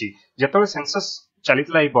भी हेची जेतले सेंसस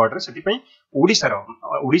चलीतला ए बर्ड रे सेति पई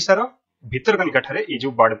ओडिसा रो भितरकनिका ठारे ए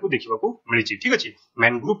जो बर्ड को देखिबा को मिलिची ठीक अछि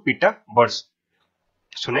मैनग्रोव पीटा बर्ड्स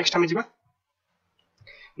सो नेक्स्ट हम जिबा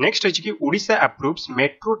नेक्स्ट है कि Odisha approves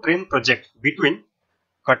metro train project between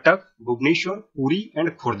Cuttack Bhubaneswar Puri and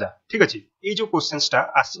Khordha ठीक अछि ए जो क्वेश्चंस टा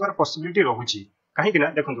आसीबार पॉसिबिलिटी रहूची काहे कि ना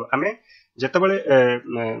देखंतु हमें जतबेले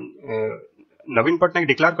नवीन पटनायक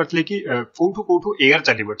डिक्लेयर करथले कि कोठू एयर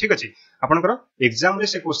चलीबो ठीक अछि आपनकर एग्जाम रे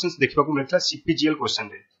से क्वेश्चंस देखबा को मिलथला सीपीजीएल क्वेश्चन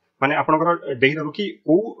रे माने आपनकर देहि रहू कि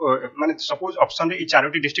को माने सपोज ऑप्शन रे ई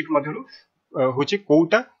चारोटी डिस्ट्रिक्ट मध्यलु होची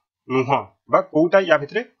कोउटा नुह बा कोउटा या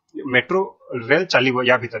भितरे मेट्रो रेल चलीबो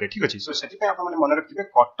या भितरे ठीक अछि सो सेति पे आपण माने मन रखिबे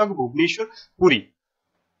कटक भुवनेश्वर पुरी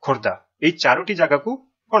खोर्धा ए चारोटी जगह को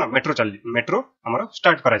कोन मेट्रो हमर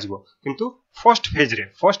स्टार्ट करा जिवो किंतु फर्स्ट फेज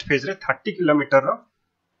रे 30 किलोमीटर रो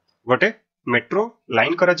गोटे मेट्रो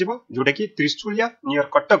लाइन करा जिवो जोटा कि Trishulia near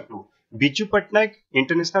Cuttack to Biju Patnaik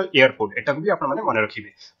international airport एटा को भी आपण माने मन रखिबे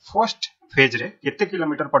फर्स्ट फेज रे केते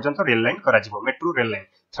किलोमीटर पर्यंत रेल लाइन करा जिवो मेट्रो रेल लाइन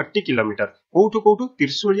 30 किलोमीटर कोठू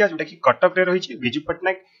त्रिशूलिया जोटा कि कटक रे रहिछि बिजू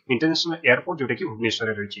पटनायक इंटरनेशनल एयरपोर्ट जोटा कि भुवनेश्वर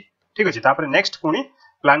रे रहिछि ठीक अछि तापर नेक्स्ट पुनी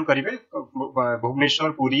प्लान करिवे भुवनेश्वर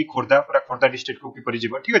पुरी खोर्धा पूरा खोर्धा डिस्ट्रिक्ट को किपरि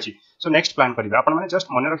जिवो ठीक अछि सो नेक्स्ट प्लान करिवे आपण माने जस्ट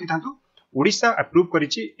मन रखि थांतु ओडिशा अप्रूव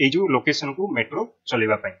करिछि ए जो लोकेशन को मेट्रो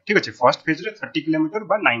चलेबा पई ठीक अछि फर्स्ट फेज रे 30 किलोमीटर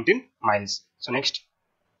बा 19 माइल्स सो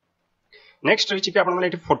नेक्स्ट रहिछि कि आपण माने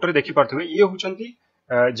एठी फोटो रे देखि पारथबे ये होचंती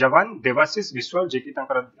जवान देवाशीष विश्वाल जे कि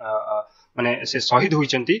तांकर माने से शहीद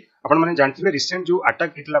होइचंती आपण माने जानथिबे रिसेंट जो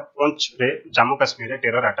अटैक हितला पंच रे जम्मू कश्मीर रे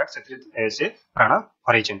टेरर अटैक से प्राण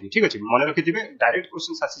हरैचंती ठीक अछि मन रखिथिबे डायरेक्ट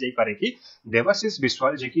क्वेश्चन आसी जाई पारे कि देवाशीष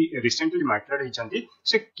विश्वाल जे कि रिसेंटली मार्टर्ड होइचंती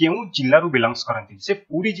से केउ जिल्ला रो बिलोंग्स करंती से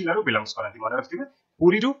पुरी जिल्ला रो बिलोंग्स करंती मन रखिथिबे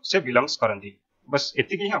पुरी रो से बिलोंग्स करंती बस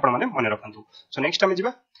एतिकी ही आपण माने मन रखंतु सो नेक्स्ट हम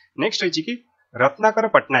जिबा नेक्स्ट रहिछि कि Ratnakar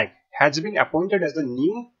Patnaik has been appointed as the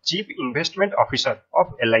new chief investment officer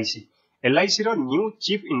of LIC row new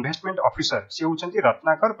chief investment officer से होचंती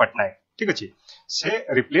रत्नाकर पटनायक ठीक अछि से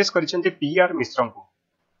रिप्लेस करिसंती पीआर मिश्रम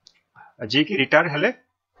को जे कि रिटायर हेले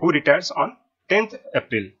हु रिटायर्स ऑन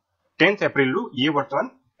 10th अप्रैल रु ये वर्तमान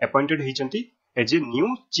appointed हिचंती as a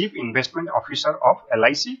new chief investment officer of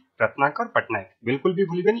LIC Ratnakar Patnaik बिल्कुल भी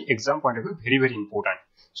भूलिबेनी exam point of view very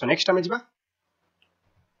important so next हम जिबा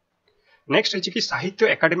नेक्स्ट है कि साहित्य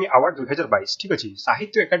एकेडमी अवार्ड 2022 ठीक अछि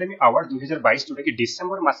साहित्य एकेडमी अवार्ड 2022 जोटा कि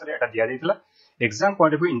डिसेंबर मास रे एटा दिया दैतला exam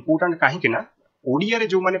point of view important काहे कि ना ओडिया रे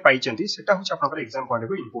जो माने पाइचंती सेटा होछ आपनकर exam point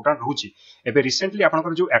of view important रहूची एबे रिसेंटली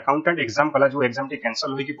आपनकर जो अकाउंटेंट एग्जाम कला जो एग्जाम टी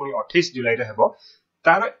कैंसिल होई कि पुनी 28 जुलाई रे हेबो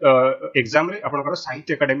तार एग्जाम रे आपनकर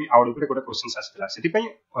साहित्य एकेडमी अवार्ड ऊपर गोटे क्वेश्चन आसीला सेति पई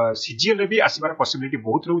सीजीएल रे भी आसीबार पॉसिबिलिटी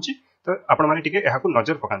बहुत रहूची तो आपण माने टिके एहा को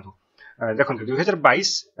नजर पकांतु देखंतु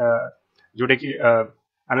 2022 जोटे कि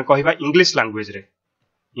आमे कहिबा इंग्लिश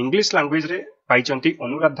लैंग्वेज रे पाइचंती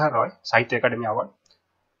अनुराधा रॉय साहित्य academy award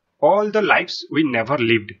all the lives we never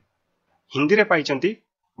lived Hindi रे पाइचंती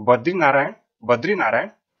बद्री नारायण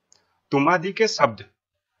तुमाड़ी के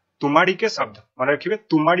शब्द मन रखिबे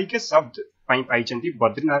तुमाड़ी के शब्द पई पाइचंती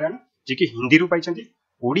बद्री नारायण जे कि हिंदी रु पाइचंती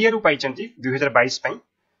ओडिया रु पाइचंती 2022 पई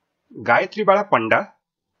गायत्री बाला पंडा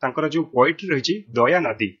तांकर जो पोएट्री रहिची दया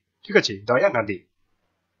नदी ठीक अछि दया नदी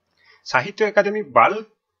साहित्य एकेडमी बाल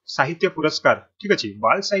साहित्य पुरस्कार ठीक अछि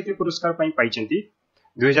बाल साहित्य पुरस्कार पई पाइचंती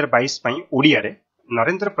 2022 पई ओडिया रे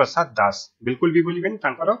नरेंद्र प्रसाद दास बिल्कुल भी भूलिबेन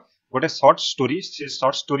तांकर गोटे शॉर्ट स्टोरी से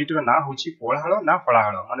शॉर्ट स्टोरी टर ना होची कोलाहल ना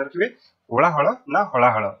फलाहल मन रखिबे कोलाहल ना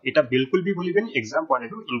हलाहल एटा बिल्कुल भी भूलिबेन exam point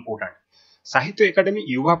of view important साहित्य एकेडमी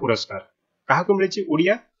युवा पुरस्कार काहा को मिलेची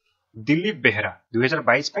ओडिया दिलीप बेहरा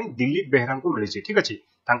 2022 पई दिलीप बेहरा को मिलेची ठीक अछि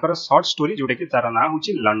तांकर शॉर्ट स्टोरी जोटे कि तारा ना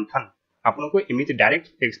होची लंठन आपन को एमिति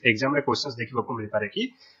डायरेक्ट एग्जाम रे क्वेश्चंस देखिबा को मिल पारे कि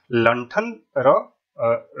लंठन रो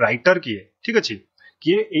राइटर किए ठीक अछि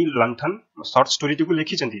किए ए लंठन शॉर्ट स्टोरी को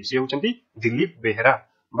लिखि चंती से होचंती दिलीप बेहरा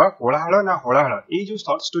बा कोलाहल ना होलाहल ए जो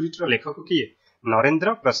शॉर्ट स्टोरी रो लेखक किए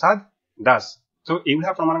नरेंद्र प्रसाद दास तो एउला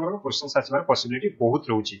आपन मानकर क्वेश्चंस आसीबार पॉसिबिलिटी बहुत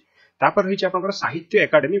रहउची तापर होइची आपनकर साहित्य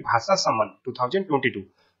एकेडमी भाषा सम्मान 2022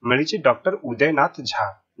 मिलिची डॉक्टर उदयनाथ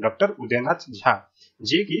झा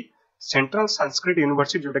जे कि सेंट्रल संस्कृत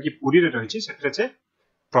यूनिवर्सिटी जोटा कि पुरी रे रहिछि सेतरे से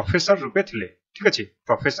प्रोफेसर रूपे थिले ठीक अछि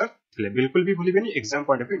प्रोफेसर थिले बिल्कुल भी भूलिबेनी exam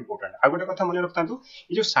point of view important आ गोटे कथा मने रखतांतु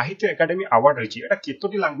ये जो साहित्य एकेडमी अवार्ड रहिछि एटा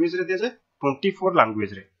केतोटी लैंग्वेज रे दिया जाय 24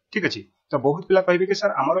 लैंग्वेज रे ठीक अछि तो बहुत पिला कहबे कि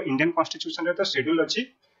सर हमर इंडियन कॉन्स्टिट्यूशन रे तो शेड्यूल अछि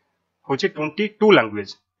होछि 22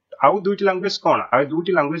 लैंग्वेज आउ दुईटी लैंग्वेज कोन आ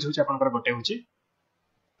दुईटी लैंग्वेज होछि आपनकर गोटे होछि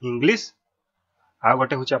इंग्लिश आ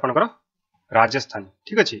गोटे होछि आपनकर राजस्थानी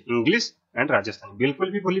ठीक अच्छे इंग्लिश एंड राजस्थानी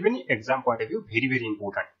बिल्कुल भी भूलिबेनी exam point of view very very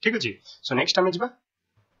important ठीक अच्छे सो नेक्स्ट आम जा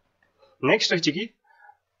नेक्स्ट रही कि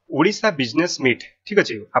ओडिशा बिजनेस मीट ठीक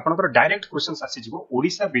अच्छे आपनकर direct question आसीजिवो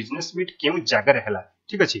Odisha business meet केउ जगह रे हला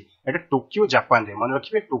ठीक अच्छे एटा टोक्यो जापान रे मन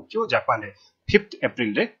रखिबे टोक्यो जापान रे 5th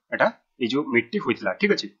अप्रैल रे एटा ए जो मीट होइतला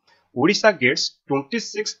ठीक अच्छे Odisha gets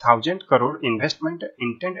 26,000 crore investment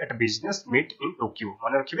intend at business meet in Tokyo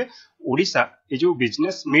मन रखिबे ओडिशा ए जो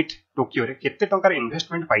बिजनेस मीट टोक्यो रे केते टंकार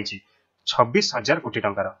इन्वेस्टमेंट पाइछि 26,000 कोटी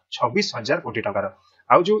टंकार 26,000 कोटी टंकार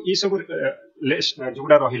आउ जो ई सब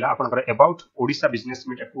जोड़ा रहिला आपनकर अबाउट ओडिशा बिजनेस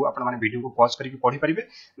मीट को आपन माने वीडियो को पॉज करके पढि परिबे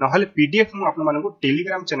नहले पीडीएफ मु आपन माने को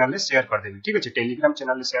टेलीग्राम चैनल रे शेयर कर देबी ठीक अछि टेलीग्राम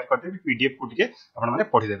चैनल रे शेयर कर देबी पीडीएफ को टिके आपन माने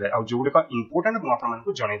पढि देबे आउ जोडे का इंपोर्टेंट मु आपन माने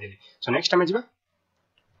को जणे देली सो नेक्स्ट टाइम जिबा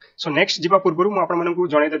सो नेक्स्ट जीवा पूर्व मु आपन मानकु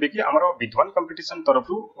जणाई देबे कि हमर विद्वान कंपटीशन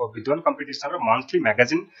तरफु विद्वान कंपटीशन रो मंथली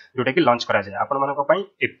मैगजीन जोटा कि लॉन्च करा जाय आपन मानक पई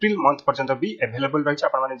अप्रैल मंथ पर्यंत भी अवेलेबल रहिछ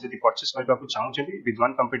आपन माने जदी परचेस करबा को चाहउछथि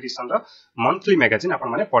विद्वान कंपटीशन रो मंथली मैगजीन आपन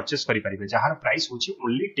माने परचेस करि परिबे जहार प्राइस होछि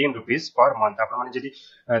ओनली 10 रुपीस पर मंथ आपन माने जदी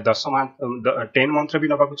 10 मंथ 10 मंथ रे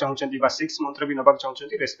भी नबा को चाहउछथि बा 6 मंथ रे भी नबा को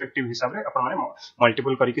चाहउछथि रेस्पेक्टिव हिसाब रे आपन माने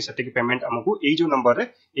मल्टीपल करिकि सेटिक पेमेंट हमकु एई जो नंबर रे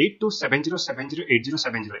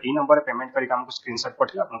 8270708070 ए नंबर रे पेमेंट करिक हमकु स्क्रीनशॉट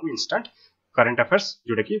पठिला आपन इंस्टेंट करंट अफेयर्स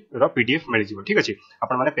जोटा कि पीडीएफ मिल जिवो ठीक अछि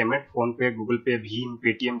आपन माने पेमेंट फोन पे गूगल पे भीम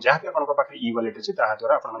पेटीएम जहा भी आपन पाखे ई वॉलेट अछि ता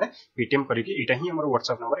द्वारा आपन माने पेटीएम करिकि एटा ही हमर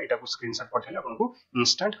व्हाट्सएप नंबर एटा को स्क्रीनशॉट पठेले आपन को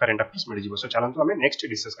इंस्टेंट करंट अफेयर्स मिल जिवो सो चलंतु हमें नेक्स्ट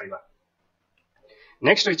डिस्कस करबा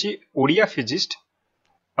नेक्स्ट अछि Odia physicist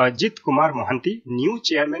Ajit Kumar Mohanty new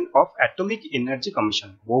chairman of atomic energy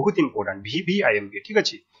commission बहुत इंपोर्टेंट वीवीआईएमपी ठीक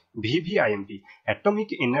अछि वीवीआईएमपी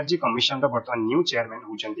एटॉमिक एनर्जी कमीशन रो वर्तमान new chairman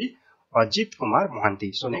होचंती Ajit Kumar Mohanty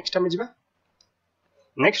so next हम जिबा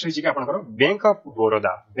नेक्स्ट रही आपनकर bank of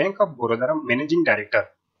Baroda row managing director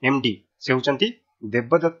MD से होचंती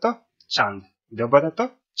देवदत्त चांद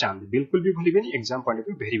बिल्कुल भी भूलिबेनी exam point of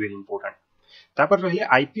view very very important तापर रहिले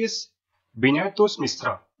IPS Vinaytosh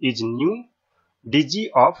Mishra is new DG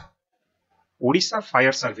of Odisha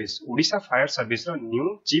fire service row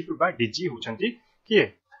new chief बा डीजी होचंती किए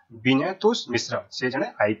विनयतोष मिश्र से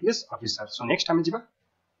जने आईपीएस ऑफिसर सो नेक्स्ट हम जिबा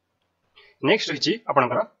नेक्स्ट रही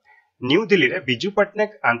आपनकर न्यू दिल्ली रे बिजू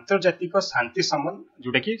पटनायक अंतर्जातिक शांति सम्मान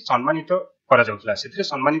जोटा कि सम्मानित करा जाउतला सेथरे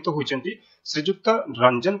सम्मानित होइचंती श्रीजुक्त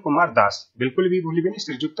रंजन कुमार दास बिल्कुल भी भूलिबेनी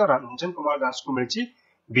श्रीजुक्त रंजन कुमार दास को मिलची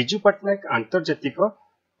बिजू पटनायक अंतर्जातिक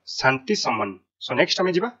शांति सम्मान सो नेक्स्ट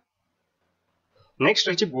हम जिबा नेक्स्ट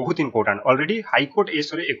रही बहुत important already high court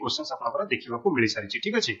S रे ए क्वेश्चंस आपनकर देखिबा को मिली सारिछि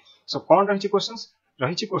ठीक अछि सो कोन रही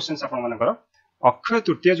क्वेश्चंस आपन मानकर अक्षय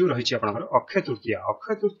तृतीया जो रही आपनकर अक्षय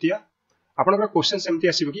तृतीया आपनकर क्वेश्चन सेमती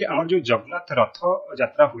आसीबो कि हमर जो जगन्नाथ रथ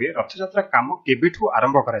यात्रा काम केबेठू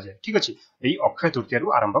आरंभ करा जाय ठीक अछि एई अक्षय तृतीया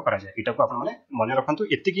रु आरंभ करा जाय एटा को आपन माने मने रखंतु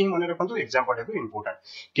एतिकी ही मने रखंतु exam point of view important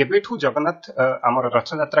केबेठू Jagannath हमर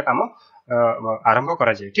रथ यात्रा काम आरंभ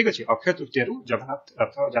करा जाय ठीक अछि अक्षय तृतीया रु जगन्नाथ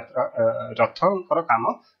रथकर काम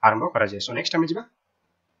आरंभ करा जाय सो नेक्स्ट हम जिबा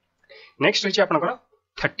नेक्स्ट रही आपनकर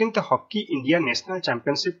 13th hockey India national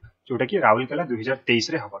championship जोटा कि राउरकेला 2023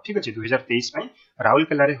 रे हबो ठीक अछि 2023 पई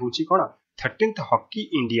राउरकेला रे होची कोन 13th hockey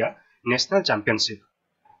India national championship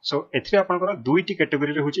सो एथरे आपनकर दुईटी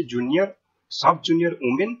कैटेगरी रे होची जूनियर सब जूनियर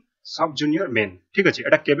वुमेन सब जूनियर मेन ठीक अछि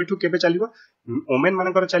एटा केबेठू केबे चलिबो वुमेन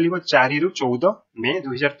मानकर चलिबो 4 रु 14 मई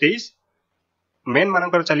 2023 मेन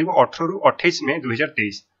मानकर चलिबो 18 रु 28 मई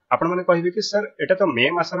 2023 आपण माने कहिबे कि सर एटा तो मई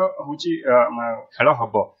मासर होची खेल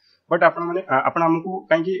हबो बट आपण माने आपण हमकु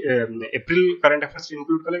काई कि अप्रैल करंट अफेयर्स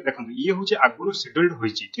इंक्लूड कले देखंतु ये होची आगुरो शेड्यूल्ड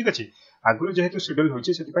होईची ठीक अछि आगुरो जेहेतु शेड्यूल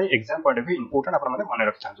होईची सेति पई exam point of view important आपण माने माने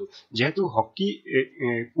रखथांतु जेहेतु हॉकी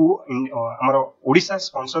को हमर ओडिसा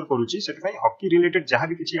स्पॉन्सर करूची सेति पई हॉकी रिलेटेड जहां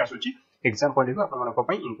भी किछि आसुची एग्जाम पॉइंट ऑफ व्यू आपण मानको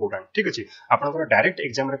पई इंपोर्टेंट ठीक अछि आपनकर डायरेक्ट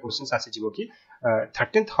एग्जाम रे क्वेश्चंस आसी जिवो कि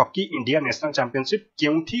 13th hockey India national championship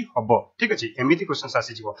केउथि हबो ठीक अछि एमिति क्वेश्चंस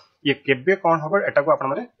आसी जिवो ये केबे कोन हबो एटा को आपण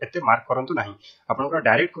माने एते मार्क करंतु नाही आपनकर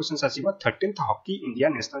direct questions आसीबो 13th hockey India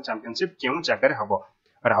national championship केउ जगह रे हबो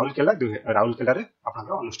राउरकेला रे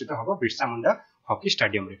आपनकर अनुष्ठित हबो बिरसा मुंडा हॉकी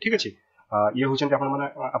स्टेडियम रे ठीक अछि ये होचंती आपण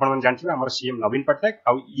माने जानथिबे हमर सीएम नवीन पटनायक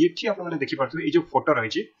आ येठी आपण माने देखि परथु ए जो फोटो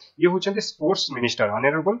रहिछि ये होचंती sports minister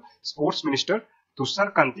honourable sports minister Tushar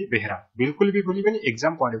कांति बेहरा बिल्कुल भी भूलिबेनी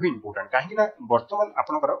exam point of view important काहे ना वर्तमान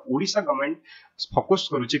आपनकर ओडिसा गवर्नमेंट फोकस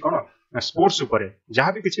करूची कोन स्पोर्ट्स ऊपर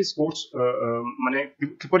जहां भी किछि स्पोर्ट्स माने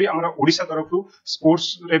किपरि हमर ओडिसा तरफु स्पोर्ट्स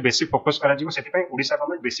रे बेसी फोकस करा जिवो सेति पई ओडिसा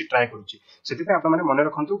गवर्नमेंट बेसी ट्राई करूची सेति पई आपण माने मने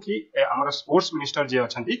रखंतु कि हमर स्पोर्ट्स मिनिस्टर जे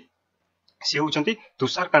अछंती से होचंती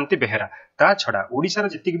तुषार कांति बेहेरा ता छडा ओडिसा रा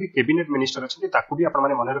जति भी कैबिनेट मिनिस्टर अछंती ताकू भी आपण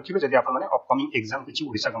माने मन रखिबे जदि आपण माने अपकमिंग एग्जाम किछि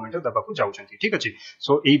ओडिसा गवर्नमेंट दबाकू जाउछंती ठीक अछि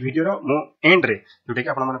सो एई वीडियो रो मो एंड रे जोटे कि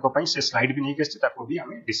आपण माने को पई से स्लाइड भी नै केछि ताकू भी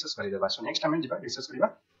हमें डिस्कस करि देबा सो नेक्स्ट हमें जिबा डिस्कस करिबा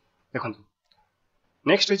देखंतु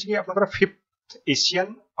नेक्स्ट अछि कि आपनकर 5th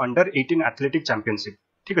Asian under 18 athletic championship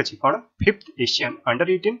ठीक अछि कोन 5th Asian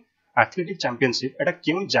under 18 athletic championship एटा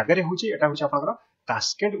केउ जागा रे होछि एटा होछि आपनकर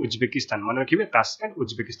तास्केंट उज्बेकिस्तान मन रखिबे तास्केंट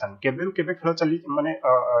उज्बेकिस्तान केबे खेल चली माने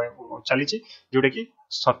चली जोटा कि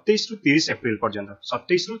 27 रु 30 एप्रिल पर्यंत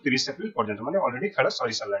 27 रु 30 एप्रिल पर्यंत माने ऑलरेडी खेल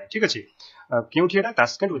सरी सरलानी ठीक अछि केउठी एटा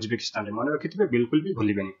तास्केंट उज्बेकिस्तान रे मन रखिथिबे बिल्कुल भी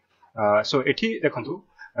भूलिबेनी सो एठी देखंतु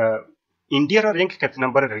इंडिया रा रैंक केते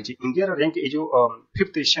नंबर रे रहिछि इंडिया रा रैंक ए जो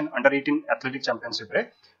 5th Asian under 18 athletic championship रे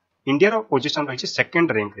इंडिया रा पोजीशन रहिछि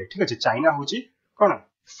सेकंड रैंक रे ठीक अछि चाइना होछि कोन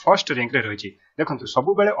फर्स्ट रैंक रे रहिछि देखंतु सब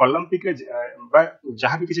बेले ओलंपिक रे बा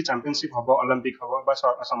जहां भी किसी चैंपियनशिप हबो ओलंपिक हबो बा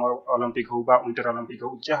समर ओलंपिक हो बा विंटर ओलंपिक हो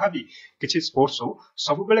जहां भी किसी स्पोर्ट्स हो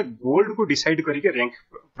सब बेले गोल्ड को डिसाइड करके रैंक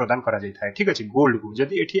प्रदान करा जाय थाए ठीक अछि गोल्ड को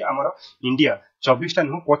जदी एठी हमर इंडिया 24 टा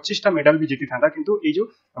नु 25 टा मेडल भी जीति थांदा किंतु ए जो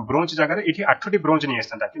ब्रोंज जगह रे एठी 8 टी ब्रोंज नै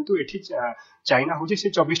आस्तांदा किंतु एठी चाइना होजे से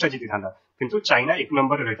 24 टा जीति थांदा किंतु चाइना एक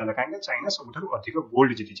नंबर रे रहतांदा काहे चाइना सबथारु अधिक गोल्ड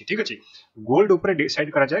जीति छी ठीक अछि गोल्ड ऊपर डिसाइड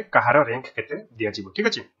करा जाय कहार रैंक केते दिया जीवो ठीक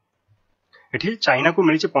अछि एठी चाइना को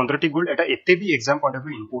मिली 15 टी गोल्ड एटा एते भी exam point of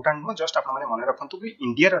view important know just आपण माने मन रखंतु कि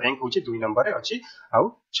इंडिया रा रैंक होची 2 नंबर रे अछि आ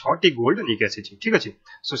 6 टी गोल्ड निके आसी छी ठीक अछि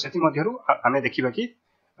सो सेति मध्यरु आमे देखिबा कि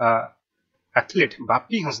एथलीट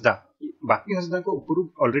बापी हंसदा को ऊपर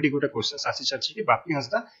ऑलरेडी गोटे क्वेश्चन आसी छी कि बापी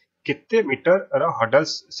हंसदा केते मीटर रा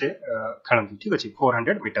हडल्स से खेलंती ठीक अछि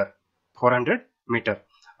 400 मीटर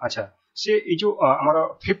अच्छा से ई जो हमर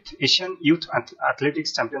 5th Asian youth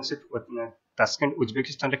athletics championship Tashkent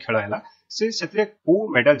Uzbekistan रे खेल हैला से सेतरे को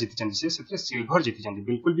मेडल जीति चंदी से सेतरे सिल्वर जीति चंदी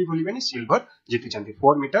बिल्कुल भी भूलिबेनी सिल्वर जीति चंदी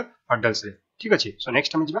 4 मीटर हडल्स रे ठीक अछि सो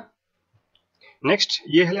नेक्स्ट हम जिबा नेक्स्ट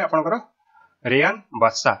ये हेले आपनकर रेयान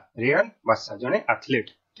बादशाह जने एथलीट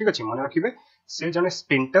ठीक अछि मन रखिबे से जने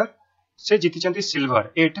स्प्रिंटर से जीति चंदी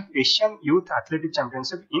silver at Asian youth athletic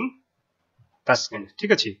championship इन तास्केंट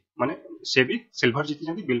ठीक अछि माने से भी सिल्वर जीति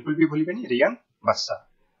चंदी बिल्कुल भी भूलिबेनी रेयान बादशाह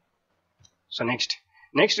सो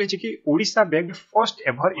नेक्स्ट रही कि Odisha bagged first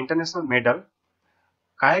ever international medal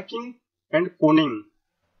kayaking and Koenig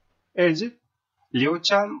as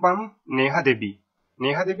लियोचाम्बम Neha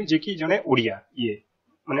देवी जे कि जने ओडिया ये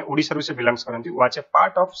माने ओडिसा रो से belongs करंती was a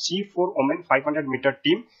part of C4 women 500 metre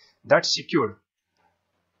team that secured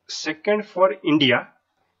second for India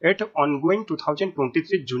at ongoing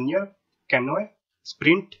 2023 junior कैनोए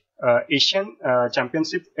sprint Asian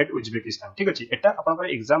championship eight Uzbekistan ठीक अछि एटा आपनकर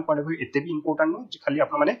exam point of view एते भी इंपोर्टेंट नो खाली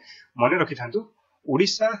आपन माने मने रखि थांतु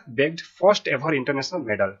Odisha bagged first ever international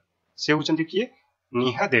medal से होचंती कि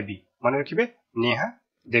नेहा देवी मने रखिबे नेहा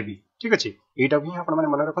देवी ठीक अछि एटा भी आपन माने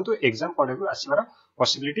मने रखंतु exam point of view आसीबार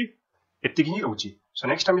possibility एति ही रहउची सो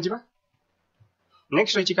नेक्स्ट हम जिबा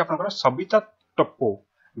नेक्स्ट रही कि आपनकर सबिता टप्पो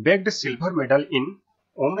bagged silver medal in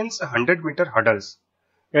women's 100 metre hurdles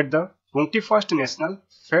at the 21st national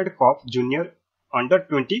Fed Cup junior under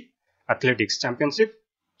 20 athletics championship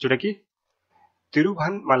जोटा कि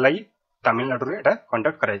तिरुभानमालाई तमिलनाडु रे एटा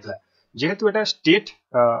कंडक्ट कराइतला जेहेतु एटा स्टेट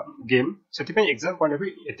गेम सेति पे एग्जाम पॉइंट ऑफ व्यू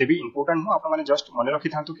एते भी इंपोर्टेंट हो आपण माने जस्ट मने रखि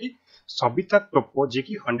थांतु कि सबिता टोप्पो जे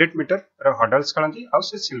कि 100 मीटर र हडल्स खेलंती आ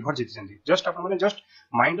से सिल्वर जीति जंती जस्ट आपण माने जस्ट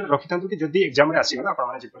माइंड रे रखि थांतु कि जदी एग्जाम रे आसी गला आपण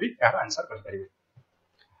माने जेपरि यार आंसर कर परिबे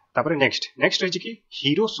तापर नेक्स्ट रही कि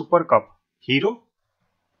हीरो सुपर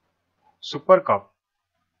कप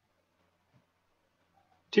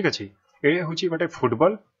ठीक अछि ए होची गोटे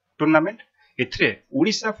football tournament एथरे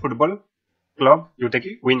Odisha football club जोटा कि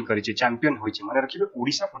विन करिछि चैंपियन होइछि माने रखिबे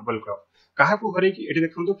ओडिशा फुटबॉल क्लब काहा को हरे कि एठी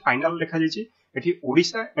देखंतु फाइनल लिखा जाइछि एठी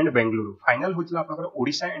ओडिशा एंड बेंगलुरु फाइनल होइतला आपनकर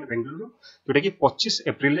ओडिशा एंड बेंगलुरु जोटा कि 25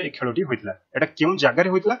 एप्रिल रे खेलटी होइतला एटा केउ जागा रे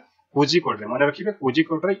होइतला कोझिकोड रे माने रखिबे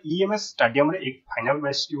कोझिकोड रे ईएमएस स्टेडियम रे एक फाइनल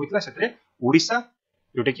मैच होइतला सेतरे ओडिशा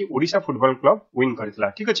जोटा कि ओडिशा फुटबॉल क्लब विन करथिला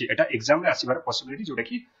ठीक अछि एटा एग्जाम रे आसीबार पॉसिबिलिटी जोटा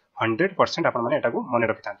कि 100% आपण माने एटा को मने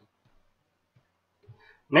रखितांतु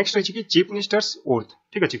नेक्स्ट रही कि चीफ मिनिस्टर्स ओथ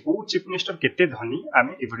ठीक अछि को चीफ मिनिस्टर केते धनी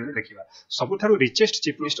आमे ए वीडियो रे देखिबा सबुठारु richest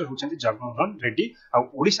chief minister होचंती Jaganmohan Reddy आ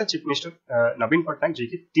ओडिशा चीफ मिनिस्टर नवीन पटनायक जे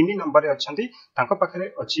कि 3 नंबर रे अछंती तांको पाखरे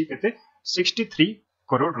अछि केते 63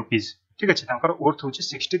 करोड़ रुपीस ठीक अछि तांकर ओथ होची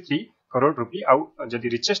 63 करोड़ रुपी आ जदी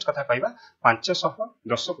रिचेस्ट कथा कहबा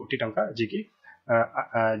 510 कोटी टंका जे कि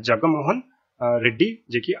जगनमोहन रेड्डी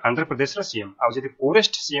जे कि आंध्र प्रदेश रा सीएम आ जदी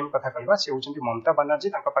पोरेस्ट सीएम कथा कहबा से होचंती ममता बनर्जी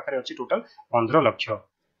तांको पाखरे अछि टोटल 15 लाख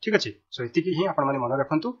ठीक अछि सो एति कि ही आपण माने मन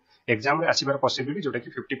रखंतु एग्जाम रे आसीबार पॉसिबिलिटी जोटा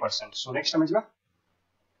कि 50% सो नेक्स्ट हम जिबा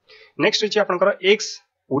नेक्स्ट अछि आपनकर x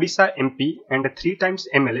Odisha MP and 3 times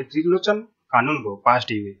MLA Trilochan कानून गो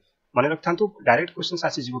पास्ट हुए मन रखता डायरेक्ट क्वेश्चन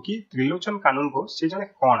आसीज कि त्रिलोचन कानून गो से जने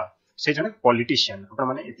कौन से जने पॉलिटिशियन आपण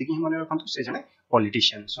माने एतिकी ही मन रखंतु से जने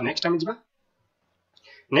पॉलिटिशियन सो नेक्स्ट टाइम जिबा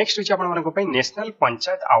नेक्स्ट होची आपण मानको पई national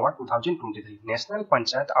panchayat award 2023 national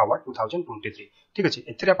panchayat award 2023 ठीक अछि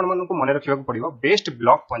एथिरे आपण मानको मने रखिबा पड़िबो बेस्ट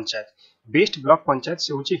ब्लॉक पंचायत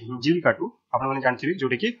से होची हिंजिली काटू आपण माने जानथिबे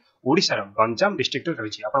जोटे कि ओडिसा रो गंजाम डिस्ट्रिक्ट रे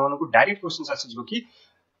रहिछि आपण मानको डायरेक्ट क्वेश्चन आसीजबो कि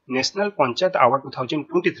नेशनल पंचायत अवार्ड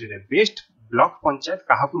 2023 रे बेस्ट ब्लॉक पंचायत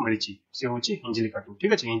काहाकू मिलिछि से होची हिंजिली काटू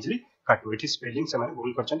ठीक अछि हिंजिली काटू एठी स्पेलिंग से माने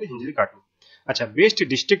भूल करछन्ते हिंजिली काटू अच्छा best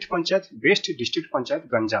district panchayat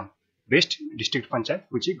Ganjam best district panchayat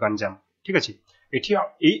होची गंजाम ठीक अछि एठी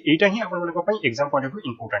एटा ही आपण मानको पई exam point of view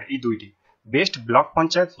important A दुईटी best block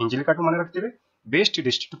panchayat Hinjili काटू माने रखथिबे बेस्ट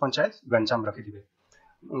डिस्ट्रिक्ट पंचायत गंजाम रखिथिबे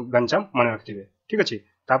गंजाम माने रखथिबे ठीक अछि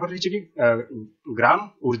तापर रहिछि कि ग्राम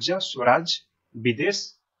ऊर्जा स्वराज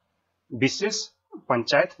विशेष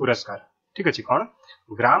पंचायत पुरस्कार ठीक अछि कोन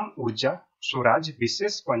ग्राम ऊर्जा स्वराज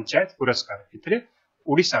विशेष पंचायत पुरस्कार इतरे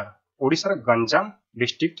ओडिसा गंजाम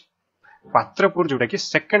डिस्ट्रिक्ट पात्रपुर जोटा कि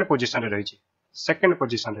सेकंड पोजीशन रे रहिछि सेकंड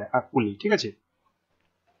पोजीशन रे आकुली ठीक अछि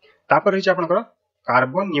तापर रहिछि आपनकर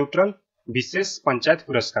कार्बन न्यूट्रल विशेष पंचायत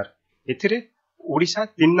पुरस्कार एथिरे ओडिसा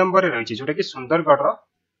 3 नंबर रे रहिछि जोटा कि सुंदरगढ़ रो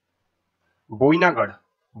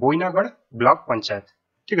बोइनागढ़ ब्लॉक पंचायत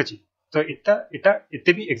ठीक अछि तो इटा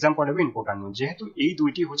एते भी exam point of view important जेहेतु एई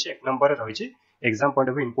दुईटी होछि एक नंबर रे रहिछि exam point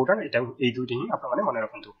of view important एटा एई दुईटी ही आपण माने मने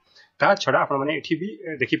रखंतु ता छडा आपण माने एठी भी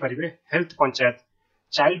देखि परिबे health panchayat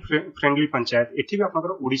child friendly panchayat एठी भी आपनकर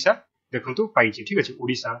ओडिसा देखंतु पाइछि ठीक अछि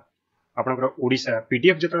ओडिसा आपनकर ओडिसा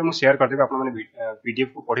पीडीएफ जतले मु शेयर कर देबे आपण माने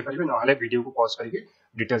पीडीएफ को पढि परिबे नहाले वीडियो को पॉज करके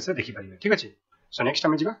डिटेल्स से देखि परिबे ठीक अछि सो नेक्स्ट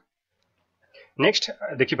हम जिबा नेक्स्ट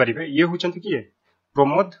देखि परिबे ये होचंती कि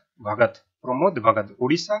प्रमोद भगत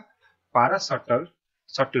ओडिसा पारा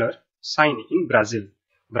शटलर साइन इन ब्राजिल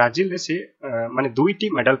रे से माने दुईटी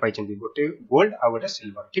मेडल पाइचंती गोटे गोल्ड आ गोटे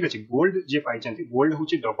सिल्वर ठीक अछि गोल्ड जे पाइचंती गोल्ड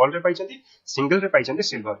होची डबल रे पाइचंती सिंगल रे पाइचंती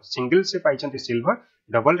सिंगल से पाइचंती सिल्वर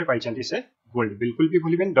डबल रे पाइचंती से गोल्ड बिल्कुल भी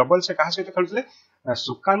भूलिबेन डबल से कहा सहित खेलुतले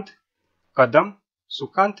सुकांत कदम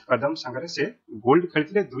संगरे से गोल्ड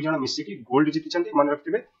खेलतिले दुई जण मिसी की गोल्ड जीतिचंती मन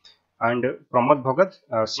रखतिबे एंड प्रमोद भगत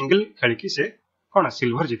सिंगल खेलकी से कोन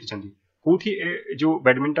सिल्वर जीतिचंती कोठी जो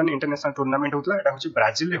बैडमिंटन इंटरनेशनल टूर्नामेंट होतला एटा होची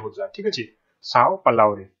ब्राजिल रे होतला ठीक अछि साओ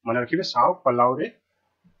पालाओ रे मन रखिबे साओ पालाओ रे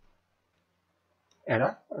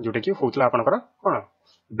एरा जोटे कि होतला आपनकर कोन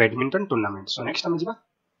बैडमिंटन टूर्नामेंट सो नेक्स्ट हम जिबा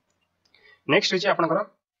नेक्स्ट होची आपनकर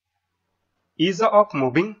ease of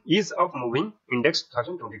moving index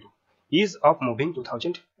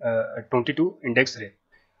 2022 index रे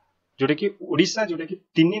जोटे कि ओडिसा जोटे कि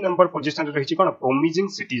 3 नंबर पोजीशन रे रहिछि कोन प्रोमिजिंग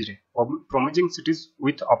cities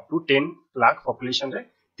with up to 10 lakh population रे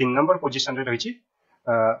 3 नंबर पोजीशन रे रहिछि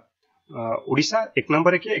ओडिसा एक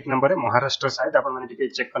नंबर रे महाराष्ट्र शायद आपण माने टिके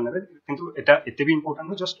चेक करनेबे किंतु एटा एते भी इंपोर्टेंट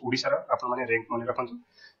हो जस्ट ओडिसा रा आपण माने रैंक माने रखंतु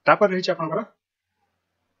तापर रहिछि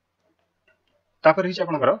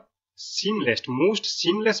आपनकर मोस्ट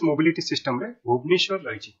सीमलेस मोबिलिटी सिस्टम रे भुवनेश्वर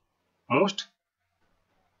रहिछि मोस्ट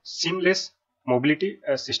सीमलेस मोबिलिटी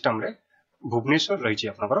सिस्टम रे भुवनेश्वर रहिछि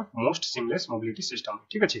आपनकर मोस्ट सीमलेस मोबिलिटी सिस्टम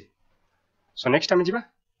ठीक अछि सो नेक्स्ट हम जिबा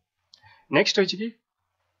नेक्स्ट होइछि कि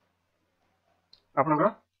आपनकर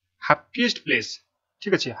हैप्पीएस्ट प्लेस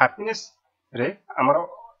ठीक अछि हैप्पीनेस रे हमर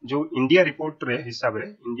जो इंडिया रिपोर्ट हिसाब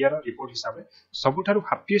रे सबुठारु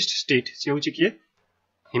हैप्पीएस्ट स्टेट से होछि कि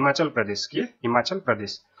हिमाचल प्रदेश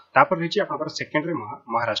तापर रहिछि आपनकर सेकंड रे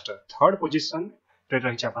महाराष्ट्र थर्ड पोजीशन रे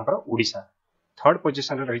रहिछि आपनकर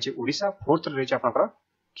ओडिसा फोर्थ रे रहिछि आपनकर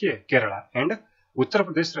कि केरला एंड उत्तर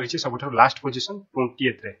प्रदेश रहिछि सबुठारु लास्ट पोजीशन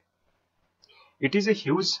 20th रे it is a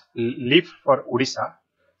huge leap for Odisha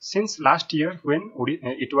since last year when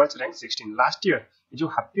it was ranked 16 last year जो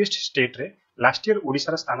हैप्पीएस्ट स्टेट रे लास्ट ईयर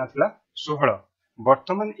ओडिसा रा स्थान थिला 16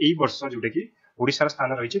 वर्तमान एई वर्ष जोटे कि ओडिसा रा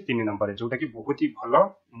स्थान रहिछि 3 नंबर रे जोटा कि बहुत ही भलो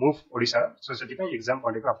मूव ओडिसा सोसाइटी पे एग्जाम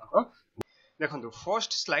पॉइंट आपनको देखंतु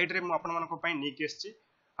फर्स्ट स्लाइड रे म आपन मानको पई नी केसछि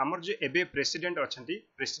हमर जे एबे president अछंती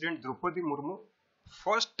president Draupadi Murmu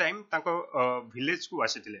first time ताको विलेज को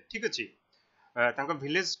आसीथिले ठीक अछि ताको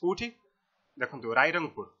विलेज कोठी देखंतु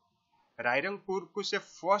रायरंगपुर को से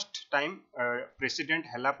फर्स्ट टाइम प्रेसिडेंट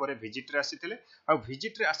हला परे विजिट रे आसीथिले आ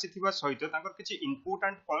विजिट रे आसीथिबा सहित ताकर किछि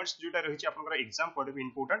इंपोर्टेंट पॉइंट्स जोटा रहिछि आपनकर एग्जाम पॉइंट भी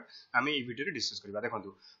इंपोर्टेंट हमें ई वीडियो रे डिस्कस करबा देखंतु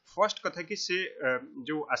फर्स्ट कथा कि से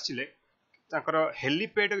जो आसीले ताकर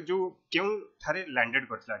हेलीपैड जो केउ थारे लैंडेड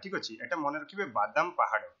करथला ठीक अछि एटा मन रखिबे बादाम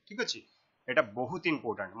पहाड़ ठीक अछि एटा बहुत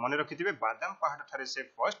इंपोर्टेंट मन रखिथिबे बादाम पहाड़ थारे से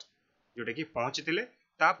फर्स्ट जोटा कि पहुंचतिले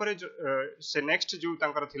तापरे से नेक्स्ट जो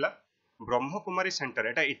ताकर थिला ब्रह्मकुमारी सेंटर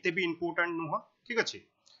एटा इते भी इंपोर्टेंट नुह ठीक अछि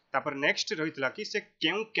तापर नेक्स्ट रहितला कि से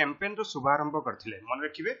केउ कैंपेन रो शुभारंभ करथिले मन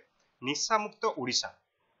रखिबे निशा मुक्त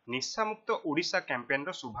ओडिशा कैंपेन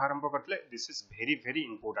रो शुभारंभ करथिले this is very very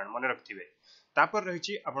important मन रखथिबे तापर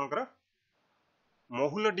रहिछि आपनकर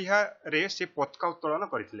महुलडीहा रे से पताका उत्तोलन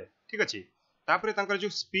करथिले ठीक अछि तापर तांकर जो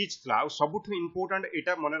स्पीच थला आ सबुठु इंपोर्टेंट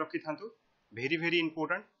एटा मन रखि थांतु वेरी वेरी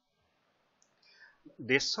इंपोर्टेंट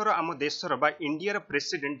देशर आम देशर बा इंडिया रो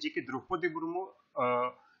प्रेसिडेंट जी के द्रौपदी मुर्मू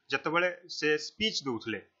जतबेले से स्पीच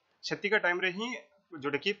दउथले सेतिका टाइम रे ही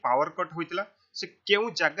जोटा कि पावर कट होइतला से केउ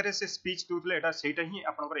जगह रे से स्पीच दउथले एटा सेटा ही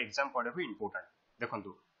आपनकर एग्जाम पढे भी इंपोर्टेंट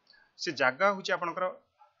देखंतु से जगह होची आपनकर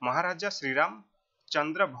महाराजा श्रीराम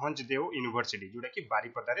चंद्र भंज देव यूनिवर्सिटी जोटा कि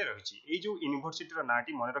बारिपदा रे रहिछि ए जो यूनिवर्सिटी रो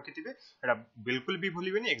नाटी मन रखिथिबे एटा बिल्कुल भी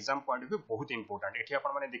भूलिबेनी एग्जाम पॉइंट भी बहुत इंपोर्टेंट एठी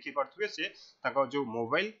आपण माने देखि परथुबे से ताको जो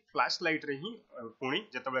मोबाइल फ्लैश लाइट रे ही पुणी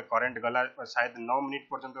जतबे करंट गला शायद 9 मिनिट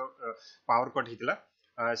पर्यंत पावर कट हितला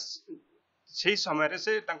सेही समय रे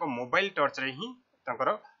से ताको मोबाइल टॉर्च रे ही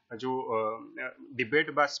ताकर जो डिबेट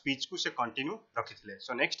बा स्पीच को से कंटिन्यू रखिथिले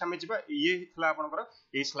सो नेक्स्ट हमें जिबा ये हितला आपनकर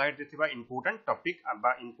ए स्लाइड रे थिबा इंपोर्टेंट टॉपिक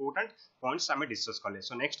बा इंपोर्टेंट पॉइंट्स हमें डिस्कस करले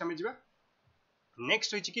सो नेक्स्ट हमें जिबा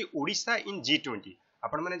नेक्स्ट होइछि कि ओडिशा इन G20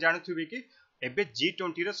 आपण माने जानथुबे कि एबे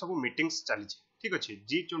G20 रे सब मीटिंग्स चलीछि ठीक अछि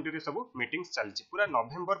G20 रे सब मीटिंग्स चलीछि पूरा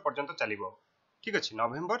नवंबर पर्यंत चलिबो ठीक अछि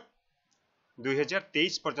नवंबर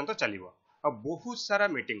 2023 पर्यंत चलिबो आ बहुत सारा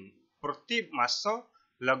मीटिंग प्रति मास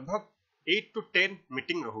लगभग 8 to 10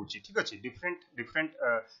 मीटिंग रहउछि ठीक अछि डिफरेंट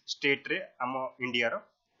स्टेट रे हम इंडिया रो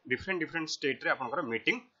डिफरेंट स्टेट रे आपनकर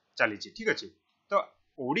मीटिंग चलीछि ठीक अछि तो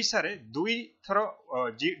ओडिशा रे दुई थर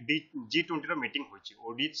G20 रो मीटिंग होइछि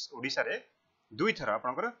ओडिशा रे दुई थर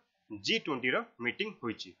आपनकर G20 रो मीटिंग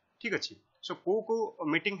होइछि ठीक अछि सो को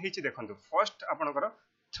मीटिंग हेछि देखंतु फर्स्ट आपनकर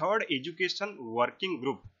third education working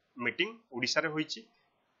group meeting Odisha रे होइछि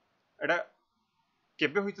एडा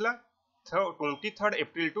केबे होइतला 23rd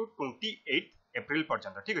एप्रिल टू 28 एप्रिल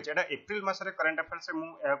पर्यंत ठीक अछि एटा एप्रिल मास रे करंट अफेयर्स से मु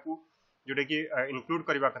याकू जोडे कि इंक्लूड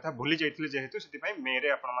करबा कथा भूली जाइतले जेहेतु सेति पई मेरे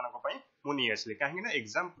आपण मानको पई मु नि आसली काहे ना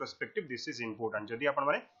exam perspective this is important जदी आपण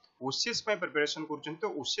माने ओसीएस पई प्रिपरेशन करछन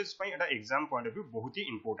तो ओसीएस पई एटा एग्जाम पॉइंट ऑफ व्यू बहुत ही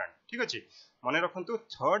इंपोर्टेंट ठीक अछि माने रखंतु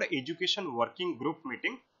third education working group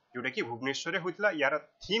meeting जोडे कि भुवनेश्वर रे होइतला यार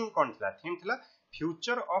थीम कोन थला थीम थला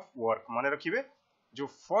फ्यूचर ऑफ वर्क माने रखिबे जो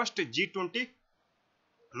फर्स्ट G20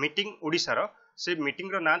 मीटिंग ओडिसा रो से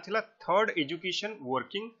मीटिंग रो नाम थिला third education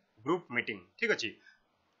working group meeting ठीक अछि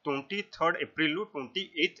 23rd एप्रिल टू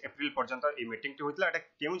 28 एप्रिल पर्यंत ए मीटिंग टी होइतला एटा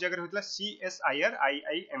केउ जगह रे होइतला CSIR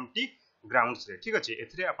IIMT ग्राउंड्स रे ठीक अछि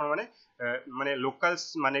एथरे आपण माने माने लोकल्स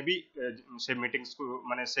माने भी से मीटिंग्स को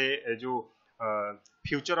माने से जो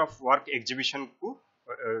फ्यूचर ऑफ वर्क एग्जीबिशन को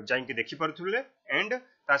जाई के देखि परथुले एंड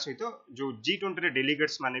ता सहित जो G20 रे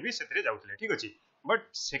डेलीगेट्स माने भी सेतरे जाउतले ठीक अछि बट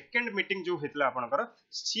सेकंड मीटिंग जो हेतला आपनकर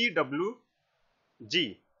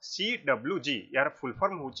CWG यार फुल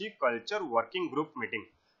फॉर्म होची कल्चर वर्किंग ग्रुप मीटिंग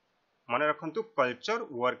माने रखंतु culture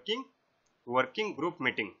working group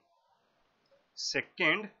meeting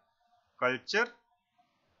second culture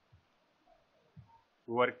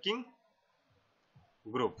working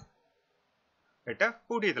group एटा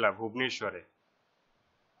कोठी हेतला भुवनेश्वर रे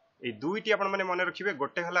ए दुईटी आपण माने मन रखिबे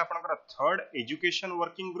गोटे हला आपनकर third education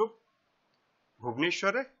working group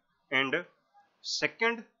Bhubaneswar and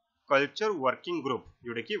second culture working group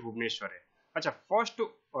जोडे कि भुवनेश्वर अच्छा फर्स्ट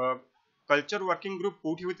कल्चर वर्किंग ग्रुप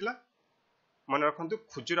कोठी होइतला मन रखंतु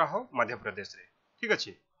खुजुराहो मध्य प्रदेश रे ठीक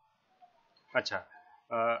अछि अच्छा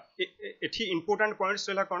एठी इंपोर्टेंट पॉइंट्स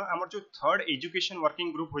रहला कोन हमर जो third education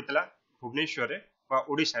working group होइतला Bhubaneswar रे बा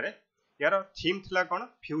ओडिसा रे यार थीम थला कोन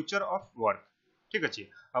फ्यूचर ऑफ वर्क ठीक अछि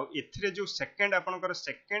आ एथरे जो सेकंड आपनकर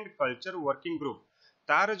सेकंड कल्चर वर्किंग ग्रुप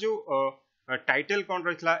तार जो टाइटल कौन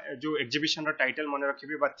रहितला जो एग्जीबिशन रो टाइटल मन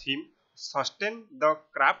रखिबे बा theme sustain the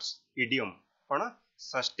crafts idiom cone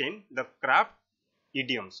sustain the craft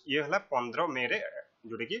idioms ये हला 15 मई रे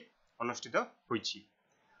जोडे कि अनुष्ठित होइछि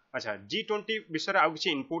अच्छा G20 विषय आ किछि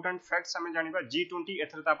इंपोर्टेंट फैक्ट्स हमें जानिबा G20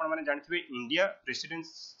 एथर त आपण माने जानिथिबे इंडिया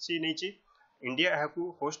प्रेसिडेंसी नैछि इंडिया एहाकू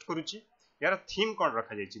होस्ट करूछि यार थीम कोन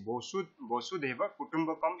रखा जाइछि वसुधैव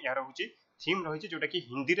कुटुंबकम यार होछि थीम रहिछि जोटा कि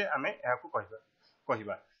हिंदी रे हमें एहाकू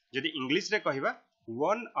कहिबा जदि इंग्लिश रे कहिबा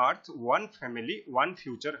one earth one family one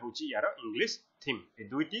future होची यार इंग्लिश थीम ए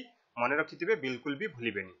दुईटी मन रखिथिबे बिल्कुल भी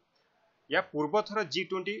भूलिबेनी या पूर्व थर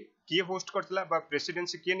G20 किए होस्ट करतला बा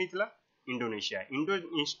प्रेसिडेंसी किए नितला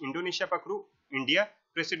इंडोनेशिया पाखरु इंडिया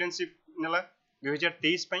प्रेसिडेंसी नला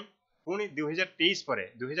 2023 पई पुनी 2023 परे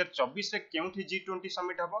 2024 रे केउठी G20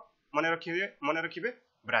 समिट हबो मन रखिबे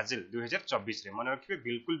ब्राजील 2024 रे मन रखिबे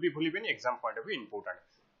बिल्कुल भी भूलिबेनी exam point of view important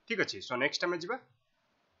ठीक अछि सो नेक्स्ट हमें जिबा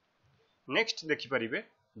नेक्स्ट देखि परिबे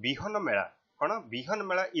बिहन मेला कोन बिहन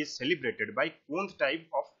मेला is celebrated by cone type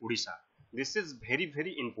of Odisha this is very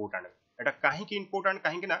very important एटा काहे की इंपोर्टेंट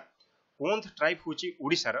काहे कि ना कोंध ट्राइब होची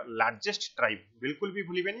ओडिसा रो लार्जेस्ट ट्राइब बिल्कुल भी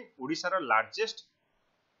भूलिबेनी ओडिसा रो लार्जेस्ट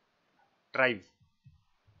ट्राइब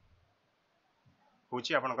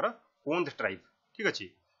होची आपनकर कोंध ट्राइब ठीक अछि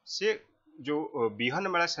से जो बिहन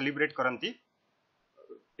मेला सेलिब्रेट करंती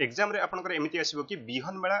एग्जाम रे आपनकर एमिति आसीबो कि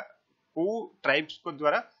बिहन मेला को ट्राइब्स को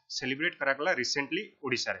द्वारा सेलिब्रेट करा गला रिसेंटली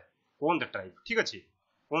ओडिसा रे कोंध ट्राइब ठीक अछि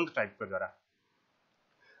कोंध ट्राइब को द्वारा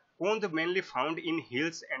कोंध mainly found in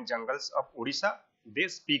hills and jungles of Odisha they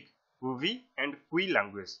speak Kuvi and कुई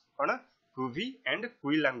लैंग्वेज कोन कुवी एंड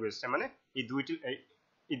कुई लैंग्वेज से माने ई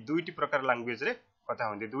दुईटी प्रकार लैंग्वेज रे कथा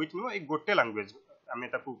होंदे दुईटी नो एक गोटे लैंग्वेज आमे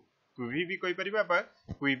ताकू कुवी भी कहि परिबा बा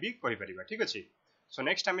कुई भी कहि परिबा ठीक अछि सो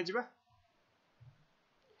नेक्स्ट आमे जिबा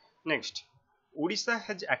next Odisha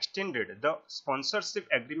has extended the sponsorship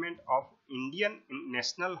agreement of Indian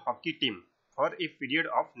national hockey team for a period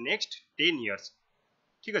of next 10 years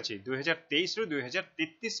ठीक अछि 2023 रु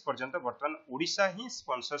 2033 पर्यंत वर्तमान ओडिशा ही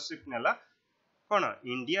स्पॉन्सरशिप नेला कोन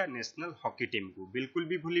इंडिया नेशनल हॉकी टीम को बिल्कुल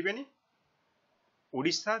भी भूलिबेनी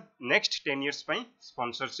ओडिशा नेक्स्ट 10 इयर्स पई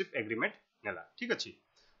स्पॉन्सरशिप एग्रीमेंट नेला ठीक अछि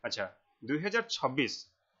अच्छा 2026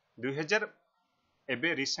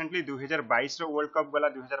 एबे रिसेंटली 2022 रो वर्ल्ड कप गला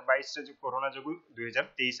 2022 रे जो कोरोना जगु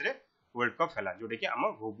 2023 रे वर्ल्ड कप हला जोडे कि हम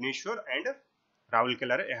भुवनेश्वर एंड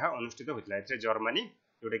राउरकेला रे एहा अनुष्ठित होतला एथे जर्मनी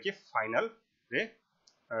जोडे कि फाइनल रे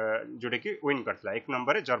जोडे कि विन करतला एक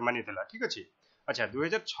नंबर रे जर्मनी थला ठीक अछि अच्छा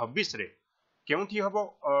 2026 रे केउठी हबो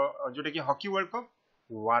जोडे कि hockey world cup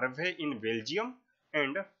वारवे in Belgium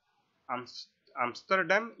and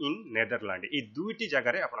आम्स्टरडाम in Netherland ए दुईटी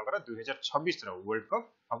जगह रे आपनकर 2026 रो वर्ल्ड कप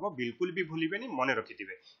हबो बिल्कुल भी भूलिबेनी मने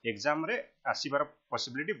रखिथिबे एग्जाम रे आसीबार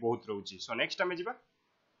पॉसिबिलिटी बहुत रहउची सो नेक्स्ट हमें जिबा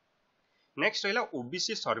नेक्स्ट रहला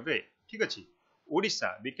ओबीसी सर्वे ठीक अछि Odisha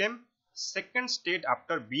became second state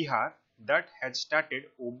after Bihar that has started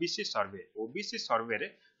OBC सर्वे रे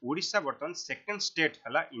ओडिशा बर्तन सेकंड स्टेट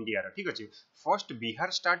हला इंडिया रा ठीक अछि फर्स्ट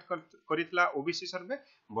बिहार स्टार्ट करितला ओबीसी सर्वे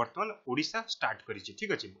बर्तन ओडिशा स्टार्ट करिछि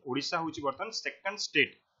ठीक अछि ओडिशा होछि बर्तन second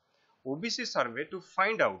state OBC survey to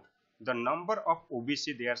find out the number of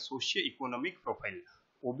OBC there socio economic profile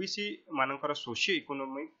OBC मानकर सोशियो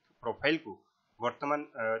इकोनॉमिक प्रोफाइल को वर्तमान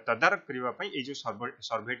तदारक करिवा पई ए जो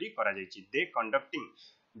सर्वेटी करा जायछि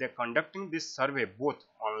they conducting this survey both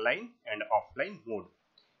online and offline mode.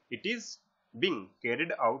 It is being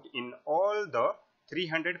carried out in all the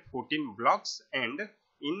 314 blocks and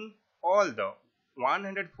in all the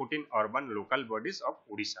 114 urban local bodies of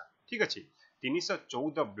Odisha. ठीक अछि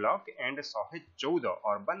 314 block and 114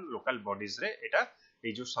 urban local bodies रे एटा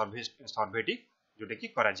ए जो सर्वेटी जोटे कि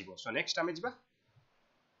करा जिवो so next आमे जिबा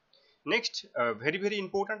next very very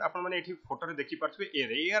important आपण माने एठी फोटो रे देखि परथबे ए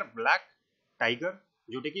रेयर ब्लैक टाइगर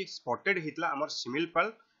जोटे कि स्पॉटेड हितला हमर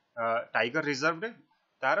सिमिलपाल टाइगर रिजर्व रे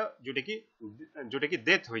तार जोटे कि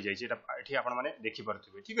डेथ होई जाय छै एठी आपण माने देखि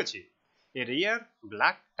परथबे ठीक अछि ए rare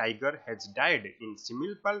black tiger has died in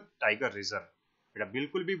Similipal tiger reserve एटा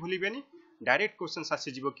बिल्कुल भी भूलिबेनी डायरेक्ट क्वेश्चन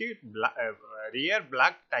आसी जिवो कि रेयर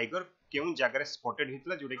ब्लैक टाइगर केउ जगह स्पॉटेड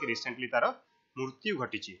हितला जोटे कि रिसेंटली तार मृत्यु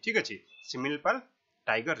घटिछि ठीक अछि सिमिलपाल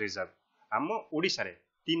टाइगर रिजर्व हम ओडिसा रे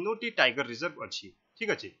तीनोटी टाइगर रिजर्व अछि ठीक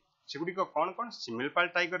अछि सेगुडी को कौन Similipal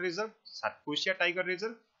tiger reserve सातकोशिया tiger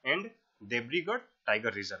reserve and देब्रीगढ़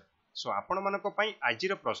tiger reserve so आपण मानको पई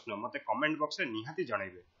आजिर प्रश्न मते कमेंट बॉक्स रे निहाती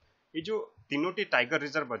जणाइबे ए जो तीनोटी टाइगर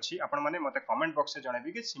रिजर्व अछि आपण माने मते कमेंट बॉक्स रे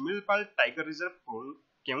जणाइबे कि सिमिलपाल टाइगर रिजर्व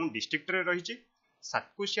केउ डिस्ट्रिक्ट रे रहिछि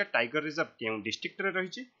सातकोशिया टाइगर रिजर्व केउ डिस्ट्रिक्ट रे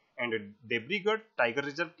रहिछि एंड देब्रीगढ़ टाइगर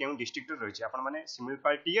रिजर्व केउ डिस्ट्रिक्ट रे रहिछि आपण माने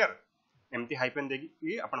सिमिलपाल टियर एमटी हाइफेन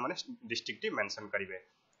देगी आपण माने डिस्ट्रिक्ट मेंशन करिवे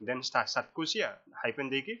देन सातकोशिया हाइफेन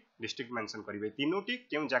देकी डिस्ट्रिक्ट मेंशन करिवे तीनोटी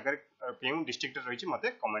केउ जगह केउ डिस्ट्रिक्ट रे रहिछि मते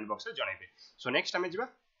कमेंट बॉक्स रे जणाइबे सो नेक्स्ट हमें जिबा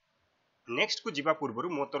नेक्स्ट को जिबा पूर्वरु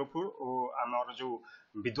मो तरफु हमर जो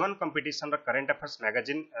विद्वान कंपटीशन रा करंट अफेयर्स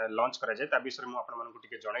मैगजीन लॉन्च करा जाय ता विषय मु आपण मानको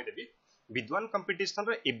टिके जणाइ देबी विद्वान कंपटीशन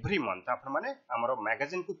रे एवरी मंथ आपण माने हमर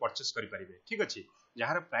मैगजीन को परचेस करि परिबे ठीक अछि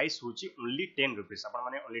जहार प्राइस होची ओनली 10 रुपीस आपण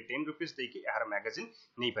माने ओनली 10 रुपीस देकी यार मैगजीन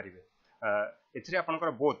नै परिबे एथरे आपनकर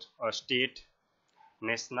both state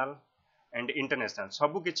national and international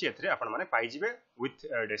सबु किछि एथरे आपण माने पाइ जिवे विथ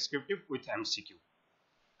डिस्क्रिप्टिव विथ एमसीक्यू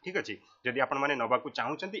ठीक अछि जदि आपण माने नबा को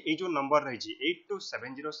चाहू छथि ए जो नंबर रहि छि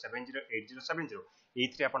 8270708070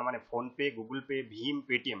 एथरे आपण माने फोन पे गूगल पे भीम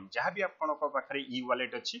पेटीएम जहाँ भी आपण पाखरे ई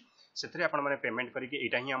वॉलेट अच्छी से आपण माने पेमेंट करके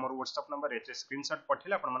एटा ही हमर व्हाट्सएप नंबर एथे स्क्रीनशॉट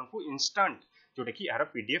पठेले आपण मानकू इंस्टेंट जोटा कि यार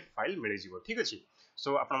पीडीएफ फाइल मिल जिवो ठीक अछि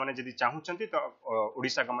सो आपण माने जदी चाहुचंती तो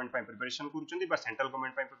ओडिशा गवर्नमेंट पय प्रिपरेशन करूचंती बा सेंट्रल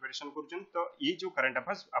गवर्नमेंट पय प्रिपरेशन करूचंती तो ये जो करंट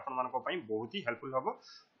अफेयर्स आपण मानको पय बहुत ही हेल्पफुल हबो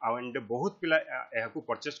एंड बहुत पिला एहा को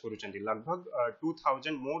परचेस करूचंती लगभग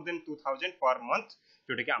 2000 मोर देन 2000 पर मंथ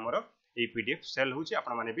जोटा कि हमर ए पीडीएफ सेल होची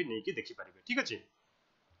आपण माने भी नेकी देखि परिबे ठीक अछि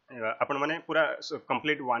आपण माने पूरा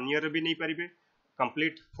कंप्लीट 1 ईयर भी नहीं परिबे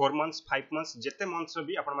कंप्लीट 4 मंथ्स 5 मंथ्स जेते मंथ्स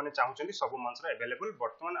भी आपण माने चाहुचंती सब मंथ्स रो अवेलेबल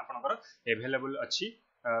वर्तमान आपनकर अवेलेबल अछि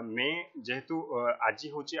मे जेहेतु आज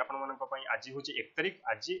होची आपण मानक पई आज होची 1 तारिख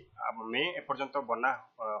आज मे ए पर्यंत बना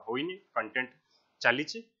होइनी कंटेंट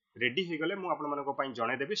चलीची रेडी हे गले मु आपण मानक पई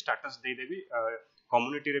जणे देबी स्टेटस दे देबी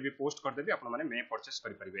कम्युनिटी रे भी पोस्ट कर देबी आपण माने मे परचेस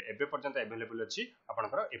करि परिबे एबे पर्यंत अवेलेबल अछि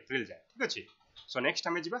आपनकर अप्रैल जाय ठीक अछि सो नेक्स्ट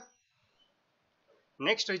हमें जिबा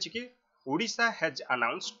नेक्स्ट होची कि Odisha has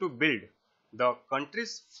announced to build the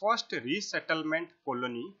countries first resettlement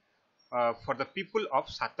colony for the people of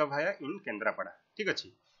सातभाया इन केंद्रापड़ा ठीक अछि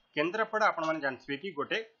केंद्रापड़ा आपण माने जानथिबे कि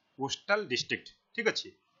गोटे कोस्टल डिस्ट्रिक्ट ठीक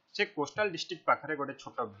अछि से कोस्टल डिस्ट्रिक्ट पाखरे गोटे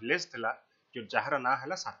छोटो विलेज थिला जो जहार ना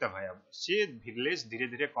हला सातभाया से विलेज धीरे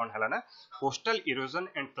धीरे कोन हला ना coastal erosion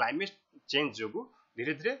and climate change जोगु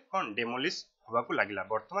धीरे धीरे कोन डेमोलिश होबा को लागिला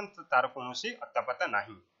वर्तमान तार कोनोसी अत्तापता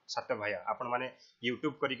नाही सातभाया आपण माने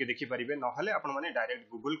यूट्यूब करिके देखि परिबे न हले आपण माने डायरेक्ट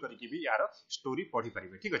गूगल करिके भी यार स्टोरी पढी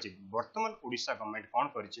परिबे ठीक अछि वर्तमान ओडिशा गवर्नमेंट कोन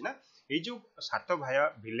करिछि ना ए जो सातभाया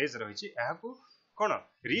विलेज रहिछि एहा को कोन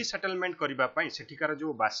रीसेटलमेंट करिबा पई सेठिकार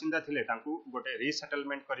जो बासिंदा थिले तांकू गोटे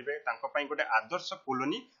रीसेटलमेंट करिवे तांको पई गोटे आदर्श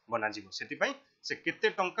कॉलोनी बना जिवो सेति पई से केते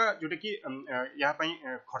टंका जोटे कि या पई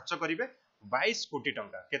खर्च करिवे 22 कोटी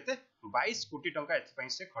टंका केते 22 कोटी टंका एथि पई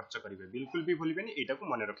से खर्च करिवे बिल्कुल भी भूलिबेनी एटा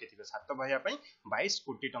को मने रखिथिबे सातभाया पई 22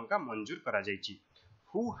 कोटी टंका मंजूर करा जायछि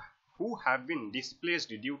who have been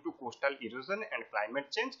displaced due to coastal erosion and climate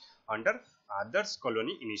change under others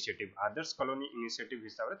colony initiative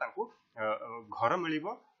हिसाब रे तांको घर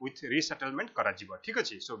मिलिबो with resettlement करा जिवो ठीक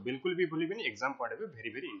अछि सो बिल्कुल भी भूलिबेनी एग्जाम पढेबे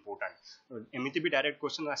वेरी इंपोर्टेंट एमिति भी डायरेक्ट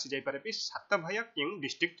क्वेश्चन आसी जाय पारे कि सातभाया केउ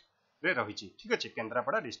डिस्ट्रिक्ट रे रहिछि ठीक अछि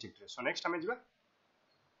केंद्रापड़ा डिस्ट्रिक्ट रे सो नेक्स्ट हमें जिबा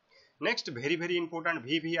नेक्स्ट वेरी इंपोर्टेंट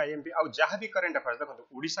VVIMP आ जहाँ भी करंट अफेयर्स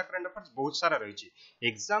देखो ओडिशा करंट अफेयर्स बहुत सारा रही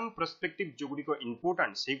एग्जाम पर्सपेक्टिव जो गुडी को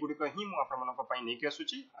इंपोर्टेंट से गुडी को ही मु आपन मनक पई नै के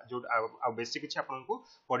आसुची जो आ बेसी किछि आपन को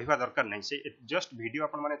पढिबा दरकार नै से जस्ट वीडियो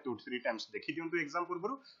आपन माने 2-3 टाइम्स देखि दियंतु एग्जाम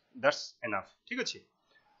पूर्वरु दैट्स एनफ ठीक अछि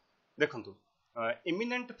देखंतु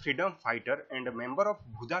eminent freedom fighter and member of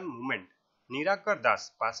Bhoodan movement Nirakar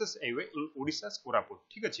Das passes away in Odisha Koraput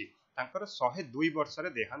ठीक अछि तांकर 102 वर्ष रे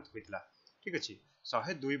देहांत होइतला ठीक अछि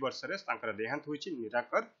 102 वर्ष रे तांकर देहांत होइछि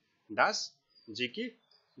निराकर दास जे कि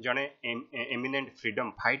जने eminent freedom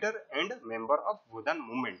fighter and member of Bhoodan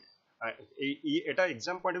movement Etah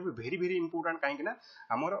exam point of view very important काहे कि ना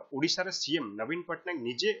हमर ओडिसा रे सीएम नवीन पटनायक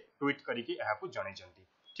निजे ट्वीट करिकि एहा को जणै जंती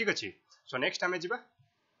ठीक अछि सो नेक्स्ट हमें जिबा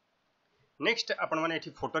नेक्स्ट आपण माने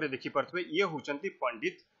एठी फोटो रे देखि परथबे ये होचंती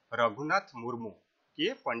पंडित रघुनाथ मुर्मू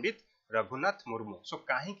किए पंडित रघुनाथ मुर्मू सो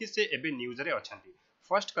काहे कि से एबे न्यूज रे अछंती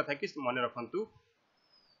फर्स्ट कथा कि मन रखंतु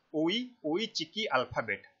ओई चिकी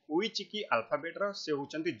अल्फाबेट रो से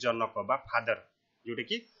होचंती जनक बा फादर जोटे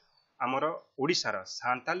कि हमर ओडिसा रो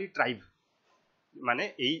सांताली ट्राइब माने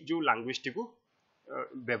एई जो लैंग्वेज टी को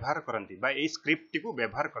व्यवहार करंती बा एई स्क्रिप्ट टी को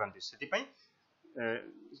व्यवहार करंती सेति पई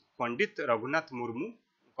पंडित रघुनाथ मुर्मू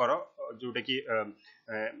कर जोटे कि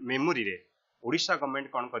मेमोरी रे ओडिशा गवर्नमेंट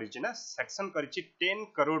कोन करिछि ना section करिछि 10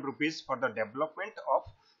 crore rupees for the development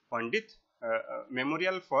of Pandit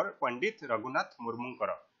memorial for Pandit Raghunath Murmu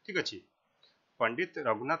कर ठीक अछि पंडित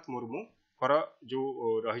रघुनाथ मुर्मू कर जो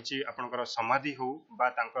रहिछि आपनकर समाधि हो बा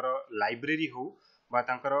तांकर लाइब्रेरी हो बा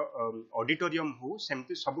तांकर ऑडिटोरियम हो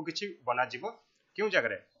सेमति सब किछि बना जिवो केउ जगह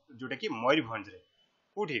रे जोटे कि मयूरभंज रे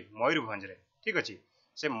कोठी मयूरभंज रे ठीक अछि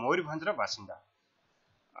से मयूरभंज रा बासिंदा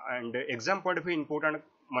and exam point of important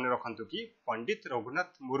मन रखंतु कि पंडित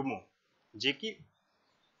रघुनाथ मुर्मू जे कि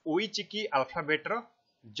ओई चिकी अल्फाबेट रो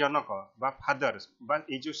जनक बा फादर बा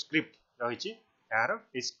ए जो स्क्रिप्ट रहिछि यार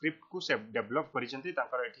ए स्क्रिप्ट को से डेवलप करिसंती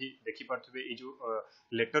तांकर एठी देखि परथबे ए जो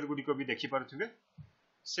लेटर गुडी को भी देखि परथबे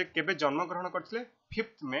से केबे जन्म ग्रहण करथिले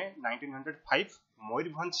 5 मई 1905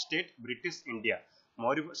 Mayurbhanj state British India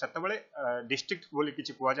Mayurbhanj सेतबेले district बोली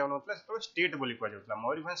किछि कुआ जाउ नथला सेतबेले स्टेट बोली कुआ जाउतला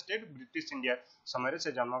मयूरभंज स्टेट ब्रिटिश इंडिया समय रे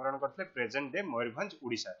से जन्म ग्रहण करथिले प्रेजेंट डे मयूरभंज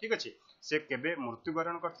ओडिशा ठीक अछि से केबे मृत्यु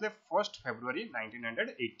वरण करथिले 1 फरवरी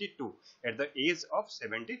 1982 एट द एज ऑफ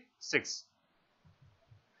 76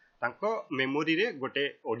 तांको मेमोरी रे गोटे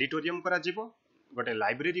ऑडिटोरियम करा जिवो गोटे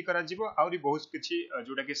लाइब्रेरी करा जिवो आउरी बहुत किछि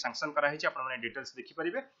जोटा कि सैंक्शन करा हिछि आपण माने डिटेल्स देखि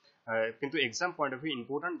परिबे किंतु exam point of view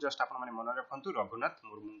important just आपण माने मन रखंतु रघुनाथ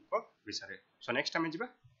मुर्मू को विषय सो नेक्स्ट हम जिबा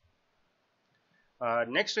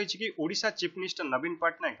नेक्स्ट रही कि Odisha chief minister Naveen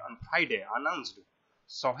Patnaik on Friday announced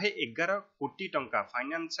 111 कोटी टंका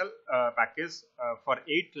financial package for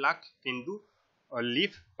 8 lakh केंदू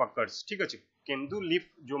leaf पकर्स ठीक अछि केंदू लीफ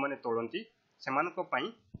जो माने तोड़ंती सेमानको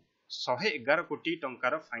पई 111 कोटी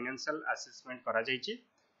टंकार फाइनेंशियल असेसमेंट करा जायछि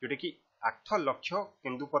जोटा कि 8 लाख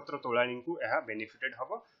केंदुपत्र तोलाणी को यह बेनिफिटेड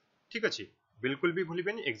हबो ठीक अछि बिल्कुल भी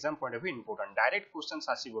भूलिबेनी exam point of view important direct questions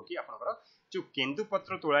आसीबो कि आपनकर जो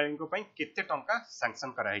केंदुपत्र तोलाणी को पई केते टंका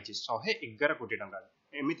सैंक्शन करा हिछि 111 कोटी टंका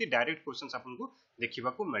एमिति डायरेक्ट क्वेश्चंस आपनको देखिबा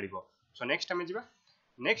को मिलिबो सो नेक्स्ट हम जिबा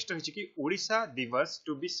नेक्स्ट रही कि ओडिशा दिवस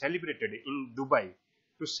to be celebrated in Dubai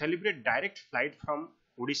to celebrate direct flight from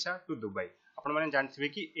Odisha to Dubai आपण माने जानथिबे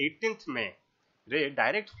कि 18th मे रे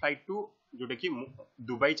डायरेक्ट फ्लाइट टू जोटा कि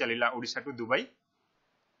दुबई चलिला ओडिशा टू दुबई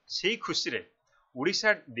सेही खुशी रे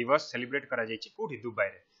ओडिशा दिवस सेलिब्रेट करा जायछि कोठी दुबई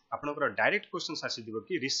रे आपनकर डायरेक्ट क्वेश्चन आसी दिबो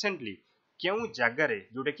कि रिसेंटली केउ जगह रे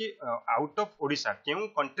जोटा कि आउट ऑफ ओडिशा केउ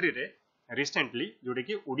कंट्री रे रिसेंटली जोटा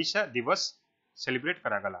कि ओडिशा दिवस सेलिब्रेट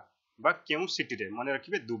करा गला बा केउ सिटी रे माने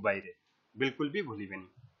रखिबे दुबई रे बिल्कुल भी भूलिबेनी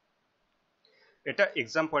एटा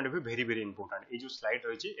exam point of view very very important ए जो स्लाइड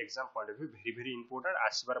रही exam point of view very very important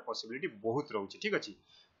आसीबार possibility बहुत रहउछि ठीक अछि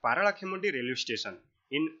पारालाखेमुंडी railway station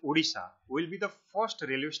in Odisha will be the first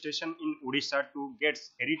railway station in Odisha to gets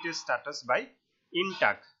heritage status bye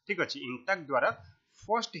इंटाक ठीक अछि इंटाक द्वारा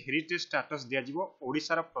first heritage status दिया जिवो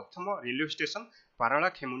ओडिसा रा प्रथम रेलवे स्टेशन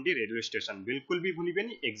पारालाखेमुंडी रेलवे स्टेशन बिल्कुल भी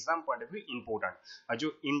भूलिबेनी exam point of view important आ जो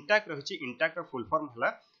इंटाक रहिछि इंटाक रा फुल फॉर्म हला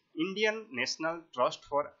Indian national trust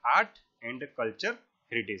for art and culture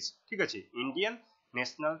heritage ठीक अछि Indian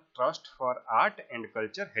national trust for art and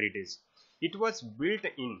culture heritage it was built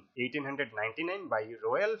in 1899 bye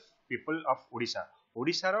royal people of Odisha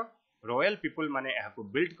Odisha row royal people माने एहाको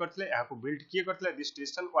built करथले एहाको built किए करथले this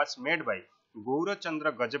station was made by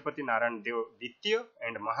Gaurachandra Gajapati Narayan देव द्वितीय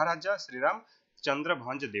and महाराजा श्रीराम चंद्र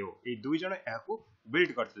भंज देव ए दुई जण एहाको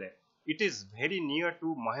built करथले it is very near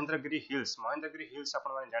to Mahendragiri hills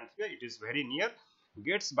आपण माने जानथिबे it is very near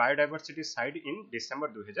gets biodiversity site in December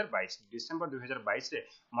 2022 रे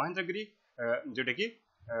महेंद्रगिरी जोटा कि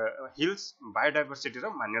हिल्स बायोडायवर्सिटी रो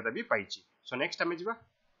मान्यता भी पाइछि सो नेक्स्ट हम जिबा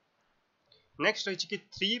नेक्स्ट रही कि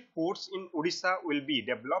 3 ports in Odisha will be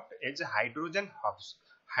developed as hydrogen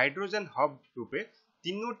hub RuPay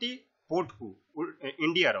तीनोटी port को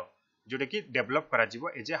इंडिया रो जोटा कि डेवलप करा जिवो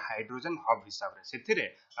एज ए हाइड्रोजन हब हिसाब रे सेथिरे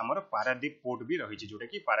हमर पारादीप पोर्ट भी रही जोटा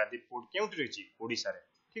कि पारादीप पोर्ट केउटी रही ओडिशा रे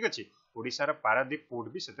ठीक अछि ओडिशा रा पारादीप पोर्ट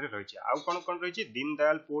भी सेतरे रही आ कोन रही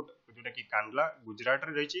दीनदयाल पोर्ट जोटा कि कांडला गुजरात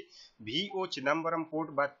रे रही VO चिदंबरम पोर्ट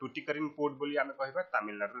बा टुटिकरिन पोर्ट बोली आमे कहबा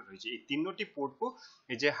तमिलनाडु रे रही ए तीनोटी पोर्ट को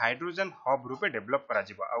ए जे हाइड्रोजन हब रूपे डेवलप करा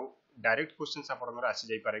जिवो आ डायरेक्ट क्वेश्चंस आपनकर आसी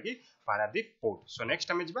जाई पारे कि पारादीप पोर्ट सो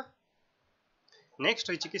नेक्स्ट हमें जिबा नेक्स्ट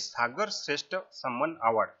रही कि सागर श्रेष्ठ सम्मान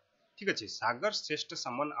अवार्ड ठीक अछि सागर श्रेष्ठ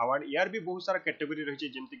सम्मान अवार्ड यार भी बहुत सारा कैटेगरी रही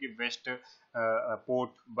जेमति कि बेस्ट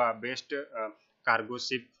पोर्ट बा बेस्ट कार्गो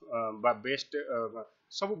शिप बा बेस्ट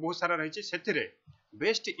सब बहुत सारा रही सेथिरे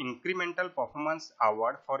best incremental performance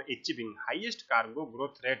award for achieving highest cargo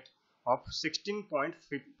growth rate of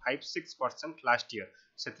 16.56% last year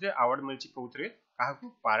सेथिरे award मिलछि कोउतरे काहाकू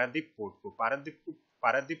Paradip port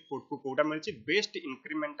को Kota मिलछि best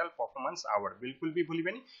incremental performance award बिल्कुल भी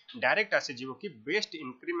भूलिबेनी डायरेक्ट आसे जीवो कि बेस्ट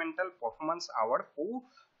इंक्रीमेंटल परफॉर्मेंस अवार्ड को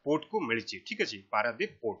पोर्ट को मिलछि ठीक अछि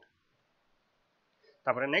पारादीप पोर्ट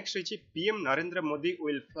तापर नेक्स्ट रही PM Narendra Modi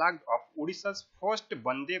will flag of ओडिशा's first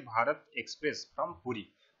Vande Bharat express from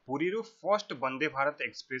Puri रु फर्स्ट वंदे भारत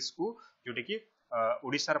एक्सप्रेस को जोटा कि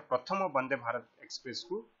ओडिशा रा प्रथम वंदे भारत एक्सप्रेस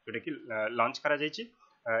को जोटा कि लॉन्च करा जायछि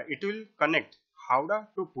it will connect Howrah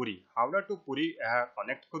to Puri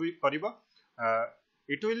connect करिबो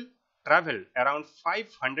it will travel around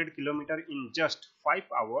 500 kilometre in just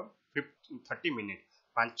 5 our 30 minute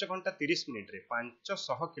 5 घंटा 30 मिनिट रे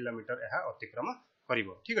 500 किलोमीटर यह अतिक्रम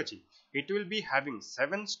करिवो ठीक अछि it will be having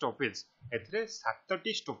 7 stoppage एथरे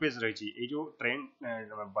 7टी stoppage रही ए जो ट्रेन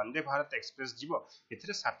वंदे भारत एक्सप्रेस जीवो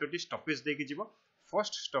एथरे 7टी स्टॉपेज देकी जीवो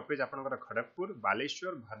फर्स्ट स्टॉपेज आपनकर खड़गपुर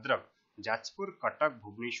बालेश्वर भद्रक जाजपुर कटक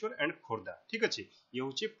भुवनेश्वर एंड खोर्धा ठीक अछि ये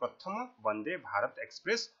होची प्रथम वंदे भारत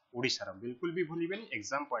एक्सप्रेस ओडिसा रा बिल्कुल भी भूलिबेनी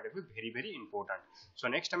exam point of view very very important so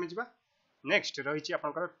next हम जिबा नेक्स्ट रही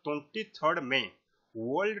आपनकर 23rd मे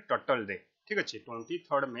वर्ल्ड टर्टल डे ठीक अछि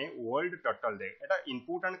 23rd मे वर्ल्ड टर्टल डे एटा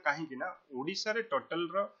इंपोर्टेंट काहे कि ना ओडिसा रे टर्टल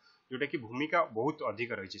रो जोटा कि भूमिका बहुत अधिक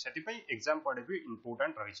रही सेति पई exam point of view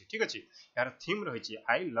important रही ठीक अछि यार थीम रही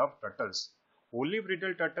I love turtles olive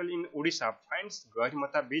riddle turtle in Odisha finds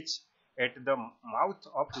गहिरमता beach at the mouth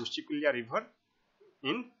of Rushikulia river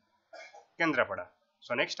in Kendrapada.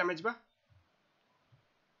 So next time jiba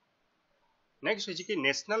next होची कि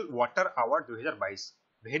national water award 2022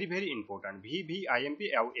 very very important VVIMP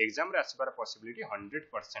exam रे आसीबार possibility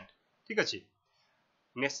 100%। ठीक अछि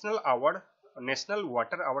national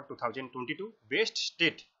water award 2022 best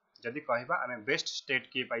state जदि कहबा आमे best state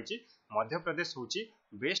के पाइची मध्य प्रदेश होची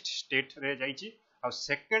बेस्ट स्टेट रे जाईची आ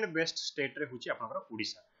सेकंड बेस्ट स्टेट रे होची आपनकर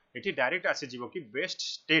ओडिशा। एठी डायरेक्ट आसी जीवो कि बेस्ट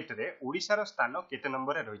स्टेट रे ओडिशा रो स्थान केते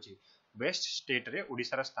नंबर रे रहिची बेस्ट स्टेट रे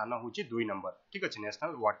ओडिशा रो स्थान होची 2 नंबर। ठीक अछि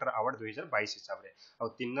नेशनल वाटर अवार्ड 2022 हिसाब रे आ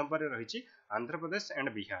 3 नंबर रे रहिची Andhra Pradesh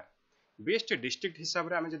and Bihar. Best district हिसाब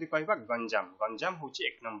रे आमे जदि कहबा गंजाम होची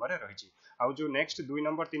 1 नंबर रे रहिची आ जो नेक्स्ट 2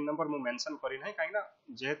 नंबर 3 नंबर मु मेंशन करि नै काइना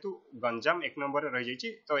जेहेतु गंजाम 1 नंबर रे रहि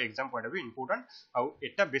जाईची तो एग्जाम पॉइंट भी इंपोर्टेंट आ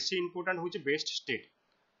एटा बेसी इंपोर्टेंट होची बेस्ट स्टेट।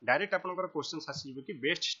 डायरेक्ट आपनकर क्वेश्चन आसीबो कि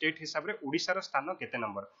बेस्ट स्टेट हिसाब रे ओडिसा रो स्थान केते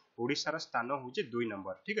नंबर ओडिसा रो स्थान होची 2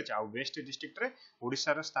 नंबर। ठीक अछि आ बेस्ट डिस्ट्रिक्ट रे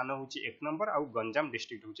ओडिसा रो स्थान होची 1 नंबर आ गंजाम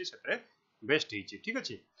डिस्ट्रिक्ट होची सेतरे बेस्ट हिची। ठीक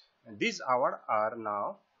अछि this award are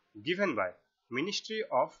now given by ministry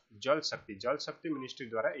of जल शक्ति मिनिस्ट्री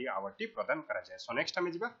द्वारा ए अवार्ड टी प्रदान करा जाय। सो नेक्स्ट हम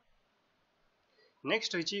जिबा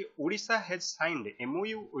नेक्स्ट होची Odisha has signed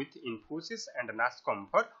MOU with Infosys and NASSCOM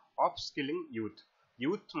for upskilling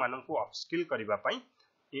youth माननकु upskill करिबा पई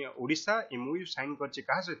ओडिशा MOU साइन करछि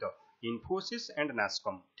कहा सहित इन्फोसिस एंड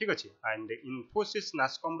नास्कॉम। ठीक अछि एंड इन्फोसिस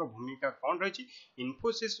नास्कॉम रो भूमिका कोन रहिछि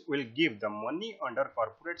Infosys will give the money under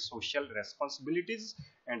corporate social रेस्पोंसिबिलिटीज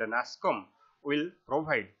and NASSCOM will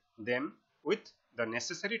provide them with the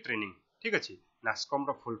necessary training. ठीक अछि नास्कॉम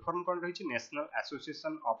रो फुल फॉर्म कोन रहिछि national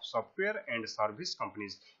association of software and service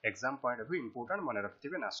companies. Exam point भी इंपोर्टेंट मन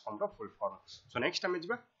रखथिबे नास्कॉम रो फुल फॉर्म। सो नेक्स्ट हम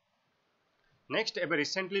जिबा next एबे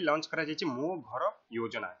recently launch करा जायछि मो घर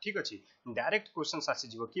योजना। ठीक अछि डायरेक्ट क्वेश्चंस आसी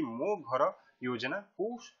जिवो कि मो घर योजना को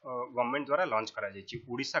गवर्नमेंट द्वारा लॉन्च करा जायछि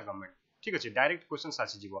ओडिशा गवर्नमेंट। ठीक अछि डायरेक्ट क्वेश्चंस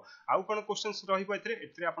आसी जिवो आउ कोन क्वेश्चंस रहिबो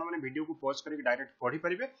एतरे आपण माने वीडियो को पॉज करके डायरेक्ट पढि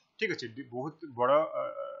परिबे। ठीक अछि बहुत बड़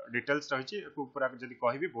डिटेल्स रहिछि पूरा जदि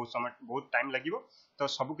कहबी बहुत समय बहुत टाइम लागिवो तो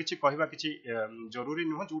सब किछि कहबा किछि जरूरी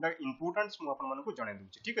नुह जोटा इंपोर्टेंस मु आपण मानकु जणे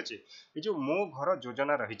दूछि। ठीक अछि ए जो मो घर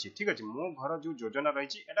योजना रहिछि ठीक अछि मो घर जो योजना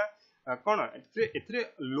रहिछि एटा कौन एथरे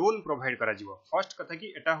लोन प्रोवाइड करा जिवो फर्स्ट कथा कि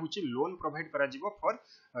एटा होची लोन प्रोवाइड करा जिवो फॉर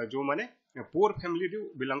जो माने पोर फैमिली रु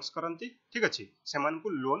बिलोंग्स करंती। ठीक अछि सेमान को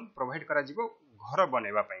लोन प्रोवाइड करा जिवो घर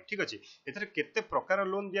बनेबा पई। ठीक अछि एथरे केते प्रकार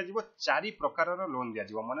लोन दिया जिवो 4 प्रकार रो लोन दिया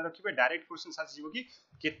जिवो मन रखिबे डायरेक्ट क्वेश्चन आसी जिवो कि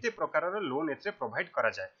केते प्रकार रो लोन एथरे प्रोवाइड करा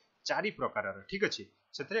जाय 4 प्रकार रो। ठीक अछि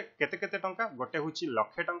सेथरे केते केते टंका गोटे होची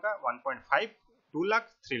लाख टंका 1.5 2 लाख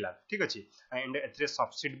 3 लाख। ठीक अछि एंड एथरे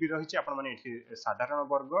सब्सिडी भी रहिछि आपण माने एठी साधारण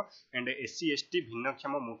वर्ग एंड SC ST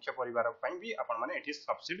भिन्नक्षम मुख्य परिवार पई भी आपण माने एठी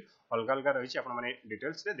सब्सिडी अलग अलग रहिछि आपण माने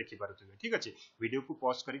डिटेल्स रे देखि पारुथिबे। ठीक अछि वीडियो को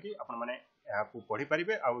पॉज करिकि आपण माने या को पढि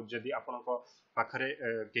परिबे आ जदि आपनको पाखरे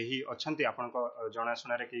केही अछंती आपनको जणा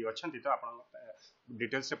सुनारे केही अछंती तो आपण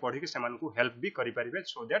डिटेल्स से पढि के समान को हेल्प भी करि परिबे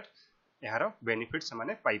सो दैट यार बेनिफिट से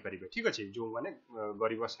माने पाई परिबे। ठीक अछि जो माने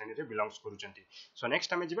गरीब श्रेणी रे बिलोंग्स करूचंती। सो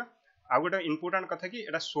नेक्स्ट हम जिबा आ गोटे इंपोर्टेंट कथा कि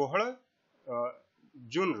एटा 16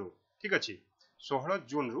 जून रु। ठीक अछि 16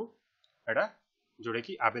 जून रु एटा जोडे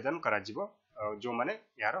कि आवेदन करा जिवो जो माने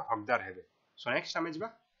यार हकदार हेबे। सो नेक्स्ट हम जिबा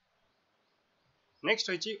next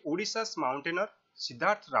होइछि Odisha's mountaineer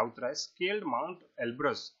Siddharth Routray scaled mount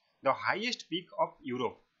Elbrus the highest peak of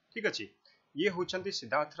Europe. ठीक अछि ये होचंती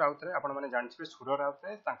सिद्धार्थ राउतराय आपण माने जानथिबे सुर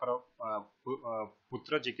राउतराय तांकर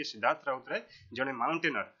पुत्र जे कि सिद्धार्थ राउतराय जने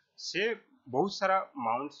माउंटेनर से बहुत सारा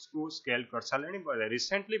माउंट्स को स्केल कर सालेनी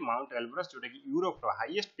रिसेंटली माउंट एल्ब्रस जोटा कि यूरोप रो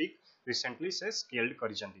हाईएस्ट पीक रिसेंटली से स्केल्ड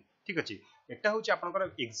करिसंती। ठीक अछि एटा होची आपनकर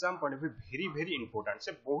एग्जाम पॉइंट भी वेरी वेरी इंपोर्टेंट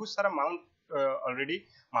से बहुत सारा mount already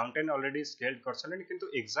mountain already scaled कर सालेनी किंतु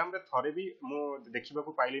एग्जाम रे थरे भी मु देखिबा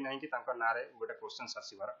को पाइली नाही कि तांकर नारे गोटा क्वेश्चंस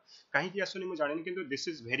आसीबार काहे कि आसुनी मु जानिनी किंतु this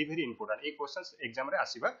is very very important A questions exam रे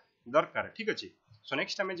आसीबा दरकार। ठीक अछि सो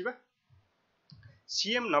नेक्स्ट हम जिबा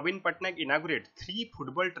CM नवीन Patnaik inaugurate 3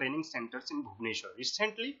 football training centres इन भुवनेश्वर।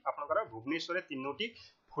 रिसेंटली आपनकर भुवनेश्वर रे तीनोटी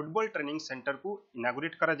फुटबॉल ट्रेनिंग सेंटर को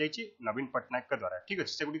इनागुरेट करा जायछि नवीन पटनायक के द्वारा। ठीक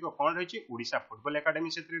अछि सेगुडी को कोन रहिछि ओडिशा फुटबॉल एकेडमी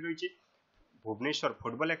क्षेत्र रहिछि भुवनेश्वर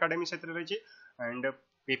फुटबॉल एकेडमी क्षेत्र रहिछि एंड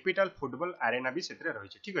कैपिटल फुटबॉल आरेना भी क्षेत्र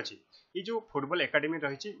रहिछि। ठीक अछि ई जो फुटबॉल एकेडमी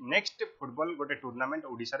रहिछि नेक्स्ट फुटबॉल गोटे टूर्नामेंट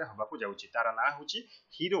ओडिशा रे हबा को जाउछि तारा ना होछि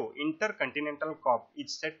hero inter continental cup is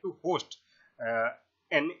set to host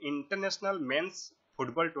an international mains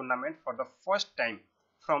football tournament for the first time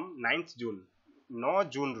from 9th जून 9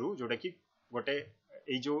 जून रु जोटा कि गोटे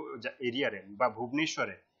ए जो एरिया रे बा भुवनेश्वर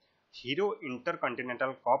रे हीरो इंटर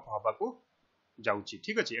कॉन्टिनेंटल कप हबा को जाउछि।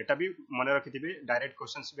 ठीक अछि एटा भी मन रखिथिबे डायरेक्ट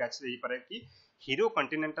क्वेश्चंस भी आछि पारे कि हीरो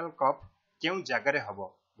कॉन्टिनेंटल कप केउ जगह रे हबो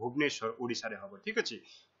भुवनेश्वर ओडिशा रे हबो ठीक अछि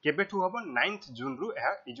केबेठु हबो 9th जून रु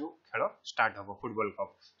एहा ई जो खेल स्टार्ट हबो फुटबॉल कप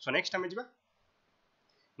सो नेक्स्ट हम जिबा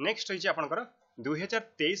नेक्स्ट होइछि आपनकर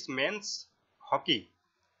 2023 men's hockey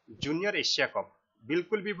junior Asia cup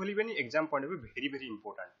बिल्कुल भी भूलिबेनी exam point of view very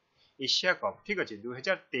important Asia cup ठीक अछि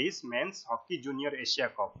 2023 men's hockey junior Asia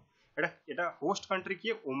cup एटा होस्ट कंट्री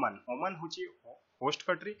किए ओमान ओमान होची होस्ट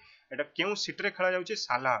कंट्री एटा केउ सिटी रे खेला जाउची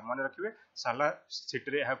साला माने रखिबे साला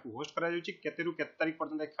सिटी रे एहा को होस्ट करा जाउची केते रु केते तारिख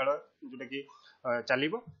पर्यंत खेल जोटा कि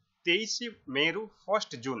चलिबो 23 मे रु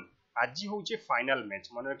 1 जून आज होची फाइनल मैच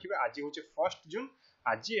माने रखिबे आज होची 1 जून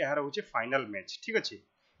आज एहार होची फाइनल मैच ठीक अछि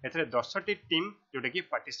एथरे 10 टी टीम जोटा कि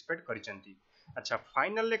पार्टिसिपेट करिसंती अच्छा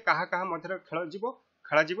फाइनल ले कहा मध्य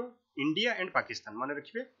खेला जीवो इंडिया एंड पाकिस्तान माने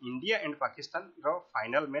रखिबे India and Pakistan row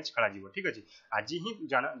final match खेला जीवो ठीक अछि आज ही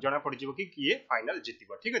जाना पड़ जीवो कि किए फाइनल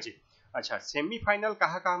जीतिबो ठीक अछि अच्छा सेमीफाइनल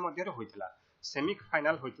कहा मध्य होइतला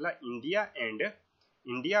semifinal होइतला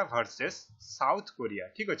India versus south Korea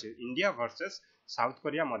ठीक अछि इंडिया वर्सेस साउथ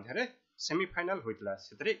कोरिया मध्य रे सेमीफाइनल होइतला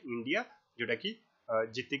सेतरे इंडिया जोटा कि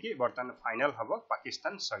जीति की बर्तमान फाइनल हबो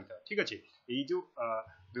पाकिस्तान सहित ठीक अछि ए जो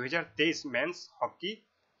 2023 men's hockey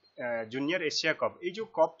junior Asia cup ए जो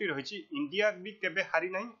कप टी रहिछि इंडिया भी केबे हारि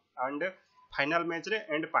नाही एंड फाइनल मैच रे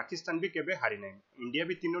एंड पाकिस्तान भी केबे हारि नाही इंडिया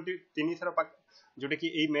भी तीन थर जोटा कि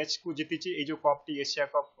ए मैच को जीतिछि ए जो cup T Asia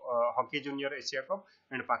cup hockey junior Asia cup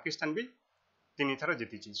and Pakistan भी तीन थर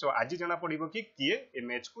जीतिछि सो आज जना पड़िबो कि किए ए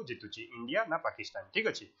मैच को जीतुछि इंडिया ना पाकिस्तान ठीक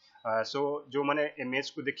अछि सो जो माने ए मैच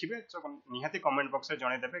को देखिबे तो निहाती कमेंट बॉक्स रे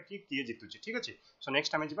जणे देबे कि किए जीतुछि ठीक अछि सो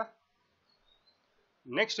नेक्स्ट हम जिबा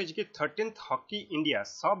नेक्स्ट है कि 13th हॉकी इंडिया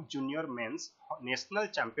सब जूनियर मेंस नेशनल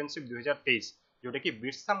चैंपियनशिप 2023 जोटा कि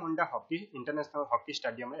Birsa Munda hockey international hockey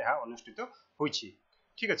stadium रे अनुष्ठित होइछि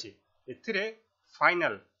ठीक अछि एथिरे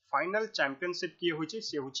फाइनल चैंपियनशिप किए होइछि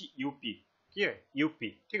से होइछि यूपी किए यूपी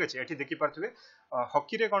ठीक अछि एठी देखि परथबे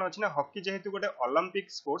हॉकी रे कोन अछि ना हॉकी जेहेतु गोटे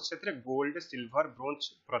Olympic sports सेतरे gold silver bronze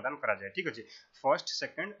प्रदान करा जाय ठीक अछि first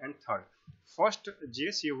second and third first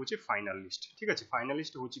J C होइछि finalist ठीक अछि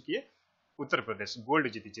फाइनलिस्ट होइछि किए उत्तर प्रदेश गोल्ड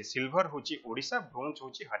जीतिचे सिल्वर होची ओडिशा ब्रोंज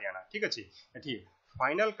होची हरियाणा ठीक अछि एठी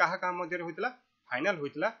फाइनल कहा मध्य होइतला फाइनल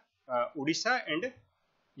होइतला ओडिशा एंड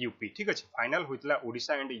यूपी ठीक अछि final होइतला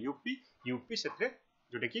Odisha and UP सेतरे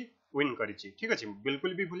Jote कि विन करिछि ठीक अछि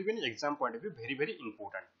बिल्कुल भी भूलिबेनी exam point of view very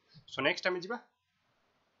important so next हम जिबा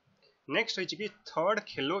नेक्स्ट होइछि कि थर्ड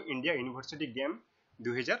खेलो इंडिया यूनिवर्सिटी गेम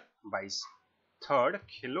 2022 थर्ड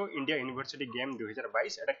खेलो इंडिया यूनिवर्सिटी गेम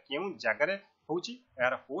 2022 एटा केउ जगह रे होची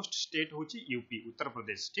यार होस्ट स्टेट होची यूपी उत्तर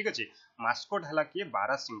प्रदेश ठीक अछि मास्कोट हला के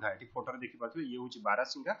बारासिंघा एठी फोटो रे देखि पाथु ये होची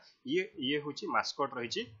बारासिंघा ये होची मास्कोट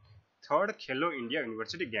रहिची थर्ड खेलो इंडिया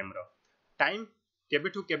यूनिवर्सिटी गेम रो टाइम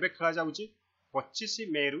केबेठु केबे खेला जाउची 25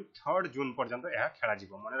 मे रु 3 जून पर्यंत यह खेला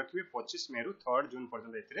जीवो माने रखिबे 25 मे रु 3 जून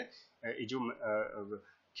पर्यंत एथिरे ए जो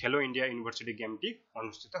खेलो इंडिया यूनिवर्सिटी गेम टी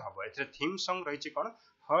अनुष्ठित हबो एथिरे थीम सॉन्ग रहिची कोन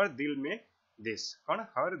हर दिल में देश कोन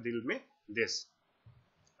हर दिल में देश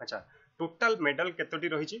अच्छा टोटल मेडल केतोटी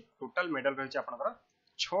रहिची टोटल मेडल रहिची आपनकर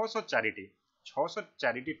 604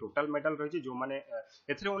 टी टोटल मेडल रहिची जो माने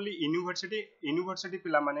एथरे ओनली यूनिवर्सिटी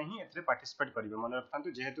पिला माने ही एथरे पार्टिसिपेट करिवे माने रखतांतु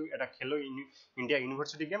जेहेतु एटा खेलो India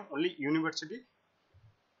university game only university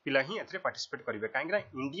पिला ही एथरे पार्टिसिपेट करिवे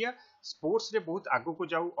काहेकि इंडिया स्पोर्ट्स रे बहुत आगो को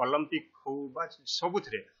जाऊ ओलंपिक हो बा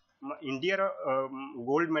सबुथरे इंडिया रो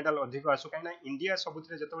गोल्ड मेडल अधिक आसु काहेकि इंडिया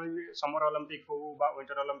सबुथरे जतबे समर ओलंपिक हो बा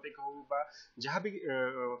विंटर ओलंपिक हो बा जहां भी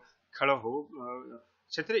खेल हो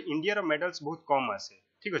सेतरे इंडिया रो मेडल्स बहुत कम आसे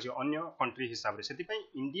ठीक अछि अन्य कंट्री हिसाब रे सेति पई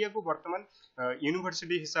इंडिया को वर्तमान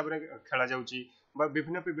यूनिवर्सिटी हिसाब रे खेला जाउची बा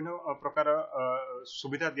विभिन्न प्रकार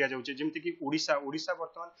सुविधा दिया जाउची जेमति कि ओडिशा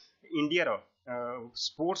वर्तमान इंडिया रो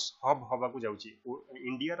स्पोर्ट्स हब हबा को जाउची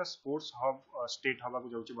इंडिया रो स्पोर्ट्स हब स्टेट हबा को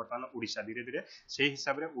जाउची वर्तमान ओडिशा धीरे धीरे से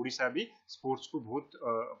हिसाब रे ओडिशा भी स्पोर्ट्स को बहुत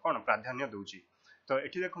कोन प्राधान्य दउची तो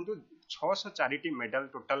एठी देखंतु 604 T medal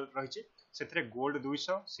total रहिची सेथरे gold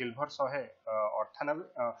 200 silver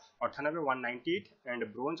 198 198 and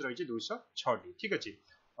bronze रहिची 206 T ठीक अछि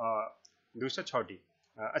 206 टी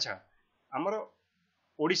अच्छा हमर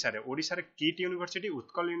ओडिशा रे kit university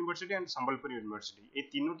Utkal university and Sambalpur university A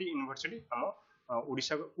तीनोटी university हम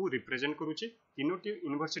ओडिशा को रिप्रेजेंट करूची तीनोटी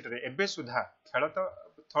यूनिवर्सिटी रे एबे सुधा खेल तो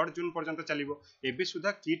 3 जून पर्यंत चलिबो एबे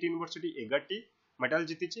सुधा kit university 11 T medal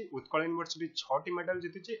जीतिची Utkal university 6 T medal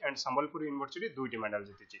जीतिची and Sambalpur university 2 T medal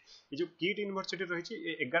जीतिची ए जो किट यूनिवर्सिटी रहिची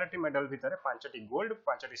 11 टी मेडल भितरे 5 tea gold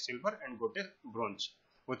 5 T silver and गोटे ब्रोंज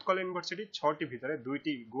उत्कल यूनिवर्सिटी 6 टी भितरे 2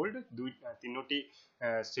 tea gold 3 T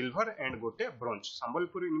silver and गोटे ब्रोंज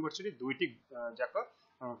संबलपुर यूनिवर्सिटी 2 टी जाक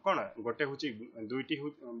कोन गोटे होची 2 T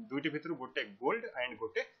भितरु गोटे gold and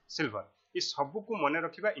गोटे सिल्वर ये सब को मन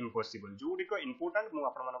रखा इम्पॉसिबल जो गुड़िक इंपोर्टेंट मु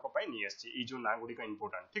आपण मानक पई नि आछि ई जो ना गुड़िक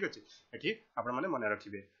इंपोर्टेंट ठीक अछि एठी आपण माने मन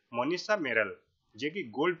रखिबे मनीषा मेरल जे कि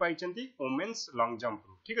गोल्ड पाइचंती वुमेन्स लॉन्ग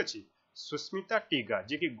जंप ठीक अछि सुस्मिता टीगा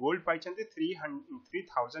जे कि गोल्ड पाइचंती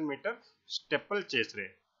 3000 मीटर स्टेपल चेस रे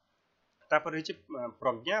तापर रही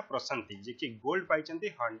प्रज्ञा प्रशांति जे कि gold पाइचंती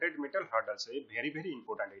 100 metre hurdles a very very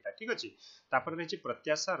important एटा ठीक अछि तापर रही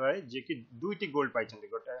प्रत्याशा रहे जे कि दुईटी गोल्ड पाइचंती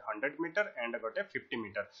गोटे 100 मीटर एंड गोटे 50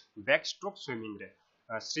 मीटर बैक स्ट्रोक स्विमिंग रे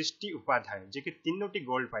सृष्टि उपाध्याय जे कि तीनोटी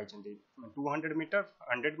gold पाइचंती 200 metre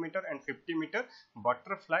 100 metre and 50 metre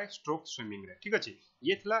butterfly stroke swimming रे ठीक अछि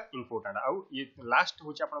ये थला इंपोर्टेंट आउ ये लास्ट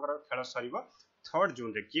होची आपनकर खेल सरीबो 3rd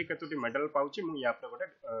जून रे किए केतोटी मेडल पाउची मु या पर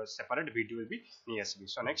गोटे सेपरेट वीडियो भी नि आसबी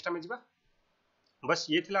सो नेक्स्ट टाइम जिबा बस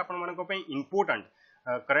ये थिला आपण मानको पई important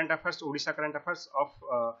current affairs Odisha current affairs of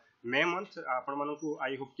May month आपण मानको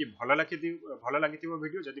आई होप कि भलो लागिथिबो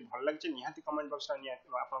वीडियो जदी भलो लागिचे निहाती कमेंट बॉक्स रे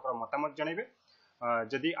आपनकर मतामत जणाइबे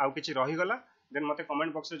जदी आउ किछि रहि गला देन मते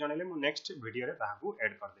कमेंट बॉक्स रे जणाइले मु नेक्स्ट वीडियो रे ताहाकू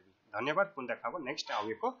ऐड कर देबी धन्यवाद पुन देखाबो नेक्स्ट आउ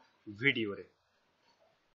एको वीडियो रे।